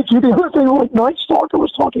thank you. The other thing, like Night Stalker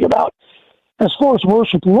was talking about, as far as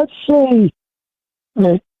worship, let's say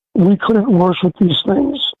that we couldn't worship these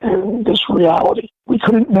things and this reality. We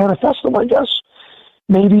couldn't manifest them, I guess.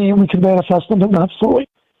 Maybe we could manifest them, but not fully.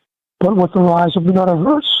 But with the rise of the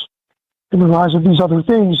metaverse and the rise of these other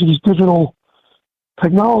things, these digital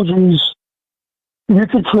technologies, you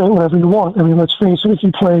could create whatever you want. I mean, let's face it, if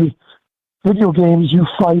you play video games, you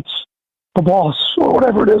fight the boss or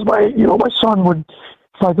whatever it is. My son would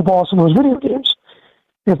fight the boss in those video games.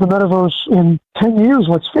 If the metaverse in 10 years,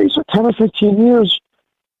 let's face it, 10 or 15 years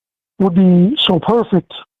would be so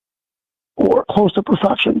perfect or close to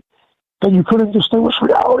perfection that you couldn't distinguish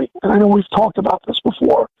reality. And I know we've talked about this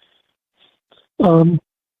before.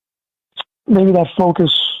 Maybe that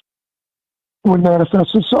focus would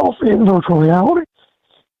manifest itself in virtual reality.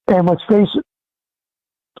 And let's face it,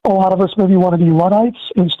 a lot of us maybe want to be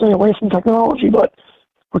Luddites and stay away from technology, but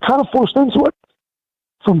we're kind of forced into it.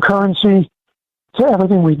 From currency to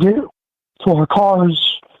everything we do, to our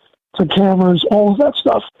cars, to cameras, all of that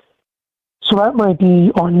stuff. So that might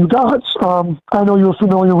be our new gods. I know you're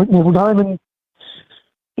familiar with Neil Diamond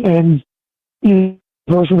and the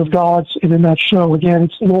version of gods, and in that show, again,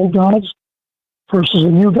 it's the old gods versus the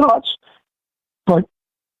new gods. But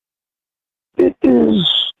it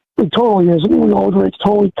totally is. I mean, we all agree it's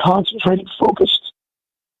totally concentrated, focused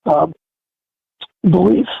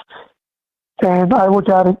belief. And I look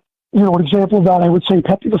at it, an example of that, I would say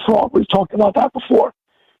Pepe the Frog. We've talked about that before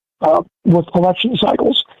with election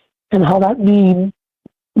cycles and how that meme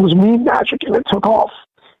was meme magic and it took off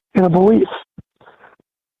in a belief.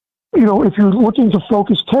 If you're looking to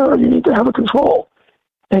focus terror, you need to have a control.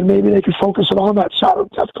 And maybe they could focus it on that Saturn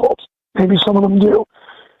death cult. Maybe some of them do.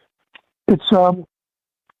 It's terrible.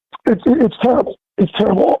 It's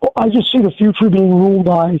terrible. I just see the future being ruled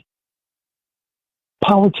by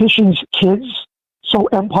politicians' kids, so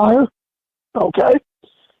empire, okay,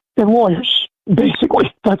 and lawyers,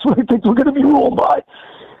 basically. That's what I think we're going to be ruled by.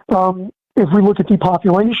 If we look at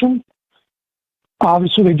depopulation,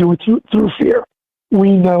 obviously they do it through fear.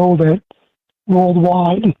 We know that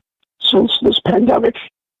worldwide, since this pandemic,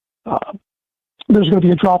 there's going to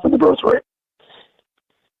be a drop in the birth rate.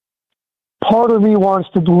 Part of me wants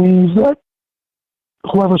to believe that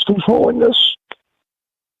whoever's controlling this,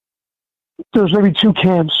 there's maybe two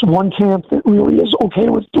camps. One camp that really is okay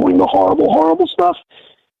with doing the horrible, horrible stuff,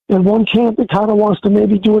 and one camp that kind of wants to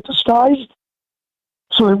maybe do it disguised,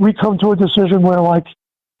 so that we come to a decision where, like,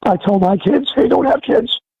 I tell my kids, hey, don't have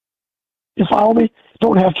kids. You follow me?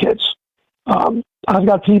 Don't have kids. I've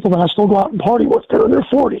got people that I still go out and party with. They're in their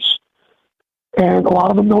 40s. And a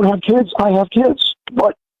lot of them don't have kids. I have kids,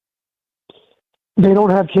 but they don't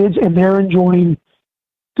have kids, and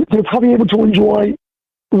they're probably able to enjoy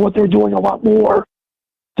what they're doing a lot more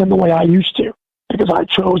than the way I used to, because I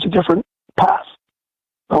chose a different path.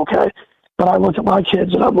 Okay? But I look at my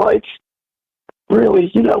kids and I'm like,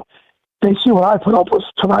 really, they see what I put up with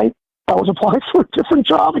tonight. I was applying for a different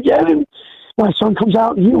job again, and my son comes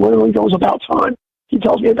out and he literally goes, "About time." He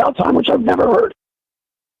tells me about time, which I've never heard.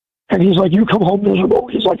 And he's like, "You come home miserable."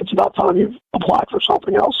 He's like, "It's about time you've applied for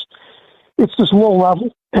something else." It's this low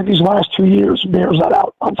level, and these last 2 years bears that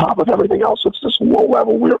out on top of everything else. It's this low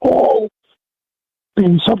level. We're all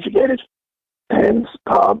being subjugated. And,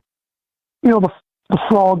 the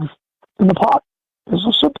frog in the pot is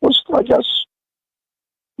the simplest, I guess,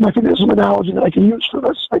 mechanism analogy that I can use for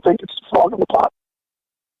this. I think it's the frog in the pot.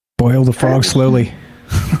 Boil the frog slowly.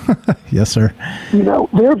 Yes, sir.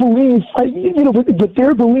 Their belief, but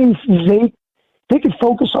their belief, they can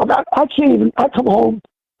focus on that. I come home,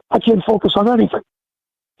 I can't focus on anything.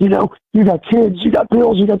 You got kids, you got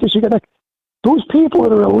bills, you got this, you got that. Those people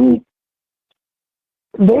that are elite,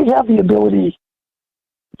 they have the ability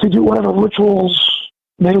to do whatever rituals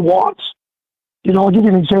they want. I'll give you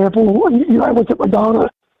an example. I looked at Madonna,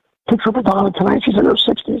 picture of Madonna tonight. She's in her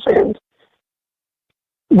 60s, and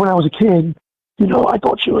when I was a kid, I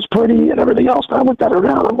thought she was pretty and everything else, but I looked at her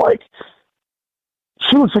now and I'm like,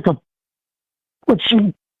 she looks like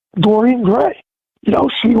Dorian Gray.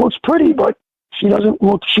 She looks pretty, but she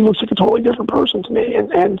looks like a totally different person to me.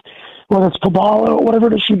 And whether it's Kabbalah or whatever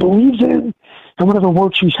it is she believes in, and whatever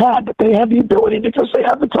work she's had, but they have the ability, because they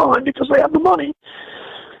have the time, because they have the money,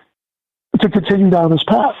 to continue down this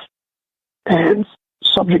path and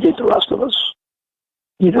subjugate the rest of us.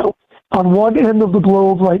 On one end of the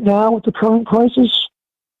globe right now with the current crisis,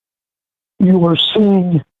 you are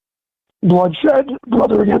seeing bloodshed,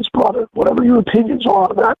 brother against brother, whatever your opinions are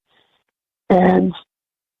on that. And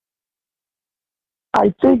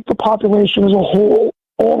I think the population as a whole,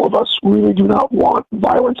 all of us, really do not want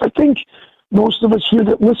violence. I think most of us here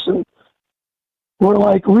that listen, we're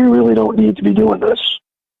like, we really don't need to be doing this.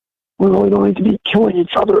 We really don't need to be killing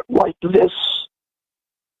each other like this.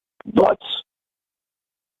 But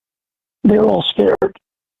they're all scared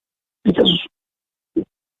because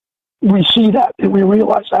we see that and we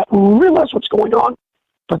realize that. We realize what's going on,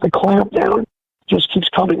 but the clamp down just keeps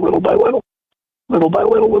coming little by little, little by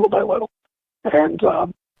little, little by little. And,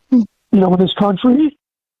 in this country,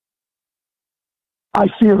 I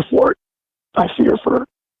fear for it. I fear for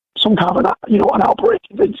some kind of, an outbreak.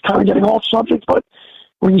 It's kind of getting off subject, but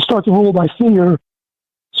when you start to rule by fear,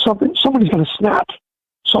 somebody's going to snap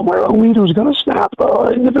somewhere. A leader is going to snap.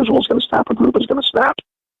 An individual is going to snap. A group is going to snap.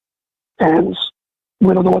 And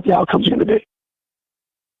we don't know what the outcome's going to be.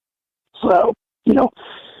 So,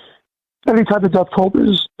 any type of death cult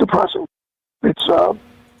is depressing. It's,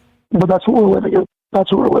 but that's what we're living in.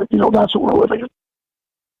 That's what we're living. That's what we're living in.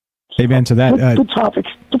 Amen to that. Good topic.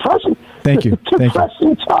 Depressing. Thank you.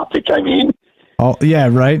 Depressing topic. I mean. Yeah,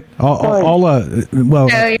 right. All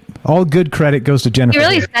good credit goes to Jennifer. You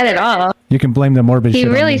really said it all. You can blame the morbid shit.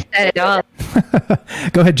 You really on me. said it all.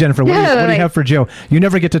 Go ahead, Jennifer. What do you have for Joe? You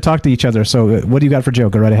never get to talk to each other, so what do you got for Joe?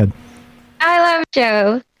 Go right ahead. I love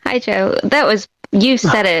Joe. Hi, Joe. You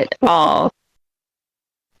said it all.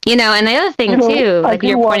 And the other thing, too, like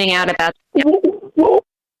you're pointing out about...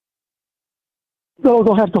 No,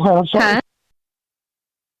 go ahead. I'm sorry. Huh?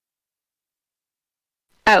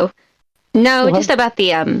 Oh, no, just about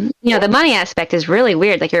the, the money aspect is really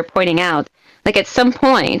weird, like you're pointing out. Like at some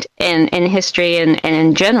point in history and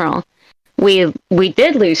in general, we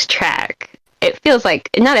did lose track. It feels like,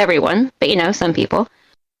 not everyone, but, some people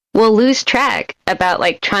will lose track about,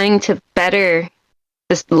 like, trying to better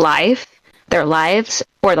their lives,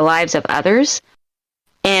 or the lives of others.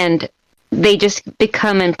 And they just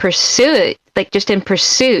become in pursuit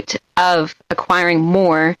of acquiring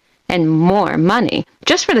more and more money,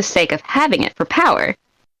 just for the sake of having it, for power,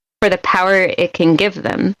 for the power it can give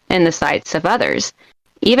them in the sights of others.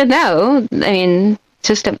 Even though, they're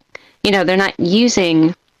not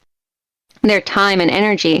using their time and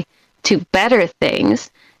energy to better things.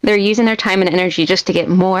 They're using their time and energy just to get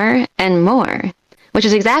more and more, which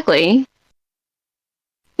is exactly,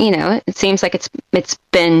 it seems like they've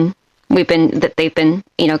been,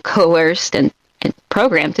 coerced and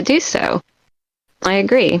programmed to do so. I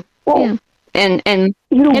agree. Well, yeah. And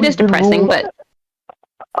it is depressing, but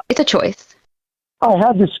it's a choice. I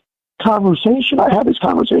had this conversation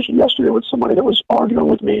yesterday with somebody that was arguing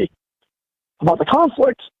with me about the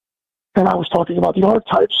conflict, and I was talking about the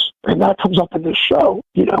archetypes, and that comes up in this show.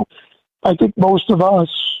 I think most of us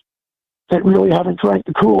that really haven't drank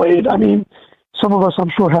the Kool-Aid, I mean, Some of us, I'm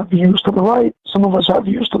sure, have views to the right. Some of us have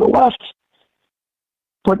views to the left.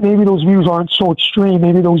 But maybe those views aren't so extreme.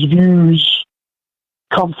 Maybe those views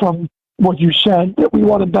come from what you said, that we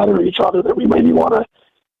want to better each other, that we maybe want to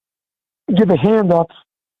give a hand up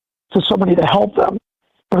to somebody to help them.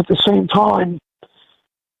 But at the same time,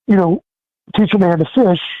 teach a man to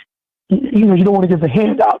fish. You don't want to give the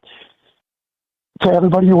hand out to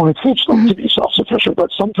everybody. You want to teach them to be self-sufficient.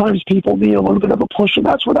 But sometimes people need a little bit of a push, and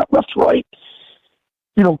that's where that left-right,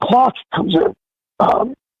 clock comes in.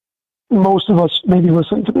 Most of us, maybe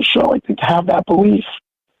listening to the show, I think, have that belief.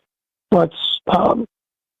 But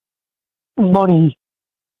money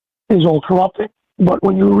is all corrupting. But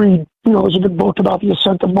when you read, there's a good book about the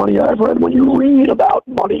ascent of money I've read. When you read about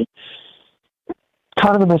money,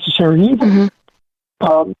 kind of a necessary evil,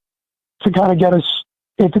 to kind of get us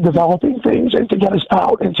into developing things and to get us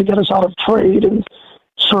out of trade and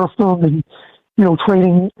serfdom and,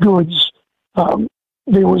 trading goods.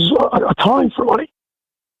 There was a time for money,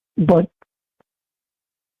 but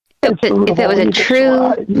if it was a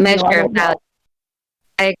true measure of value,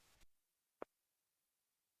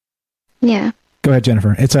 yeah. Go ahead,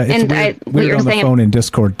 Jennifer. It's weird on the phone in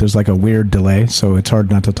Discord. There's like a weird delay, so it's hard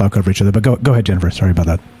not to talk over each other. But go ahead, Jennifer. Sorry about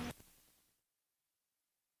that.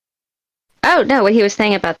 Oh, no, what he was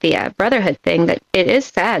saying about the brotherhood thing, that it is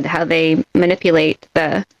sad how they manipulate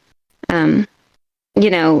the,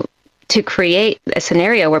 to create a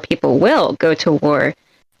scenario where people will go to war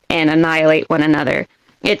and annihilate one another.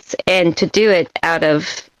 And to do it out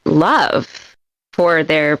of love for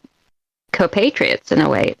their compatriots in a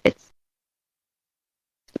way.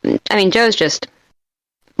 Joe's just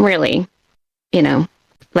really, laying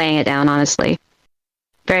it down, honestly.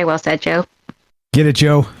 Very well said, Joe. Get it,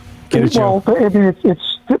 Joe. Get it, Joe. Well,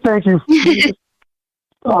 it's thank you.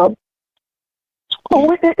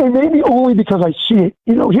 And maybe only because I see it.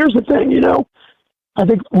 Here's the thing, I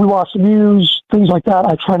think we watch the news, things like that.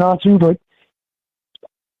 I try not to, but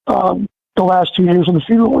the last 2 years in the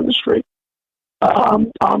funeral industry,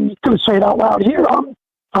 I'm going to say it out loud here.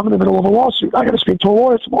 I'm in the middle of a lawsuit. I got to speak to a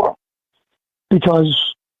lawyer tomorrow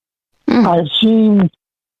because I have seen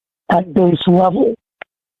at base level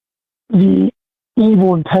the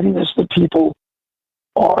evil and pettiness that people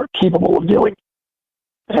are capable of doing.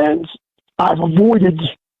 And I've avoided,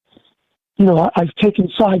 I've taken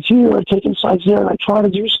sides here, I've taken sides there, and I try to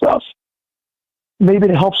do stuff maybe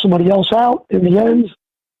to help somebody else out in the end.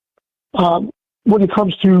 When it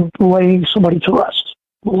comes to laying somebody to rest,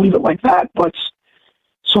 we'll leave it like that. But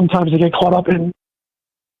sometimes they get caught up in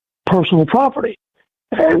personal property.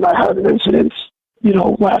 And I had an incident,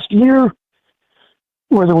 last year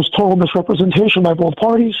where there was total misrepresentation by both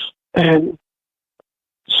parties, and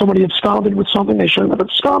somebody absconded with something they shouldn't have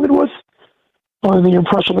absconded with, under the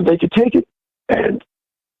impression that they could take it, and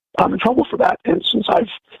I'm in trouble for that. And since I'm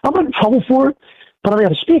not in trouble for it, but I got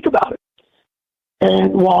to speak about it.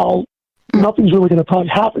 And while nothing's really going to probably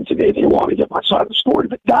happen to me, they want to get my side of the story.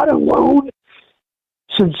 But that alone,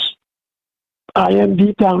 since I am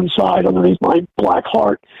deep down inside, underneath my black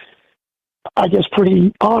heart, I guess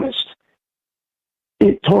pretty honest,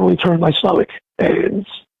 it totally turned my stomach. And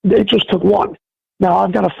it just took one. Now,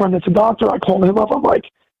 I've got a friend that's a doctor. I called him up. I'm like,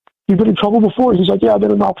 "You've been in trouble before?" He's like, "Yeah, I've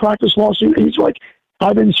been in a malpractice lawsuit." He's like,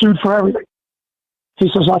 "I've been sued for everything." He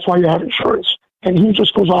says, "That's why you have insurance." And he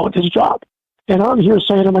just goes on with his job. And I'm here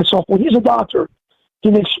saying to myself, well, he's a doctor. He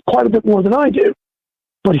makes quite a bit more than I do.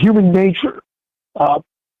 But human nature,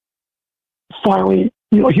 finally,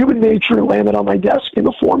 human nature landed on my desk in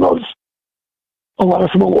the form of a letter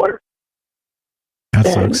from a lawyer. That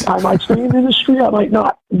and sucks. I might stay in the industry, I might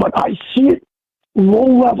not. But I see it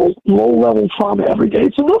low-level trauma every day.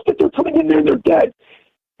 It's enough that they're coming in there and they're dead.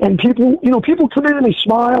 And people come in and they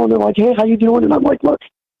smile and they're like, "Hey, how you doing?" And I'm like, "Look,"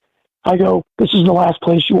 I go, "this is the last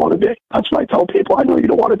place you want to be." That's what I tell people. I know you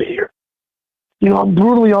don't want to be here. I'm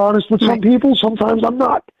brutally honest with some people. Sometimes I'm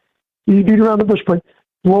not. You beat around the bush, but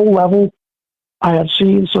low level, I have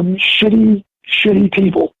seen some shitty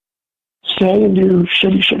people say and do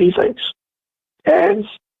shitty things. And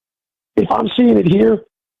if I'm seeing it here,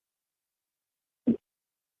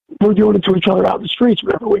 we're doing it to each other out in the streets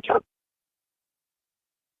whenever we can.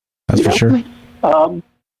 That's for sure.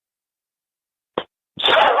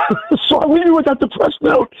 So I leave you with that depressed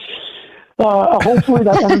note. Hopefully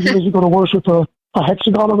that energy isn't going to worship a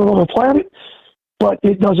hexagon on another planet, but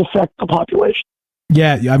it does affect the population.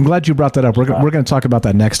 Yeah, I'm glad you brought that up. We're going to talk about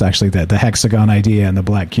that next, actually, the hexagon idea and the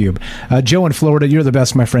black cube. Joe in Florida, you're the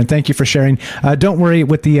best, my friend. Thank you for sharing. Don't worry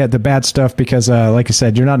with the bad stuff because, like I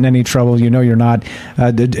said, you're not in any trouble. You're not.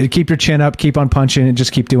 Keep your chin up, keep on punching, and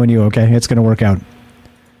just keep doing you, okay? It's going to work out.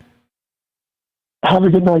 Have a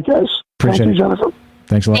good night, guys. Appreciate Thank you, it. Jennifer.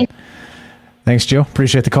 Thanks a lot. Thanks, Joe.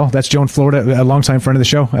 Appreciate the call. That's Joe in Florida, a longtime friend of the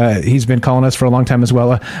show. He's been calling us for a long time as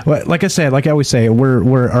well. Like I said, like I always say,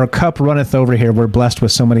 we're our cup runneth over here. We're blessed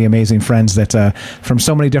with so many amazing friends that from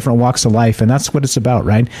so many different walks of life, and that's what it's about,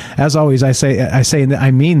 right? As always, I say, and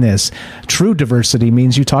I mean this. True diversity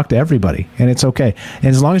means you talk to everybody, and it's okay. And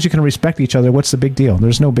as long as you can respect each other, what's the big deal?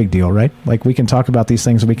 There's no big deal, right? Like we can talk about these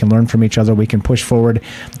things, we can learn from each other, we can push forward,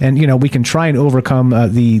 and we can try and overcome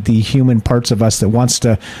the human parts of us that want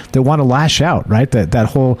to lash out. Right, that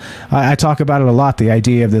whole I talk about it a lot. The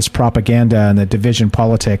idea of this propaganda and the division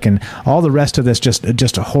politic and all the rest of this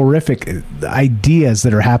just horrific ideas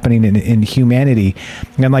that are happening in humanity.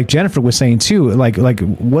 And like Jennifer was saying too, like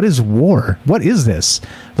what is war? What is this?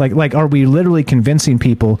 Like are we literally convincing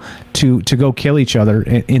people to go kill each other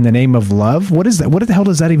in the name of love? What is that? What the hell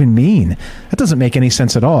does that even mean? That doesn't make any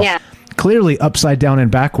sense at all. Yeah. Clearly upside down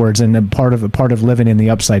and backwards, and a part of living in the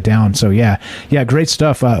upside down. So yeah, great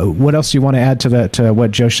stuff. What else do you want to add to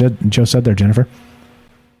what Joe said there, Jennifer?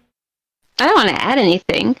 I don't want to add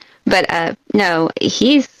anything, but no,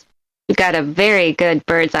 he's got a very good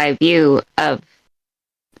bird's eye view of.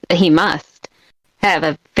 He must have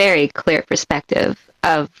a very clear perspective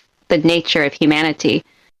of the nature of humanity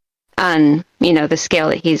on the scale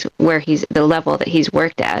that the level that he's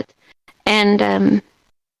worked at, and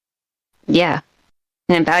yeah,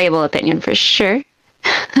 an invaluable opinion for sure.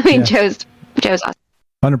 I mean, Joe's awesome.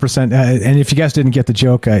 100%. And if you guys didn't get the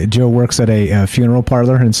joke, Joe works at a funeral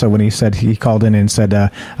parlor, and so when he called in and said,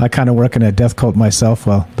 "I kind of work in a death cult myself,"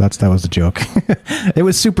 well, that was the joke. It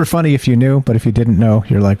was super funny if you knew, but if you didn't know,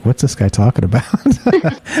 you're like, "What's this guy talking about?"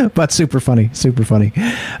 But super funny,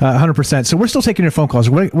 100%. So we're still taking your phone calls.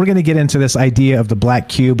 We're going to get into this idea of the black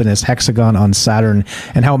cube and this hexagon on Saturn,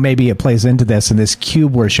 and how maybe it plays into this and this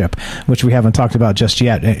cube worship, which we haven't talked about just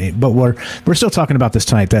yet. But we're still talking about this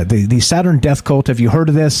tonight. The Saturn death cult. Have you heard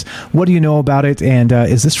of this? What do you know about it? And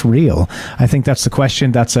is this real? I think that's the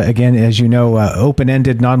question. That's again, as you know,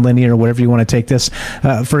 open-ended, non-linear, whatever you want to take this.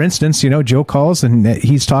 For instance, Joe calls and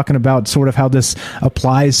he's talking about sort of how this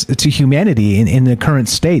applies to humanity in the current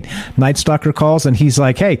state. Night Stalker calls and he's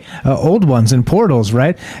like, "Hey, old ones and portals,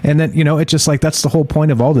 right?" And then it's just like that's the whole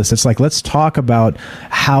point of all this. It's like, let's talk about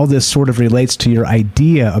how this sort of relates to your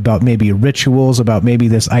idea about maybe rituals, about maybe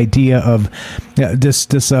this idea of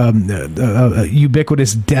this ubiquitous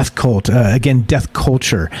death cult. Again, death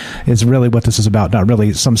culture is really what this is about, not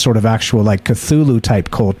really some sort of actual like Cthulhu type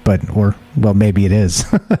cult, well, maybe it is.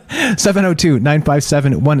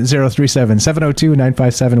 702-957-1037.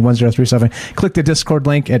 702-957-1037. Click the Discord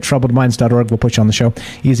link at troubledminds.org. We'll put you on the show.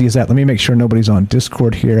 Easy as that. Let me make sure nobody's on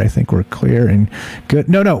Discord here. I think we're clear and good.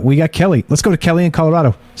 No, we got Kelly. Let's go to Kelly in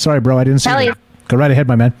Colorado. Sorry, bro, I didn't see you. Go right ahead,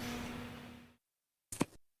 my man.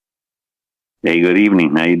 Hey, good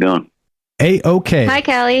evening. How you doing? A-OK. Hi,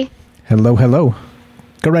 Kelly. Hello.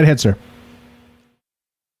 Go right ahead, sir.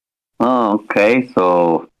 Oh, okay.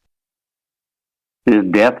 So this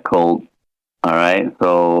death cult, all right.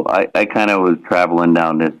 So I kind of was traveling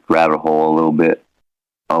down this rabbit hole a little bit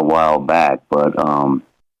a while back, but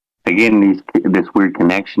again, this weird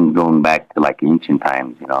connection going back to like ancient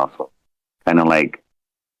times, so kind of like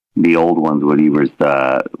the old ones, what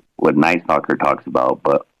Night Stalker talks about,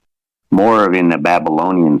 but more of in the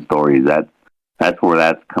Babylonian stories. That's where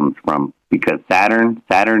that comes from, because Saturn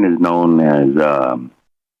is known as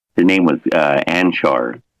his name was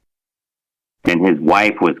Anshar, and his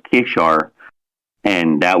wife was Kishar,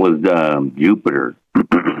 and that was Jupiter.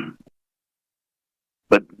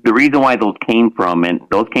 But the reason why those came from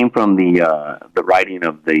the writing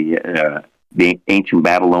of the ancient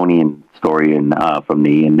Babylonian story from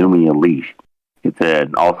the Enuma Elish. It's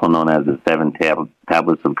also known as the Seven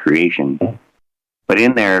Tablets of Creation. But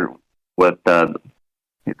in there,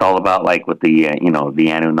 it's all about like with the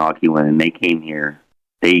the Anunnaki when they came here,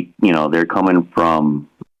 they're coming from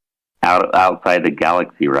outside the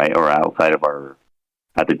galaxy, right, or outside of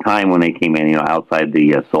at the time when they came in, outside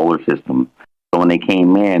the solar system. So when they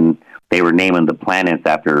came in, they were naming the planets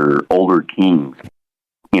after older kings,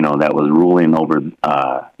 that was ruling over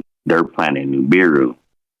their planet, Nibiru.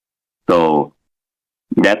 So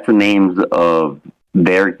that's the names of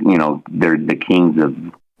they're the kings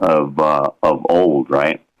of old,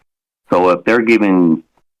 right? So if they're given,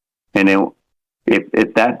 and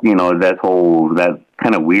if that that's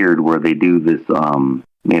kind of weird where they do this,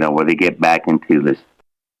 where they get back into this,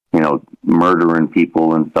 murdering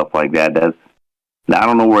people and stuff like that. I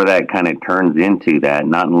don't know where that kind of turns into that.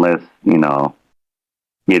 Not unless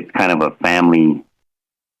it's kind of a family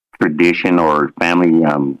tradition or family,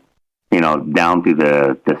 down through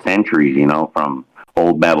the centuries, from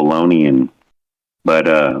old Babylonian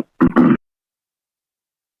But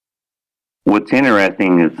what's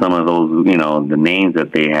interesting is some of those, the names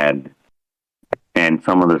that they had, and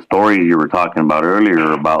some of the stories you were talking about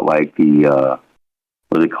earlier about like the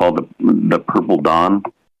what they called the Purple Dawn.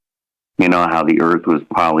 How the Earth was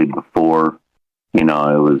probably before, it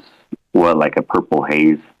was like a purple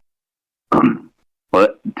haze.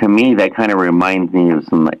 But to me, that kind of reminds me of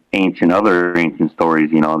some other ancient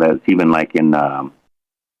stories. That's even like in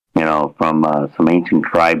from some ancient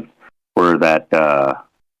tribes where that the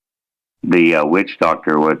witch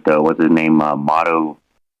doctor, what's his name, Motto.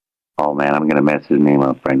 Oh man, I'm gonna mess his name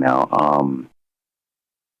up right now.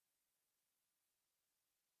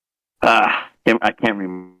 I can't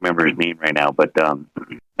remember his name right now, but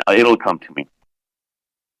it'll come to me.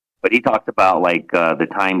 But he talked about like the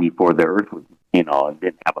time before the Earth was,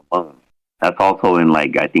 didn't have a moon. That's also in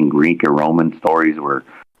like I think Greek or Roman stories or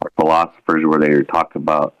philosophers where they talk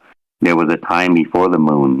about there was a time before the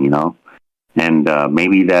moon, and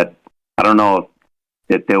maybe that I don't know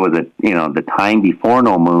if there was the time before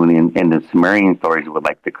no moon in the Sumerian stories with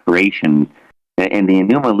like the creation and the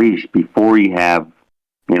Enuma Elish before you have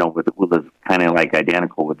with it's kind of like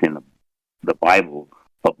identical within the Bible.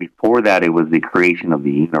 But before that, it was the creation of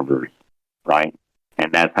the universe, right?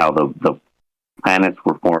 And that's how the planets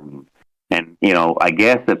were forming. And I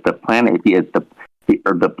guess if the planet, if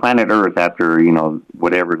the planet Earth, after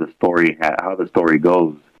whatever the story, how the story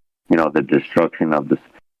goes, the destruction of the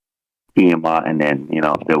Tiamat, and then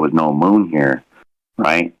there was no moon here,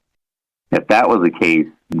 right? If that was the case,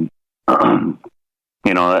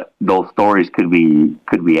 those stories could be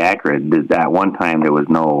accurate. At one time, there was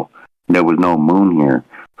no moon here.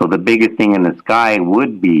 So the biggest thing in the sky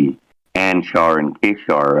would be Anshar and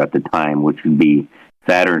Kishar at the time, which would be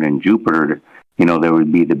Saturn and Jupiter. There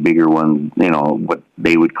would be the bigger ones, what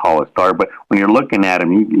they would call a star. But when you're looking at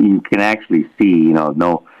them, you can actually see,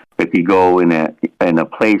 if you go in a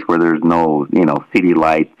place where there's no, city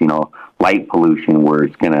lights, light pollution, where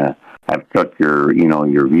it's gonna obstruct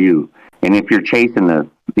your view. And if you're chasing the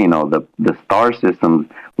star systems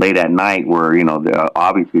late at night, where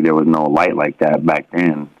obviously there was no light like that back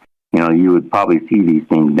then, you would probably see these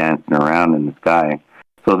things dancing around in the sky.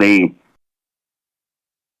 So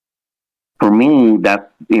for me,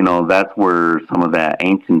 that's where some of that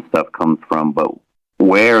ancient stuff comes from. But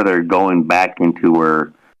where they're going back into,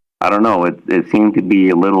 where I don't know, it seemed to be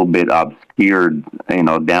a little bit obscured,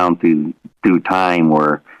 down through time,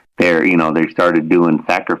 where they started doing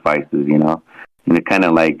sacrifices, and it kind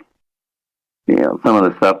of like, some of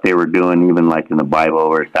the stuff they were doing, even like in the Bible,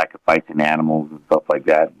 were sacrificing animals and stuff like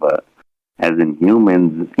that. But as in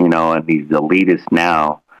humans, and these elitists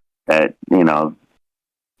now, that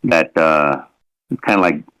it's kind of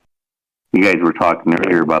like you guys were talking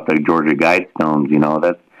earlier about the Georgia Guidestones.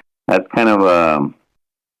 That's kind of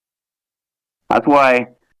that's why.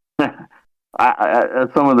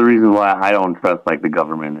 Some of the reasons why I don't trust like the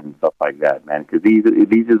government and stuff like that, man, because these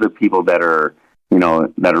are the people that are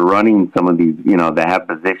that are running some of these, that have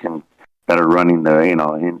positions that are running the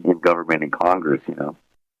in government and Congress,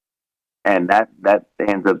 and that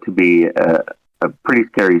ends up to be a pretty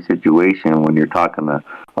scary situation when you're talking a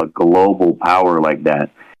global power like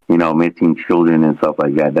that, missing children and stuff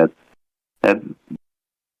like that. That's I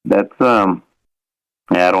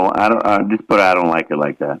don't like it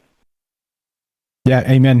like that. Yeah,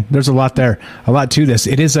 amen. There's a lot there, a lot to this.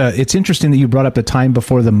 It's interesting that you brought up the time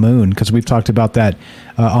before the moon, because we've talked about that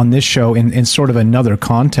on this show in sort of another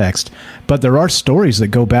context. But there are stories that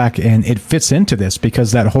go back, and it fits into this,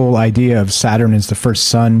 because that whole idea of Saturn is the first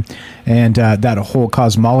sun, and that whole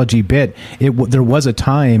cosmology bit, there was a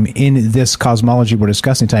time in this cosmology we're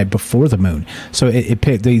discussing tonight before the moon. So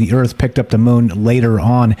the Earth picked up the moon later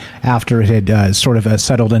on, after it had sort of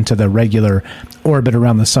settled into the regular orbit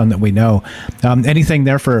around the sun that we know. Anything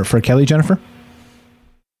there for Kelly, Jennifer?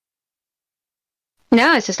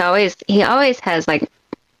 No, it's just he always has like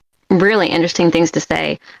really interesting things to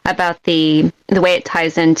say about the way it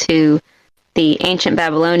ties into the ancient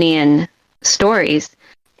Babylonian stories.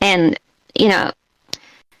 And,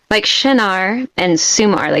 like Shinar and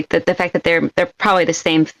Sumar, like the fact that they're probably the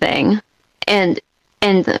same thing. And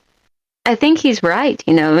I think he's right.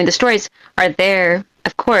 The stories are there,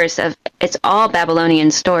 of course, it's all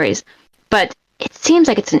Babylonian stories, but it seems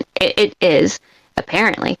like it is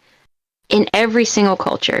apparently in every single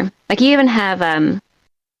culture. Like you even have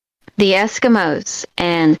the Eskimos,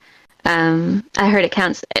 and I heard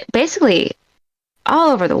accounts basically all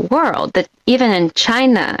over the world, that even in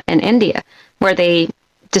China and India, where they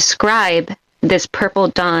describe this purple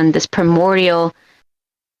dawn, this primordial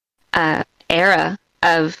era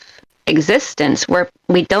of existence where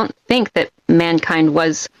we don't think that mankind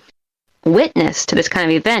was witness to this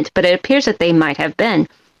kind of event, but it appears that they might have been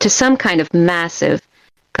to some kind of massive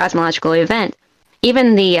cosmological event.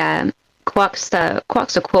 Even the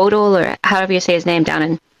Quetzalcoatl, or however you say his name,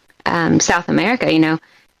 down in South America,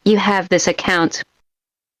 you have this account.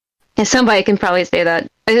 And somebody can probably say that.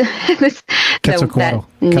 Quetzalcoatl. That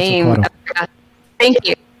name.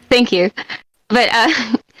 Thank you. But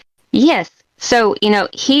yes, so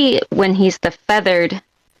when he's the feathered,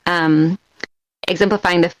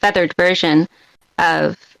 exemplifying the feathered version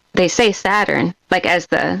of, they say Saturn, like as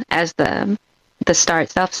the star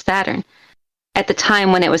itself, Saturn, at the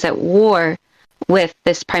time when it was at war with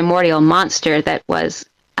this primordial monster that was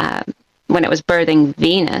when it was birthing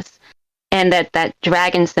Venus, and that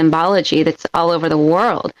dragon symbology that's all over the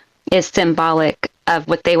world is symbolic of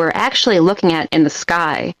what they were actually looking at in the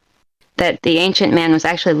sky, that the ancient man was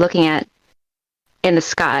actually looking at in the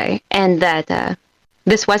sky, and that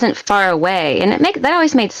this wasn't far away. And that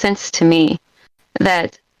always made sense to me,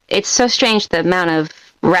 that it's so strange the amount of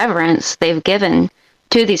reverence they've given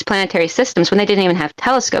to these planetary systems when they didn't even have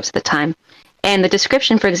telescopes at the time. And the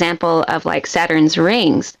description, for example, of like Saturn's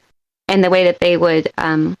rings, and the way that they would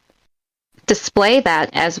display that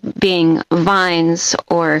as being vines,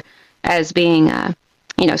 or as being,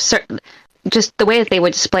 just the way that they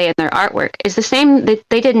would display it in their artwork is the same.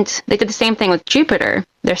 They did the same thing with Jupiter.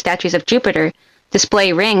 Their statues of Jupiter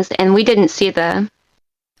display rings, and we didn't see the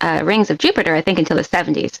rings of Jupiter, I think, until the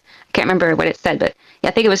 70s. I can't remember what it said, but yeah,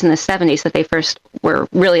 I think it was in the 70s that they first were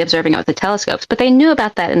really observing it with the telescopes. But they knew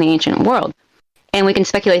about that in the ancient world. And we can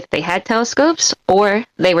speculate that they had telescopes, or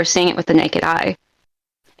they were seeing it with the naked eye.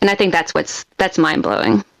 And I think that's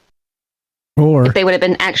mind-blowing. Or if they would have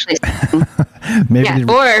been actually maybe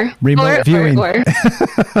remote viewing. Or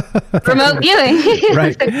remote viewing.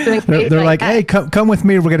 Right. They're like, hey, come with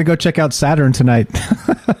me. We're going to go check out Saturn tonight.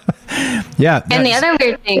 Yeah. And the other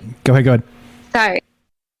weird thing. Go ahead. Sorry.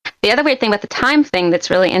 The other weird thing about the time thing that's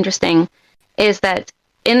really interesting is that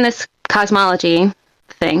in this cosmology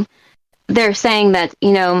thing, they're saying that,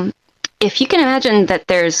 if you can imagine that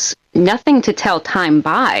there's nothing to tell time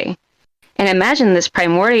by, and imagine this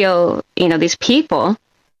primordial, these people,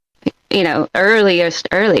 earliest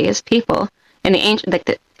people in the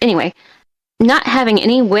ancient, anyway, not having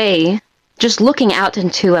any way, just looking out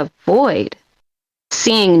into a void,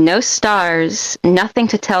 seeing no stars, nothing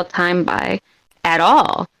to tell time by at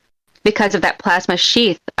all, because of that plasma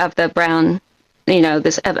sheath of the brown, of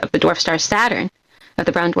the dwarf star Saturn, of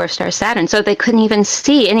the brown dwarf star Saturn. So they couldn't even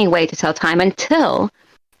see any way to tell time until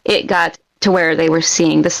it got to where they were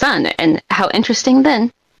seeing the sun. And how interesting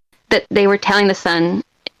then that they were telling the sun,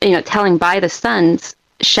 telling by the sun's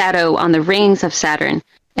shadow on the rings of Saturn,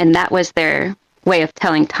 and that was their way of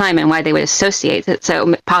telling time, and why they would associate it.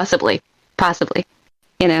 So possibly,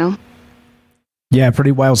 Yeah,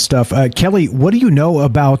 pretty wild stuff. Kelly, what do you know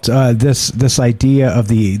about this idea of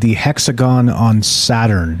the hexagon on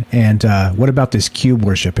Saturn, and what about this cube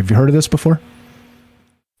worship? Have you heard of this before?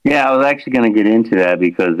 Yeah, I was actually going to get into that,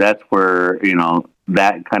 because that's where,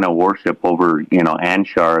 that kind of worship over,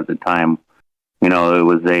 Anshar at the time, it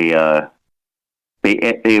was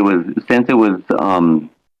since it was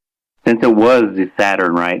the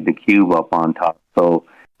Saturn, right, the cube up on top. So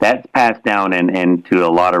that's passed down and to a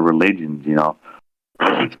lot of religions,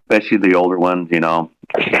 especially the older ones,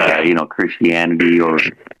 Christianity, or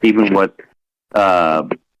even what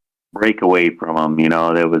break away from them.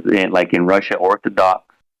 There was like in Russia Orthodox.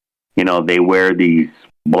 They wear these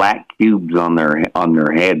black cubes on their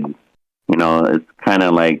head. It's kind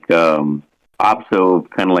of like opposite of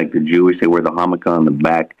kind of like the Jewish. They wear the yarmulke on the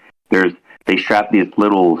back. They strap this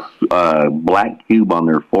little black cube on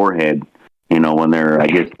their forehead. When they're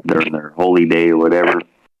in their holy day or whatever.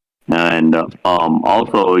 And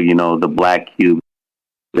also, the black cube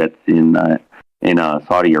that's in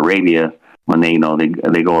Saudi Arabia, when they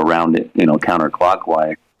go around it,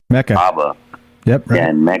 counterclockwise. Mecca. Kaaba. Yep. Right. Yeah,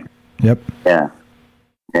 and Mecca. Yep. Yeah.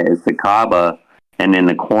 It's the Kaaba, and in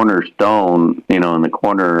the cornerstone, in the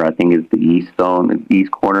corner, I think it's the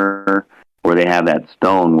east corner, where they have that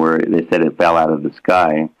stone where they said it fell out of the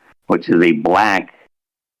sky, which is a black.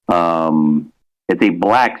 It's a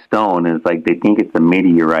black stone. It's like they think it's a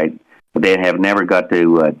meteorite, but they have never got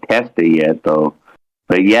to test it yet, though.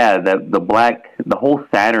 But yeah, the whole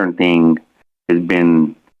Saturn thing has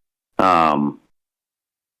been.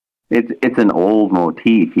 It's an old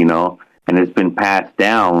motif, and it's been passed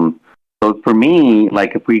down. So for me,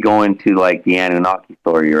 like if we go into like the Anunnaki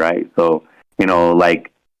story, right? So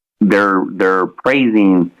like they're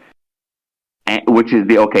praising, which is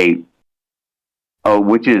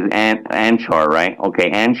which is Anshar, right?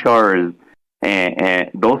 Okay, Anshar is,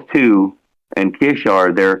 and those two, and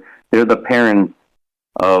Kishar, they're the parents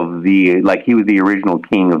of he was the original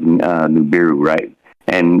king of Nibiru, right?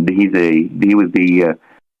 And he was the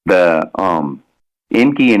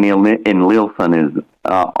Enki and Lilson is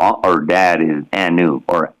or dad is Anu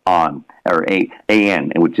or An or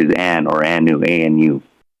An, which is An or Anu, Anu,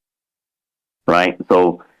 right?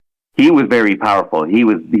 So he was very powerful. He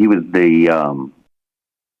was the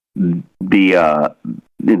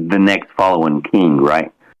next following king,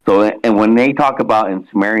 right? So, and when they talk about in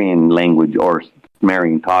Sumerian language or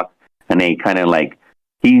Sumerian talk, and they kind of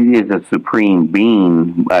he is a supreme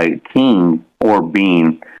being, king or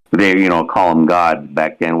being. They call him God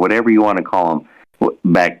back then, whatever you want to call him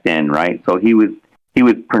back then, right? So he was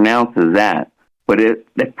pronounced as that. But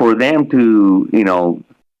for them to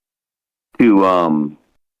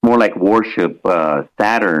more like worship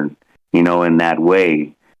Saturn, in that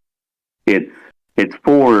way, it's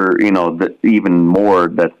for even more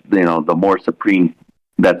that's the more supreme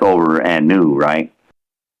that's over Anu, right?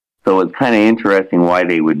 So it's kind of interesting why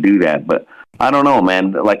they would do that, but I don't know,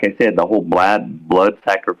 man. Like I said, the whole blood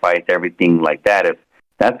sacrifice, everything like that. If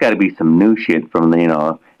that's got to be some new shit from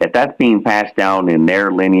if that's being passed down in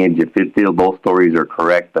their lineage, if those stories are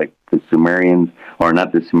correct, like the Sumerians, or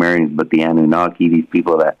not the Sumerians, but the Anunnaki, these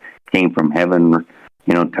people that came from heaven,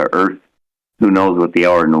 to Earth. Who knows what they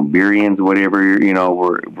are, Nobirians, whatever,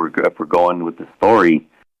 we're going with the story,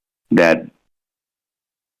 that's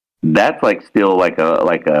still like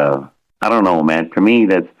a, I don't know, man. To me,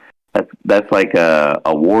 that's like a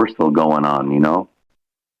war still going on,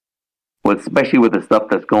 especially with the stuff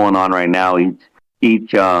that's going on right now.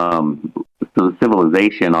 Each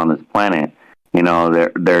civilization on this planet,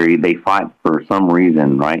 they fight for some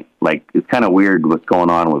reason, right? Like, it's kind of weird what's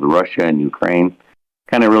going on with Russia and Ukraine.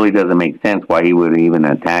 Kind of really doesn't make sense why he would even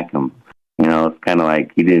attack him. It's kind of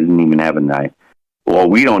like he didn't even have a knife. Well,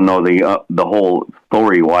 we don't know the whole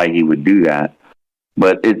story why he would do that,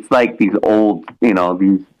 but it's like these old,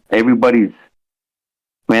 everybody's,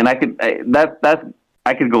 man.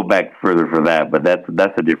 I could go back further for that, but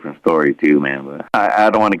that's a different story too, man. But I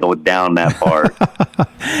don't want to go down that far.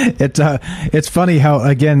 It's funny how,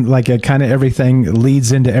 again, kind of everything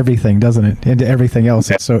leads into everything, doesn't it? Into everything else.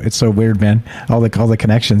 Yeah. It's so weird, man. All the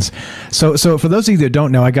connections. So for those of you that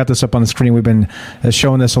don't know, I got this up on the screen. We've been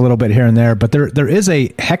showing this a little bit here and there, but there is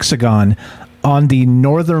a hexagon on the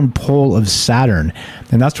northern pole of Saturn,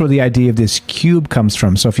 and that's where the idea of this cube comes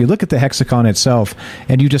from. So if you look at the hexagon itself,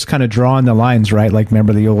 and you just kind of draw in the lines, right? Like,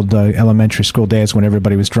 remember the old elementary school days when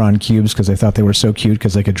everybody was drawing cubes because they thought they were so cute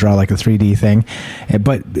because they could draw like a 3D thing.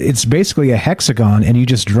 But it's basically a hexagon, and you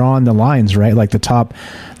just draw in the lines, right? Like the top,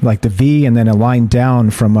 like the V, and then a line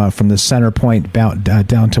down from the center point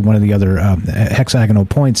down to one of the other hexagonal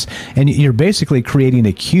points, and you're basically creating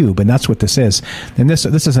a cube, and that's what this is. And this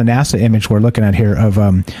is a NASA image we're looking at here of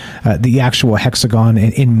the actual hexagon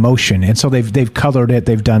in motion, and so they've colored it.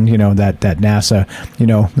 They've done that NASA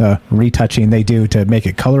retouching they do to make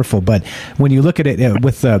it colorful. But when you look at it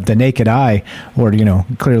with the naked eye, or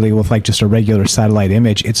clearly with like just a regular satellite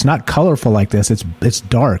image, it's not colorful like this. It's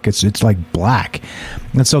dark. It's like black.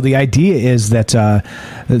 And so the idea is that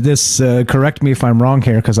this, correct me if I'm wrong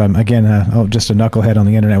here, because I'm again just a knucklehead on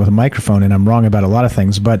the internet with a microphone, and I'm wrong about a lot of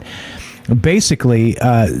things, but basically,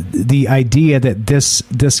 the idea that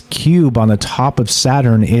this cube on the top of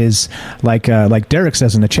Saturn is like Derek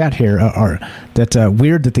says in the chat here,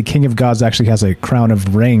 weird that the King of Gods actually has a crown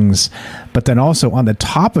of rings, but then also on the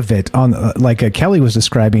top of it, on like Kelly was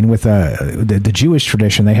describing with the Jewish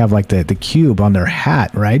tradition, they have like the cube on their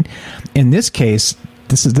hat, right? In this case,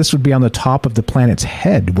 this would be on the top of the planet's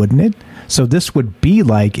head, wouldn't it? So this would be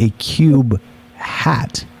like a cube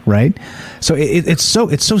hat. Right, so it's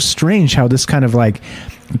so strange how this kind of like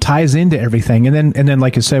ties into everything, and then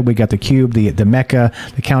like you said, we got the cube, the mecha,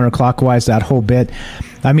 the counterclockwise, that whole bit.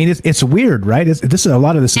 I mean, it's weird, right? A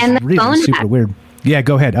lot of this is really super weird. Yeah,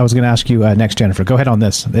 go ahead. I was going to ask you next, Jennifer. Go ahead on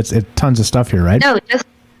this. It's tons of stuff here, right?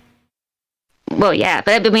 No, yeah,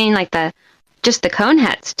 but I mean, like the cone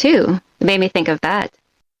hats too. It made me think of that.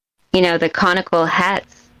 The conical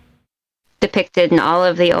hats depicted in all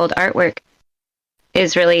of the old artwork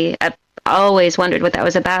is really, I've always wondered what that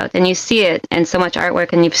was about. And you see it in so much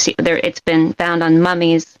artwork, and it's been found on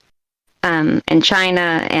mummies in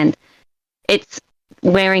China, and it's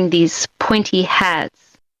wearing these pointy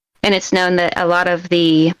hats. And it's known that a lot of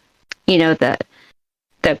the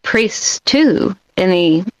priests too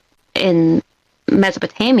in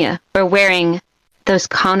Mesopotamia were wearing those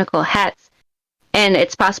conical hats. And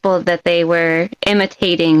it's possible that they were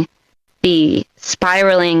imitating the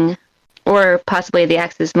spiraling or possibly the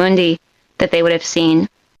Axis Mundi that they would have seen.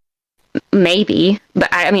 Maybe, but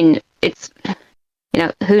I mean, it's,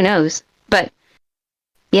 who knows? But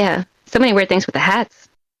yeah, so many weird things with the hats.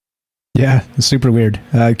 Yeah, it's super weird.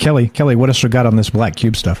 Kelly, what else you got on this black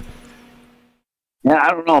cube stuff? Yeah, I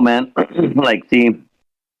don't know, man. Like, see,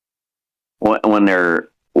 when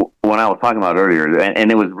I was talking about earlier,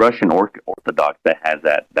 and it was Russian Orthodox that has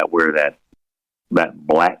that wear that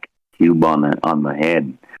black cube on the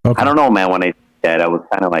head. Okay. I don't know, man. When I said that, I was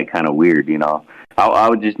kind of weird, I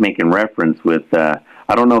was just making reference with. I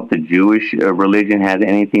don't know if the Jewish religion has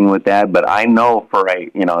anything with that, but I know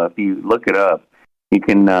if you look it up, you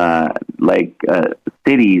can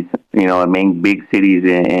cities, main big cities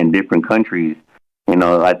in different countries.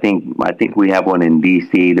 I think we have one in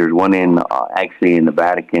D.C. There's one actually in the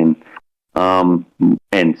Vatican,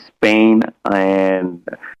 and Spain, and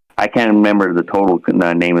I can't remember the total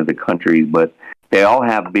name of the countries, but they all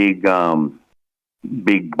have big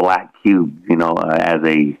black cubes, as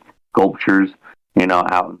a sculptures,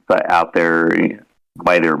 out there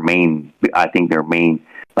by their main. I think their main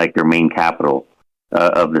capital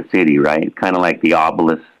of the city, right? Kind of like the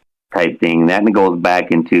obelisk type thing. That goes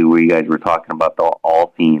back into where you guys were talking about the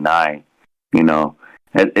all-seeing eye.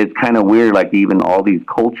 It's kind of weird. Like, even all these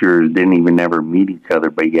cultures didn't even never meet each other,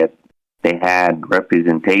 but yet they had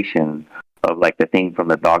representation of, like, the thing from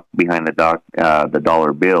the behind the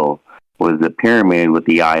dollar bill was the pyramid with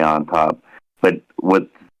the eye on top. But what's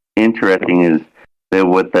interesting is that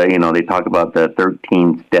they talk about the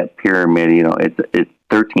 13-step pyramid. It's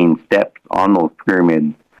 13 steps on those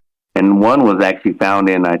pyramids. And one was actually found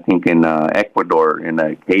in Ecuador in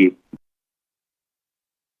a cave,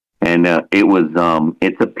 and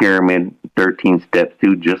it's a pyramid, 13 steps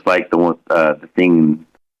too, just like the thing,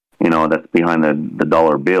 that's behind the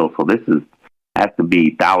dollar bill. So this has to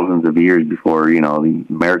be thousands of years before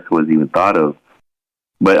America was even thought of.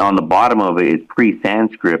 But on the bottom of it is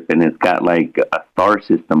pre-Sanskrit, and it's got like a star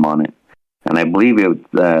system on it, and I believe it's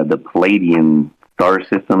the Palladian star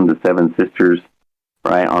system, the Seven Sisters.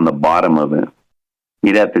 Right on the bottom of it.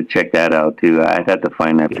 You'd have to check that out too. I'd have to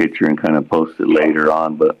find that picture and kind of post it later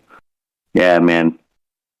on. But yeah, man,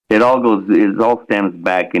 it all stems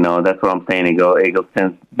back. That's what I'm saying. It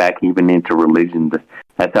stems back even into religion.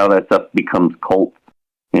 That's how that stuff becomes cults.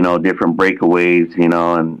 Different breakaways.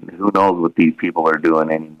 And who knows what these people are doing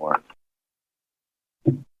anymore.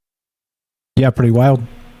 Yeah, pretty wild.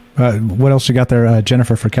 What else you got there,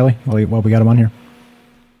 Jennifer, for Kelly? While we got him on here.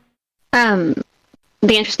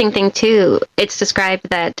 The interesting thing, too, it's described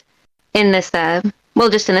that in this,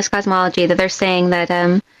 just in this cosmology, that they're saying that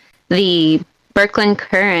the Birkeland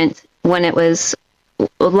current, when it was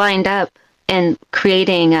lined up and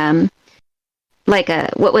creating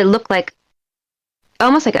what would look like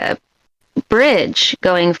almost like a bridge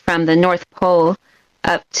going from the North Pole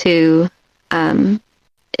up to,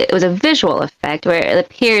 it was a visual effect where it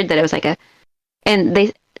appeared that it was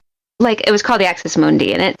it was called the Axis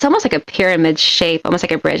Mundi, and it's almost like a pyramid shape, almost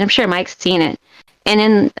like a bridge. I'm sure Mike's seen it. And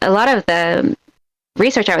in a lot of the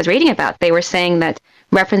research I was reading about, they were saying that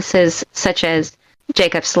references such as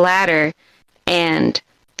Jacob's Ladder and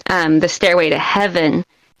the Stairway to Heaven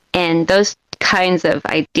and those kinds of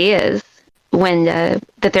ideas that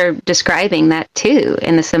they're describing that too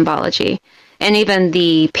in the symbology. And even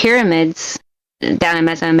the pyramids down in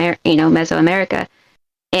Mesoamerica,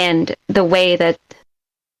 and the way that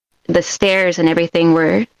the stairs and everything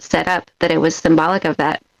were set up, that it was symbolic of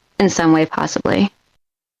that in some way, possibly.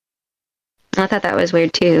 I thought that was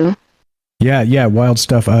weird too. Yeah, wild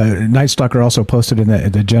stuff. Night Stalker also posted in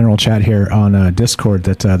the general chat here on Discord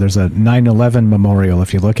that there's a 9/11 memorial.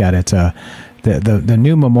 If you look at it, the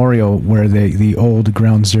new memorial where the old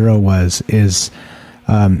Ground Zero is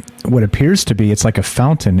what appears to be, it's like a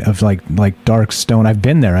fountain of like dark stone. I've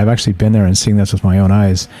been there. I've actually been there and seen this with my own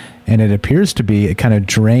eyes. And it appears to be, it kind of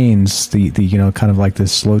drains the kind of like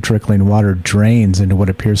this slow trickling water drains into what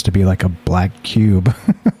appears to be like a black cube.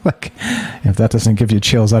 Like, if that doesn't give you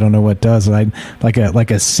chills, I don't know what does. Like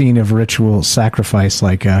a scene of ritual sacrifice,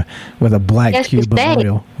 with a black cube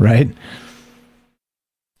memorial, right?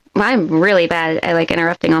 Well, I'm really bad at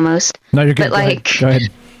interrupting almost. No, you're good. But go ahead.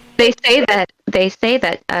 They say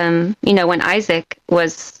that when Isaac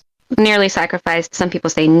was nearly sacrificed, some people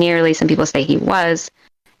say nearly, some people say he was,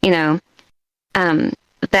 that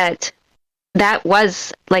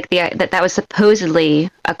was that was supposedly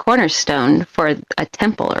a cornerstone for a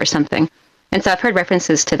temple or something. And so I've heard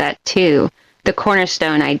references to that too, the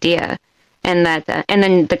cornerstone idea, and that and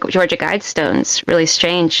then the Georgia Guidestone's really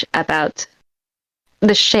strange about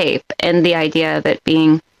the shape and the idea of it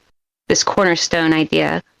being this cornerstone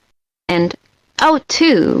idea. And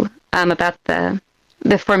about the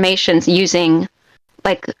formations using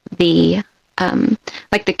like the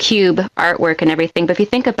cube artwork and everything. But if you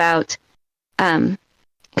think about, gosh,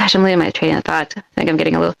 I'm losing my train of thought. I think I'm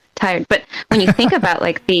getting a little tired. But when you think about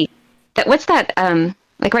like what's that?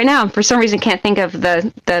 Like right now, for some reason, can't think of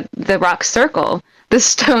the rock circle, the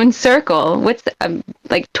stone circle. What's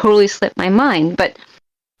like totally slipped my mind. But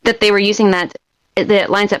that they were using that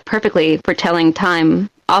lines up perfectly for telling time,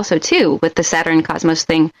 also too, with the Saturn cosmos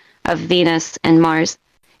thing of Venus and Mars.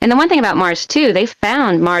 And the one thing about Mars too, they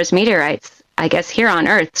found Mars meteorites, I guess, here on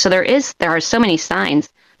Earth. So there are so many signs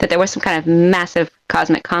that there was some kind of massive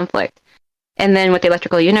cosmic conflict. And then with the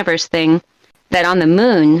electrical universe thing, that on the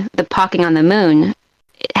moon, the pocking on the moon,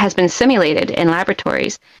 it has been simulated in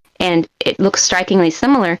laboratories, and it looks strikingly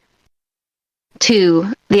similar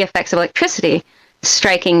to the effects of electricity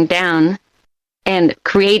striking down and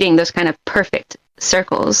creating those kind of perfect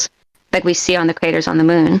circles like we see on the craters on the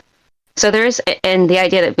moon. So and the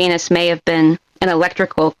idea that Venus may have been an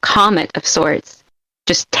electrical comet of sorts,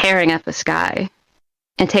 just tearing up the sky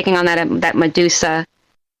and taking on that Medusa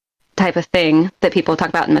type of thing that people talk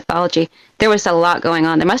about in mythology. There was a lot going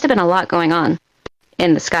on. There must have been a lot going on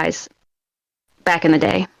in the skies back in the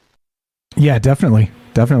day. Yeah, definitely.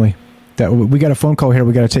 We got a phone call here.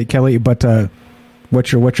 We got to take Kelly, but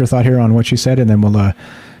what's your thought here on what she said, and then we'll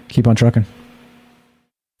keep on trucking.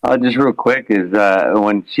 Just real quick is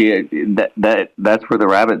when she that's where the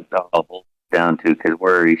rabbit hole down to, because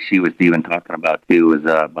where she was even talking about too was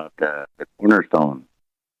about the cornerstone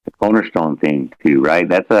thing too, right?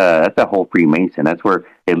 That's a whole Freemason. That's where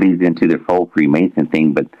it leads into the whole Freemason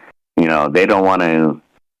thing. But they don't want to,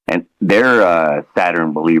 and they're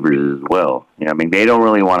Saturn believers as well. I mean, they don't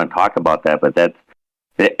really want to talk about that. But that's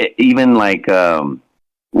even like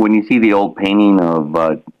when you see the old painting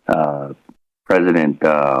of President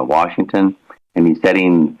Washington, and he's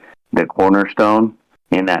setting the cornerstone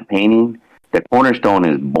in that painting. The cornerstone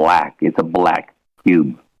is black. It's a black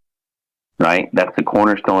cube, right? That's the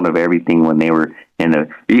cornerstone of everything when they were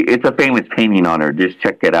it's a famous painting on her. Just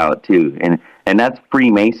check it out too. And that's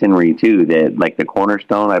Freemasonry too, that like the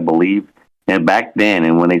cornerstone, I believe. And back then,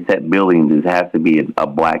 and when they set buildings, it has to be a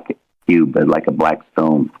black cube, like a black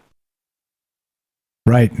stone.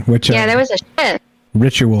 Right. Which there was a shift.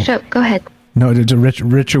 Ritual. Go ahead. No, it's a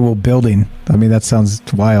ritual building. I mean, that sounds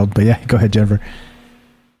wild, but yeah, go ahead, Jennifer.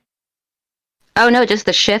 Oh, no, just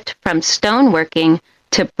the shift from stoneworking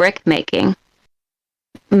to brick making.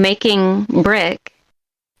 Making brick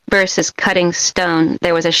versus cutting stone.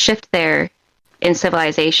 There was a shift there in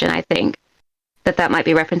civilization, I think, that might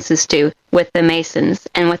be references to with the Masons.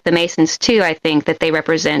 And with the Masons, too, I think that they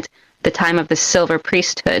represent the time of the silver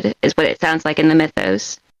priesthood, is what it sounds like in the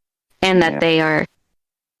mythos. And that they are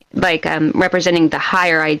like representing the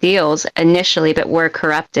higher ideals initially, but were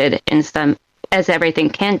corrupted in some, as everything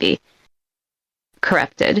can be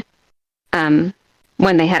corrupted when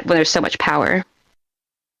there's so much power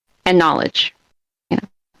and knowledge,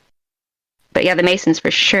 But yeah, the Masons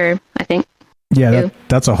for sure, I think. Yeah,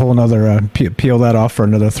 that's a whole nother, peel that off for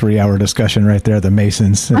another 3-hour discussion right there, the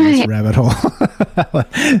Masons and this rabbit hole.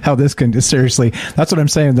 How this can, seriously, that's what I'm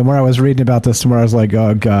saying. The more I was reading about this, the more I was like,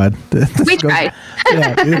 oh, God. We tried.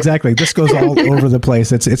 Yeah, exactly. This goes all over the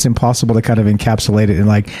place. It's impossible to kind of encapsulate it.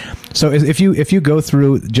 And so if you go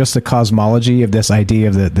through just the cosmology of this idea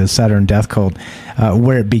of the Saturn death cult,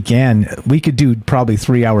 where it began, we could do probably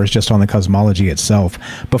 3 hours just on the cosmology itself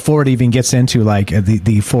before it even gets into like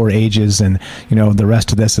the 4 ages and the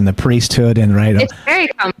rest of this and the priesthood and it's very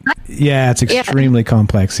complex. Yeah, it's extremely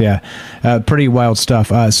complex. Yeah, pretty wild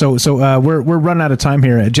stuff. So we're running out of time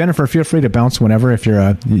here. Jennifer, feel free to bounce whenever if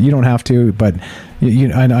you're you don't have to, but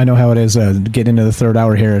I know how it is. Getting into the 3rd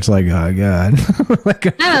hour here, it's like, oh God,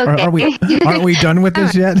 aren't we done with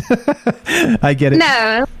this yet? I get it.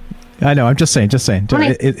 No, I know. I'm just saying.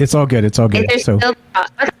 It's all good. It's all good. So.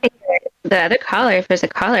 The other caller, if there's a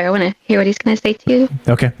caller, I want to hear what he's going to say too.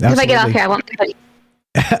 Okay. Absolutely. If I get off here, I won't.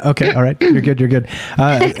 Okay. All right. You're good.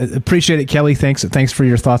 Appreciate it, Kelly. Thanks for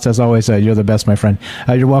your thoughts as always. You're the best, my friend.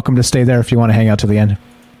 You're welcome to stay there if you want to hang out to the end.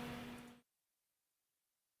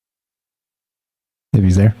 If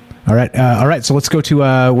he's there. All right. So let's go to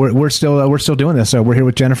we're still doing this. We're here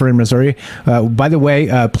with Jennifer in Missouri. By the way,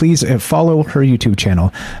 please follow her YouTube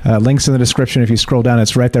channel. Links in the description. If you scroll down,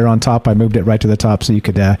 it's right there on top. I moved it right to the top so you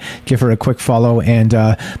could give her a quick follow. And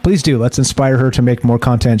please do. Let's inspire her to make more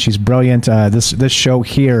content. She's brilliant. This show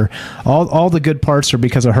here, all the good parts are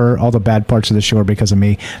because of her. All the bad parts of the show are because of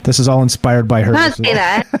me. This is all inspired by her. Don't say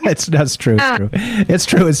that. That's true.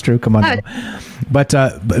 It's true. Come on. But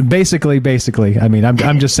basically, I mean,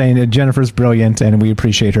 I'm just saying. saying Jennifer's brilliant, and we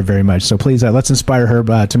appreciate her very much. So please, let's inspire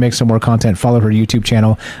her to make some more content. Follow her YouTube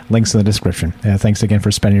channel. Links in the description. Thanks again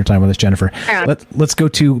for spending your time with us, Jennifer. Let's go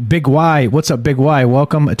to Big Y. What's up, Big Y?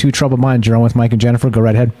 Welcome to Troubled Minds. You're on with Mike and Jennifer. Go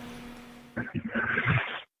right ahead.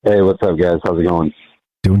 Hey, what's up, guys? How's it going?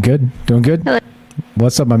 Doing good. Doing good. Hello.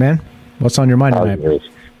 What's up, my man? What's on your mind tonight?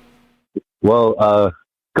 Well, a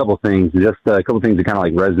couple things. Just a couple things that kind of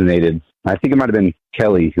like resonated. I think it might have been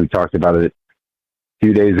Kelly who talked about it a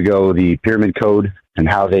few days ago, the pyramid code and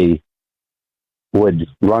how they would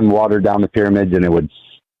run water down the pyramids and it would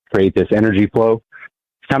create this energy flow.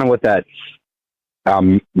 It's kind of what that,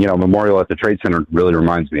 memorial at the Trade Center really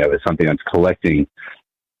reminds me of. It's something that's collecting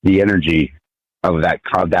the energy of that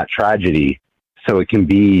tragedy, so it can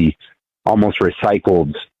be almost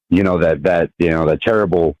recycled. That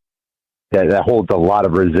terrible, that holds a lot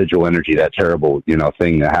of residual energy. That terrible,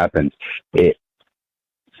 thing that happens.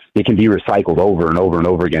 It can be recycled over and over and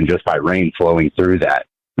over again just by rain flowing through that.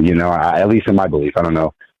 At least in my belief. I don't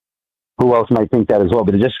know who else might think that as well,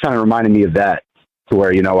 but it just kind of reminded me of that. To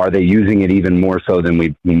where are they using it even more so than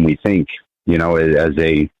we think? As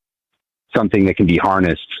something that can be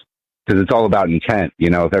harnessed. Because it's all about intent,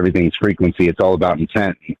 if everything's frequency, it's all about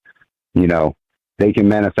intent. They can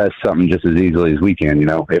manifest something just as easily as we can,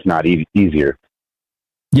 if not easier.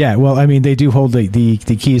 Yeah, well, I mean, they do hold the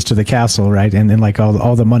keys to the castle, right? And like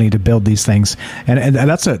all the money to build these things, and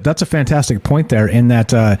that's a fantastic point there. In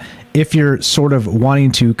that, if you're sort of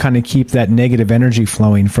wanting to kind of keep that negative energy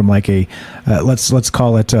flowing from like a let's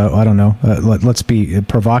call it I don't know, let's be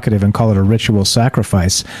provocative and call it a ritual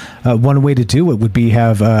sacrifice. One way to do it would be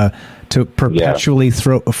have to perpetually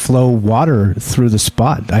flow water through the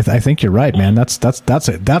spot. I think you're right, man.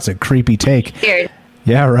 That's a creepy take. Weird.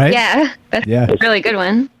 Yeah, right? Yeah, that's a really good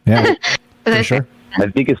one. Yeah, for sure. I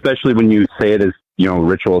think especially when you say it as,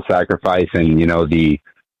 ritual sacrifice and, the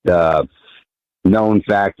known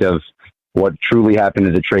fact of what truly happened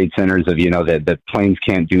to the trade centers of, that planes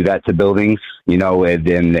can't do that to buildings, and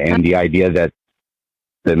the idea that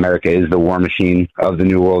America is the war machine of the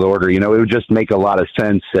New World Order, it would just make a lot of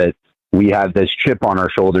sense that we have this chip on our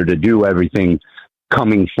shoulder to do everything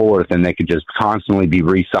coming forth, and they could just constantly be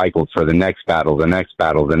recycled for the next battle, the next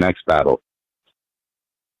battle, the next battle.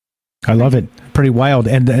 I love it. Pretty wild.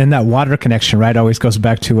 And that water connection, right, always goes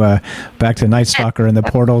back to Night Stalker and the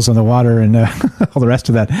portals and the water and all the rest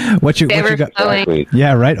of that. What you got? Flowing.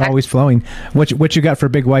 Yeah, right. Always flowing. What you got for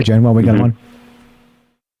Big Y, Jen? Well, we got one.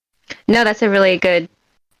 No, that's a really good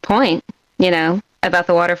point. About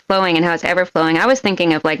the water flowing and how it's ever flowing. I was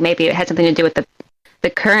thinking of like maybe it had something to do with the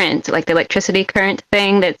current, like the electricity current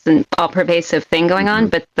thing that's an all-pervasive thing going on,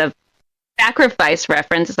 but the sacrifice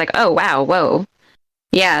reference is like, oh, wow, whoa.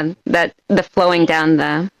 Yeah, that the flowing down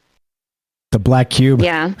the black cube.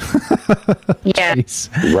 Yeah. Yeah.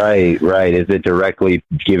 Right. Is it directly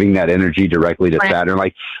giving that energy directly to Saturn?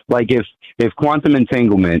 Like if quantum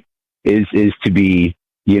entanglement is to be,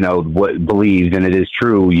 what believed, and it is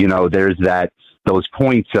true, there's those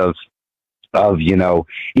points of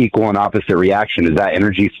equal and opposite reaction. Does that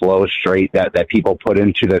energy flow straight that people put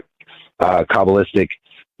into the Kabbalistic,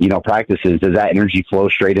 practices? Does that energy flow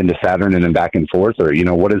straight into Saturn and then back and forth? Or,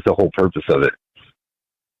 what is the whole purpose of it?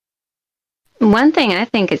 One thing I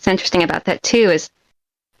think it's interesting about that too is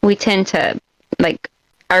we tend to, like,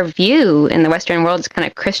 our view in the Western world is kind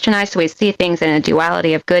of Christianized, so we see things in a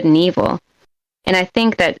duality of good and evil. And I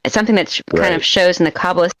think that it's something that kind of shows in the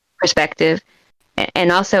Kabbalist perspective,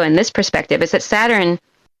 and also in this perspective, is that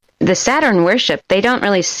the Saturn worship, they don't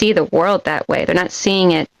really see the world that way. They're not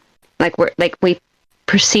seeing it like we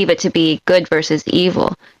perceive it to be good versus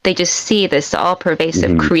evil. They just see this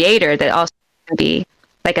all-pervasive creator that also can be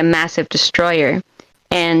like a massive destroyer,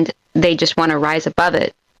 and they just want to rise above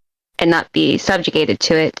it and not be subjugated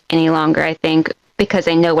to it any longer, I think, because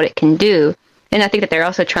they know what it can do. And I think that they're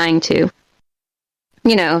also trying to,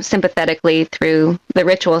 sympathetically through the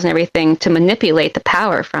rituals and everything to manipulate the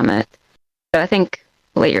power from it. So I think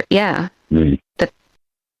later,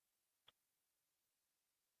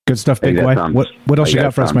 Good stuff, Big Y. What else you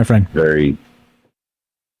got for us, my friend? Very.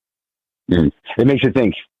 It makes you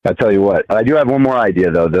think. I'll tell you what. I do have one more idea,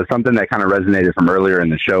 though. There's something that kind of resonated from earlier in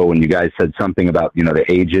the show when you guys said something about, the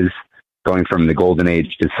ages, going from the golden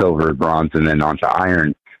age to silver, bronze, and then onto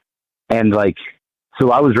iron. And, so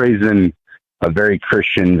I was raised in a very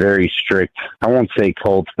Christian, very strict, I won't say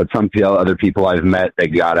cult, but some other people I've met that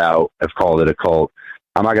got out have called it a cult.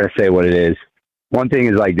 I'm not going to say what it is. One thing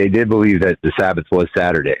is, they did believe that the Sabbath was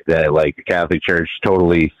Saturday, that, the Catholic Church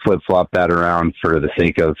totally flip-flopped that around for the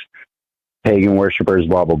sake of pagan worshipers,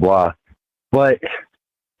 blah, blah, blah. But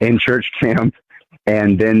in church camp,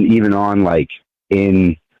 and then even on,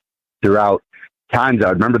 in throughout times, I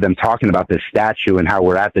remember them talking about this statue and how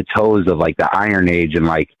we're at the toes of like the Iron Age. And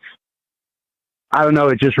like, I don't know,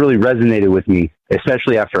 it just really resonated with me,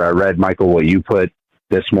 especially after I read, Michael, what you put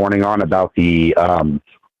this morning on about the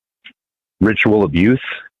ritual abuse.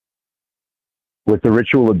 With the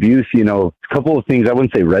ritual abuse, you know, a couple of things I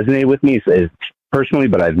wouldn't say resonate with me is personally,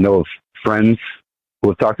 but I know of friends who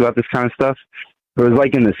have talked about this kind of stuff. It was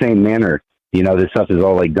like in the same manner, you know, this stuff is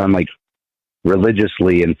all like done like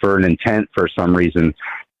religiously and for an intent for some reason.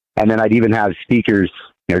 And then I'd even have speakers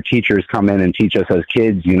or teachers come in and teach us as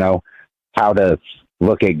kids, you know, how to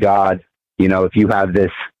look at God. You know, if you have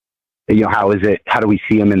this, you know, how do we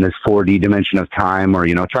see him in this 4D dimension of time? Or,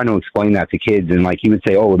 you know, trying to explain that to kids. And like, he would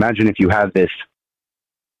say, oh, imagine if you have this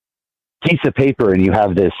piece of paper and you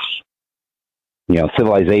have this, you know,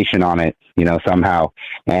 civilization on it, you know, somehow.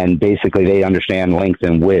 And basically they understand length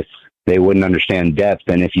and width. They wouldn't understand depth.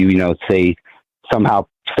 And if you know, say somehow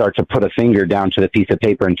start to put a finger down to the piece of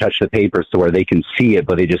paper and touch the paper so where they can see it,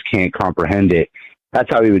 but they just can't comprehend it.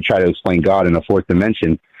 That's how we would try to explain God in a fourth dimension.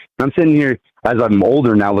 And I'm sitting here as I'm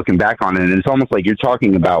older now looking back on it, and it's almost like you're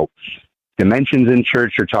talking about dimensions in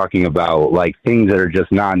church. You're talking about like things that are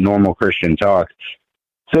just not normal Christian talk.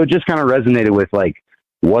 So it just kind of resonated with like,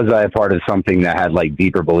 was I a part of something that had like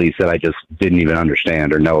deeper beliefs that I just didn't even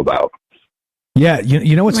understand or know about? Yeah,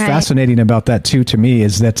 you know what's fascinating about that too to me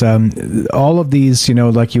is that all of these, you know,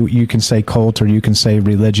 like you can say cult or you can say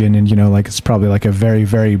religion, and you know, like it's probably like a very,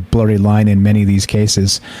 very blurry line in many of these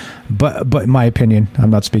cases. But in my opinion, I'm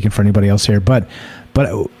not speaking for anybody else here, but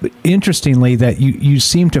interestingly, that you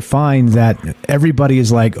seem to find that everybody is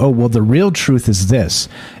like, oh, well, the real truth is this,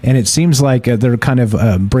 and it seems like they're kind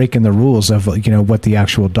of breaking the rules of, you know, what the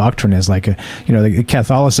actual doctrine is. Like, you know, the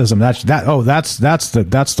Catholicism. That's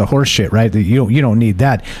the horse shit, right? You don't need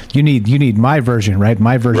that. You need my version, right?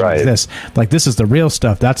 My version is this. Like, this is the real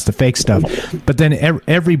stuff. That's the fake stuff. But then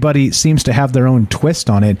everybody seems to have their own twist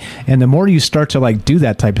on it, and the more you start to like do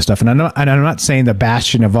that type of stuff, and I'm not saying the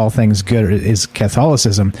bastion of all things good is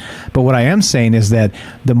Catholicism. But what I am saying is that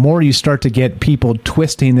the more you start to get people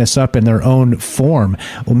twisting this up in their own form,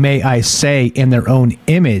 or may I say in their own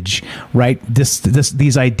image, right?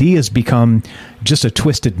 These ideas become just a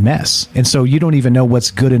twisted mess. And so you don't even know what's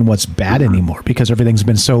good and what's bad anymore because everything's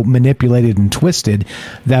been so manipulated and twisted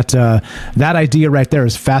that that idea right there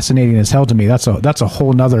is fascinating as hell to me. That's a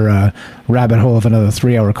whole nother rabbit hole of another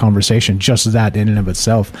 3-hour conversation, just that in and of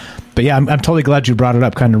itself. But yeah, I'm totally glad you brought it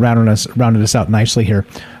up, kind of rounded us out nicely here.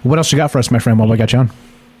 What else you got for us, my friend, while we got you on?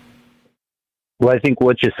 Well, I think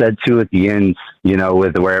what you said too at the end, you know,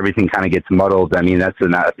 with where everything kind of gets muddled. I mean, that's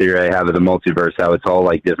a theory I have of the multiverse, how it's all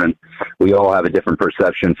like different. We all have a different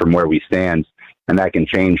perception from where we stand, and that can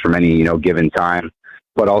change from any, you know, given time.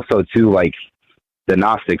 But also too, like the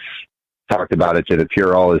Gnostics talked about it, to the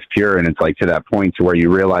pure, all is pure. And it's like to that point to where you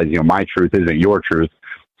realize, you know, my truth isn't your truth.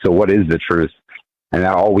 So what is the truth? And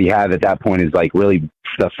all we have at that point is like really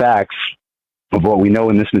the facts of what we know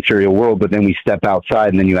in this material world. But then we step outside,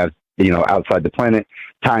 and then you have, you know, outside the planet,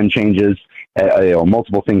 time changes, you know,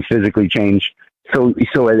 multiple things physically change. So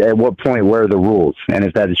at what point, where are the rules? And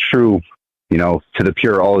if that is true, you know, to the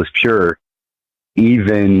pure, all is pure.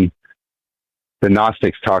 Even the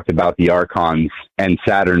Gnostics talked about the Archons and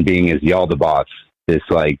Saturn being as Yaldabaoth, this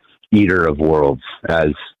like eater of worlds,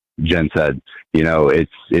 as Jen said. You know,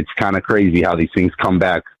 it's kind of crazy how these things come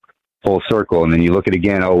back full circle, and then you look at it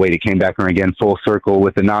again, oh wait, it came back around again full circle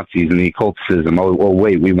with the Nazis and the occultism. Oh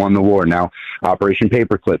wait, we won the war. Now Operation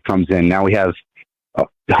Paperclip comes in. Now we have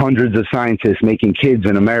hundreds of scientists making kids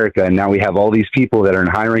in America, and now we have all these people that are in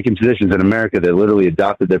high-ranking positions in America that literally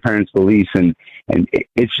adopted their parents' beliefs, and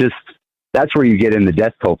it's just, that's where you get in the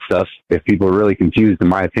death cult stuff. If people are really confused, in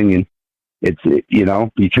my opinion, you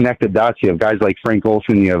know, you connect the dots. You have guys like Frank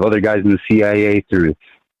Olson, you have other guys in the CIA through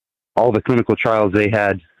all the clinical trials they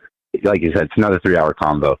had. Like you said, it's another 3-hour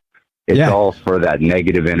combo. It's all for that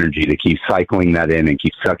negative energy to keep cycling that in and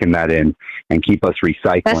keep sucking that in and keep us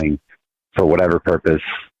recycling for whatever purpose,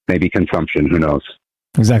 maybe consumption, who knows?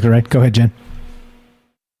 Exactly right. Go ahead, Jen.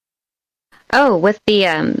 Oh, with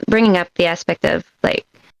the bringing up the aspect of like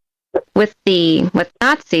with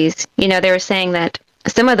Nazis, you know, they were saying that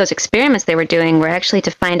some of those experiments they were doing were actually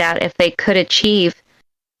to find out if they could achieve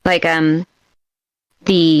like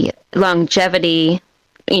the longevity.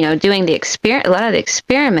 You know, doing a lot of the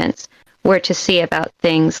experiments were to see about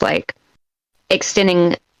things like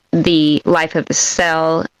extending the life of the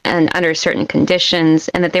cell and under certain conditions,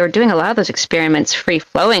 and that they were doing a lot of those experiments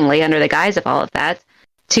free-flowingly under the guise of all of that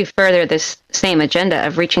to further this same agenda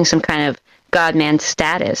of reaching some kind of God-man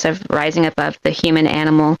status, of rising above the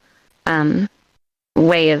human-animal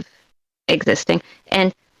way of existing.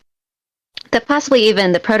 And that possibly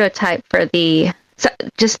even the prototype for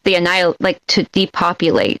just the like to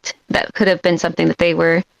depopulate, that could have been something that they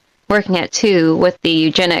were working at too, with the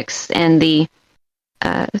eugenics and the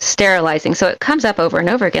sterilizing. So it comes up over and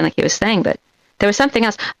over again, like he was saying, but there was something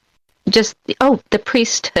else. Just, the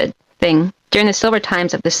priesthood thing. During the silver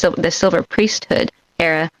times of the silver priesthood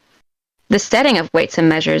era, the setting of weights and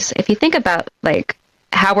measures, if you think about like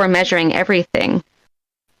how we're measuring everything,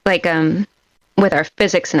 like with our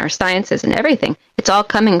physics and our sciences and everything, it's all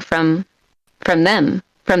coming from them,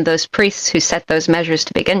 from those priests who set those measures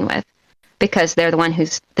to begin with, because they're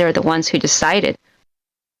the ones who decided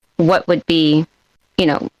what would be,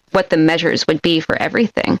 what the measures would be for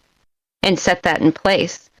everything, and set that in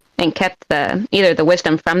place, and kept either the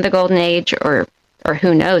wisdom from the golden age, or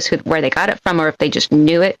who knows where they got it from, or if they just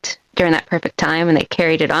knew it during that perfect time and they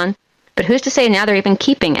carried it on. But who's to say now they're even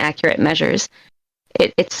keeping accurate measures?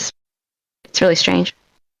 It's really strange.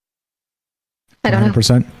 I don't know.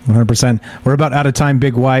 100%. We're about out of time,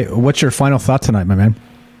 Big Y. What's your final thought tonight, my man?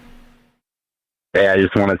 Hey, I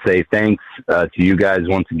just want to say thanks to you guys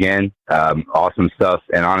once again. Awesome stuff.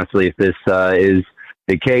 And honestly, if this is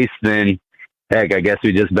the case, then heck, I guess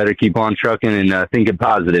we just better keep on trucking and thinking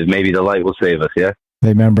positive. Maybe the light will save us, yeah?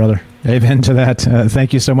 Amen, brother. Amen to that.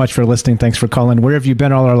 Thank you so much for listening. Thanks for calling. Where have you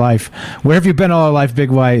been all our life? Where have you been all our life, Big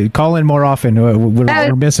Y? Call in more often.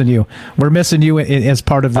 We're missing you. We're missing you as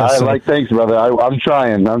part of this. Thanks, brother. I'm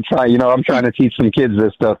trying. I'm trying to teach some kids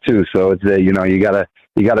this stuff too. So it's you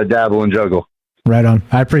gotta dabble and juggle. Right on.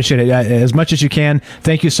 I appreciate it as much as you can.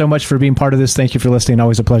 Thank you so much for being part of this. Thank you for listening.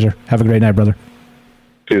 Always a pleasure. Have a great night, brother.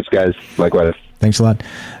 Cheers, guys. Likewise. Thanks a lot.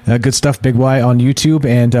 Good stuff, Big Y on YouTube.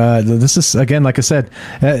 And this is, again, like I said,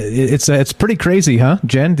 it's pretty crazy, huh,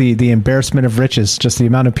 Jen? The embarrassment of riches, just the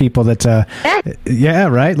amount of people that, yeah,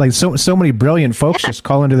 right? Like so many brilliant folks just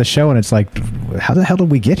call into the show, and it's like, how the hell did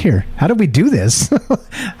we get here? How did we do this?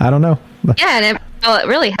 I don't know. Yeah, and it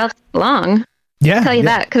really helps along. Yeah. I'll tell you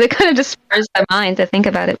that, because it kind of just spurs my mind to think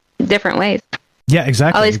about it different ways. Yeah,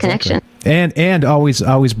 exactly. All these connections. And always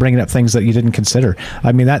bringing up things that you didn't consider.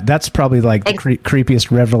 I mean, that's probably like the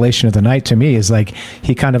creepiest revelation of the night to me, is like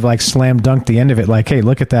he kind of like slam dunked the end of it. Like, hey,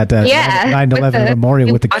 look at that 9/11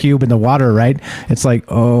 memorial with the cube in the water, right? It's like,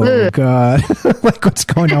 oh, God. Like, what's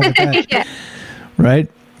going on with that? Yeah. Right?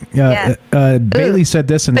 Bailey said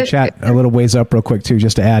this in the chat a little ways up real quick too,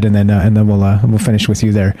 just to add, and then we'll finish with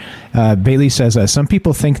you there. Bailey says some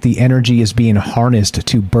people think the energy is being harnessed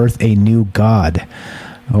to birth a new god.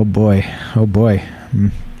 Oh boy.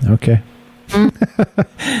 Okay.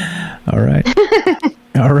 All right.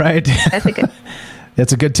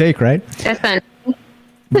 That's a good take, right? That's fun.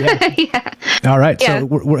 Yeah. Yeah. All right. Yeah. So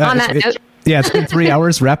we're on that note. Yeah, it's been 3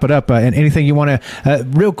 hours. Wrap it up. And anything you want to,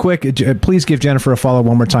 real quick, please give Jennifer a follow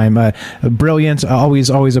one more time. Brilliant. Always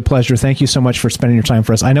a pleasure. Thank you so much for spending your time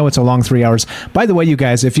for us. I know it's a long 3 hours. By the way, you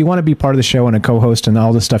guys, if you want to be part of the show and a co-host and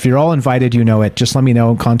all this stuff, you're all invited. You know it. Just let me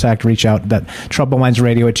know. Reach out. That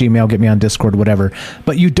troublemindsradio@gmail. Get me on Discord, whatever.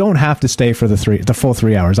 But you don't have to stay for the full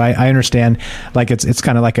 3 hours. I understand. Like it's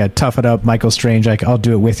kind of like a tough it up, Michael Strange. Like, I'll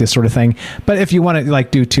do it with you sort of thing. But if you want to like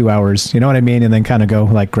do 2 hours, you know what I mean, and then kind of go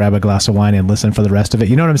like grab a glass of wine and listen for the rest of it,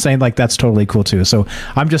 you know what I'm saying? Like, that's totally cool too. So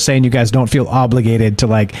I'm just saying, you guys don't feel obligated to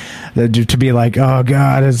like to be like, oh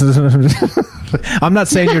God, I'm not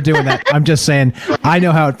saying you're doing that. I'm just saying I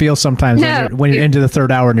know how it feels sometimes when you're into the third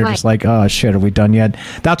hour and you're just like, oh shit, are we done yet?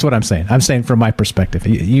 That's what I'm saying. I'm saying from my perspective,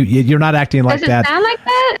 you're not acting like that. Does it sound like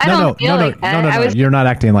that? No. You're not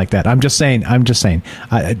acting like that. I'm just saying.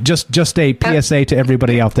 Just a PSA to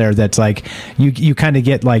everybody out there that's like, you kind of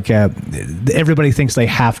get like everybody thinks they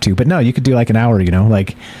have to, but no, you could do like an hour, you know,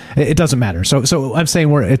 like it doesn't matter. So I'm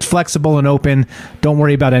saying it's flexible and open. Don't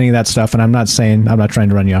worry about any of that stuff. And I'm not trying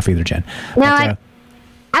to run you off either, Jen. No,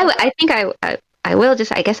 I think I will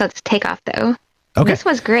just, I guess I'll just take off though. Okay. This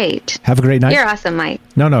was great. Have a great night. You're awesome, Mike.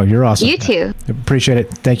 No, you're awesome. You too. Appreciate it.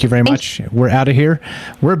 Thank you very much. We're out of here.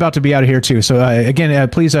 We're about to be out of here too. So again,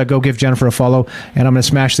 please go give Jennifer a follow, and I'm going to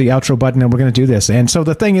smash the outro button, and we're going to do this. And so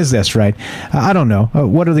the thing is this, right? I don't know.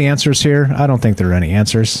 What are the answers here? I don't think there are any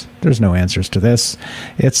answers. There's no answers to this.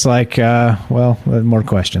 It's like, more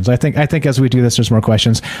questions. I think as we do this, there's more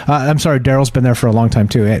questions. I'm sorry, Daryl's been there for a long time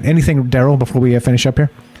too. Anything, Daryl, before we finish up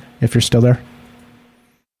here? If you're still there.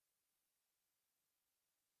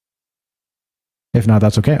 If not,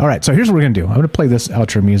 that's okay. All right, so here's what we're going to do. I'm going to play this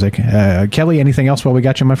outro music. Kelly, anything else while we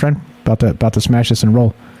got you, my friend? About to smash this and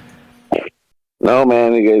roll. No,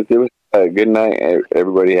 man. You guys, it was a good night.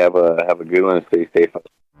 Everybody have a good one and stay safe.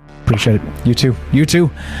 Appreciate it. You too. You too.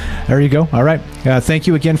 There you go. All right. Thank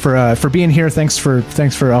you again for being here. Thanks for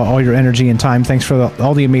all your energy and time. Thanks for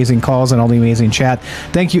all the amazing calls and all the amazing chat.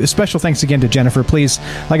 Thank you. Special thanks again to Jennifer. Please,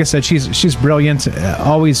 like I said, she's brilliant.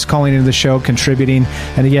 Always calling into the show, contributing.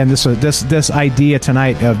 And again, this idea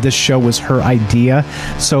tonight of this show was her idea.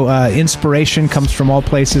 So inspiration comes from all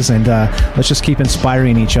places, and let's just keep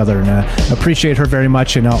inspiring each other. And appreciate her very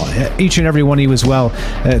much, and each and every one of you as well.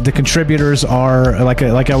 The contributors are like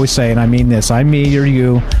I always say, and I mean this: I'm me, you're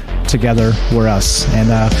you. Together we're us,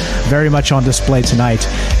 and very much on display tonight.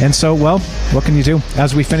 And so, well, what can you do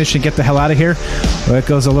as we finish and get the hell out of here? Well, it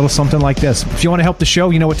goes a little something like this. If you want to help the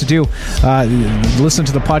show, you know what to do. Listen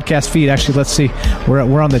to the podcast feed. Actually, let's see,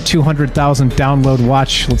 we're on the 200,000 download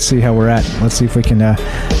watch. Let's see how we're at. Let's see if we can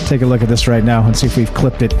take a look at this right now and see if we've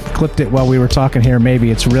clipped it while we were talking here.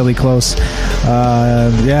 Maybe it's really close.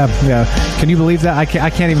 Yeah. Can you believe that? I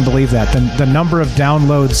can't even believe that. The number of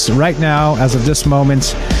downloads right now, as of this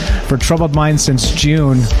moment, for Troubled Minds since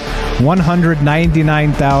June,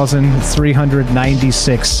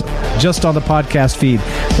 199,396 just on the podcast feed.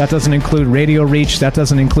 That doesn't include radio reach. That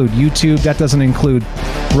doesn't include YouTube. That doesn't include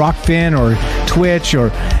Rockfin or Twitch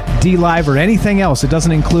or DLive or anything else. It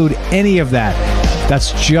doesn't include any of that.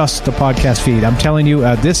 That's just the podcast feed. I'm telling you,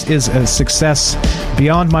 this is a success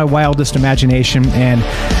beyond my wildest imagination. And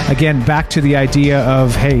again, back to the idea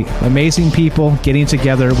of, hey, amazing people getting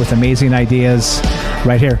together with amazing ideas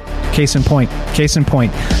right here. Case in point.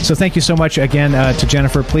 So thank you so much again to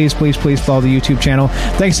Jennifer. Please follow the YouTube channel.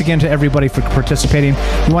 Thanks again to everybody for participating.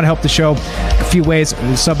 If you want to help the show, a few ways.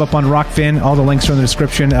 Sub up on Rockfin. All the links are in the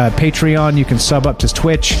description. Patreon, you can sub up to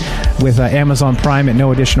Twitch with Amazon Prime at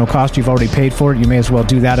no additional cost. You've already paid for it. You may as well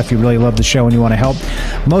do that if you really love the show and you want to help.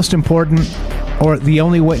 Most important, or the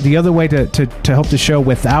other way to help the show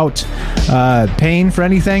without paying for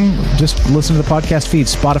anything, just listen to the podcast feed.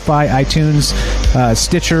 Spotify, iTunes,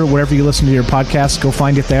 Stitcher, wherever you listen to your podcasts, go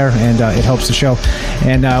find it there, and it helps the show.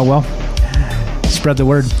 And well, spread the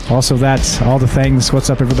word. Also, that's all the things. What's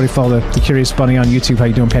up, everybody? Follow the Curious Bunny on YouTube. How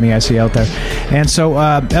you doing, Penny? I see you out there. And so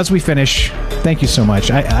as we finish, thank you so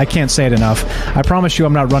much. I can't say it enough. I promise you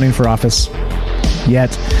I'm not running for office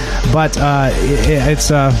yet, but it's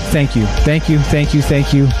thank you.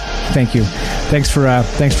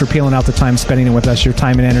 Thanks for peeling out the time, spending it with us. Your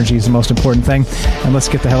time and energy is the most important thing, and let's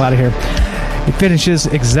get the hell out of here. It finishes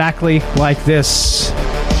exactly like this.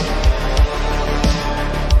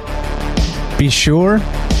 Be sure,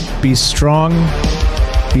 be strong,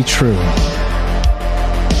 be true.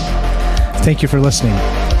 Thank you for listening.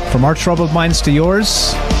 From our troubled minds to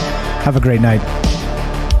yours, have a great night.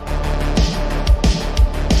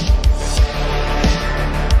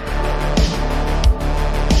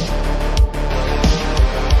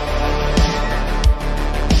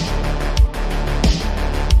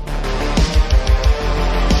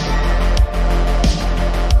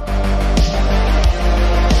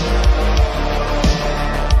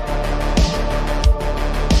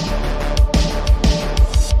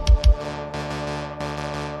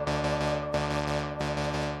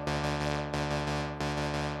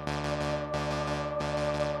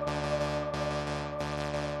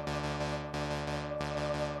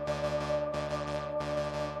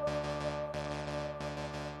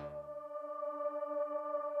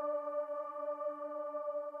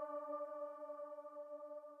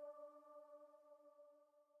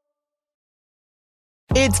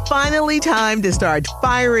 It's finally time to start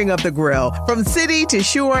firing up the grill. From city to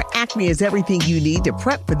shore, Acme is everything you need to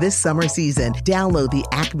prep for this summer season. Download the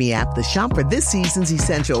Acme app to shop for this season's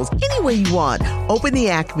essentials any way you want. Open the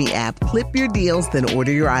Acme app, clip your deals, then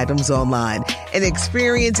order your items online. An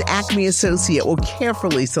experienced Acme associate will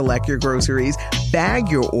carefully select your groceries, bag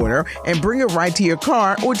your order, and bring it right to your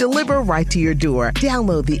car or deliver right to your door.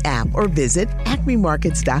 Download the app or visit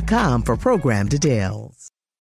acmemarkets.com for program details.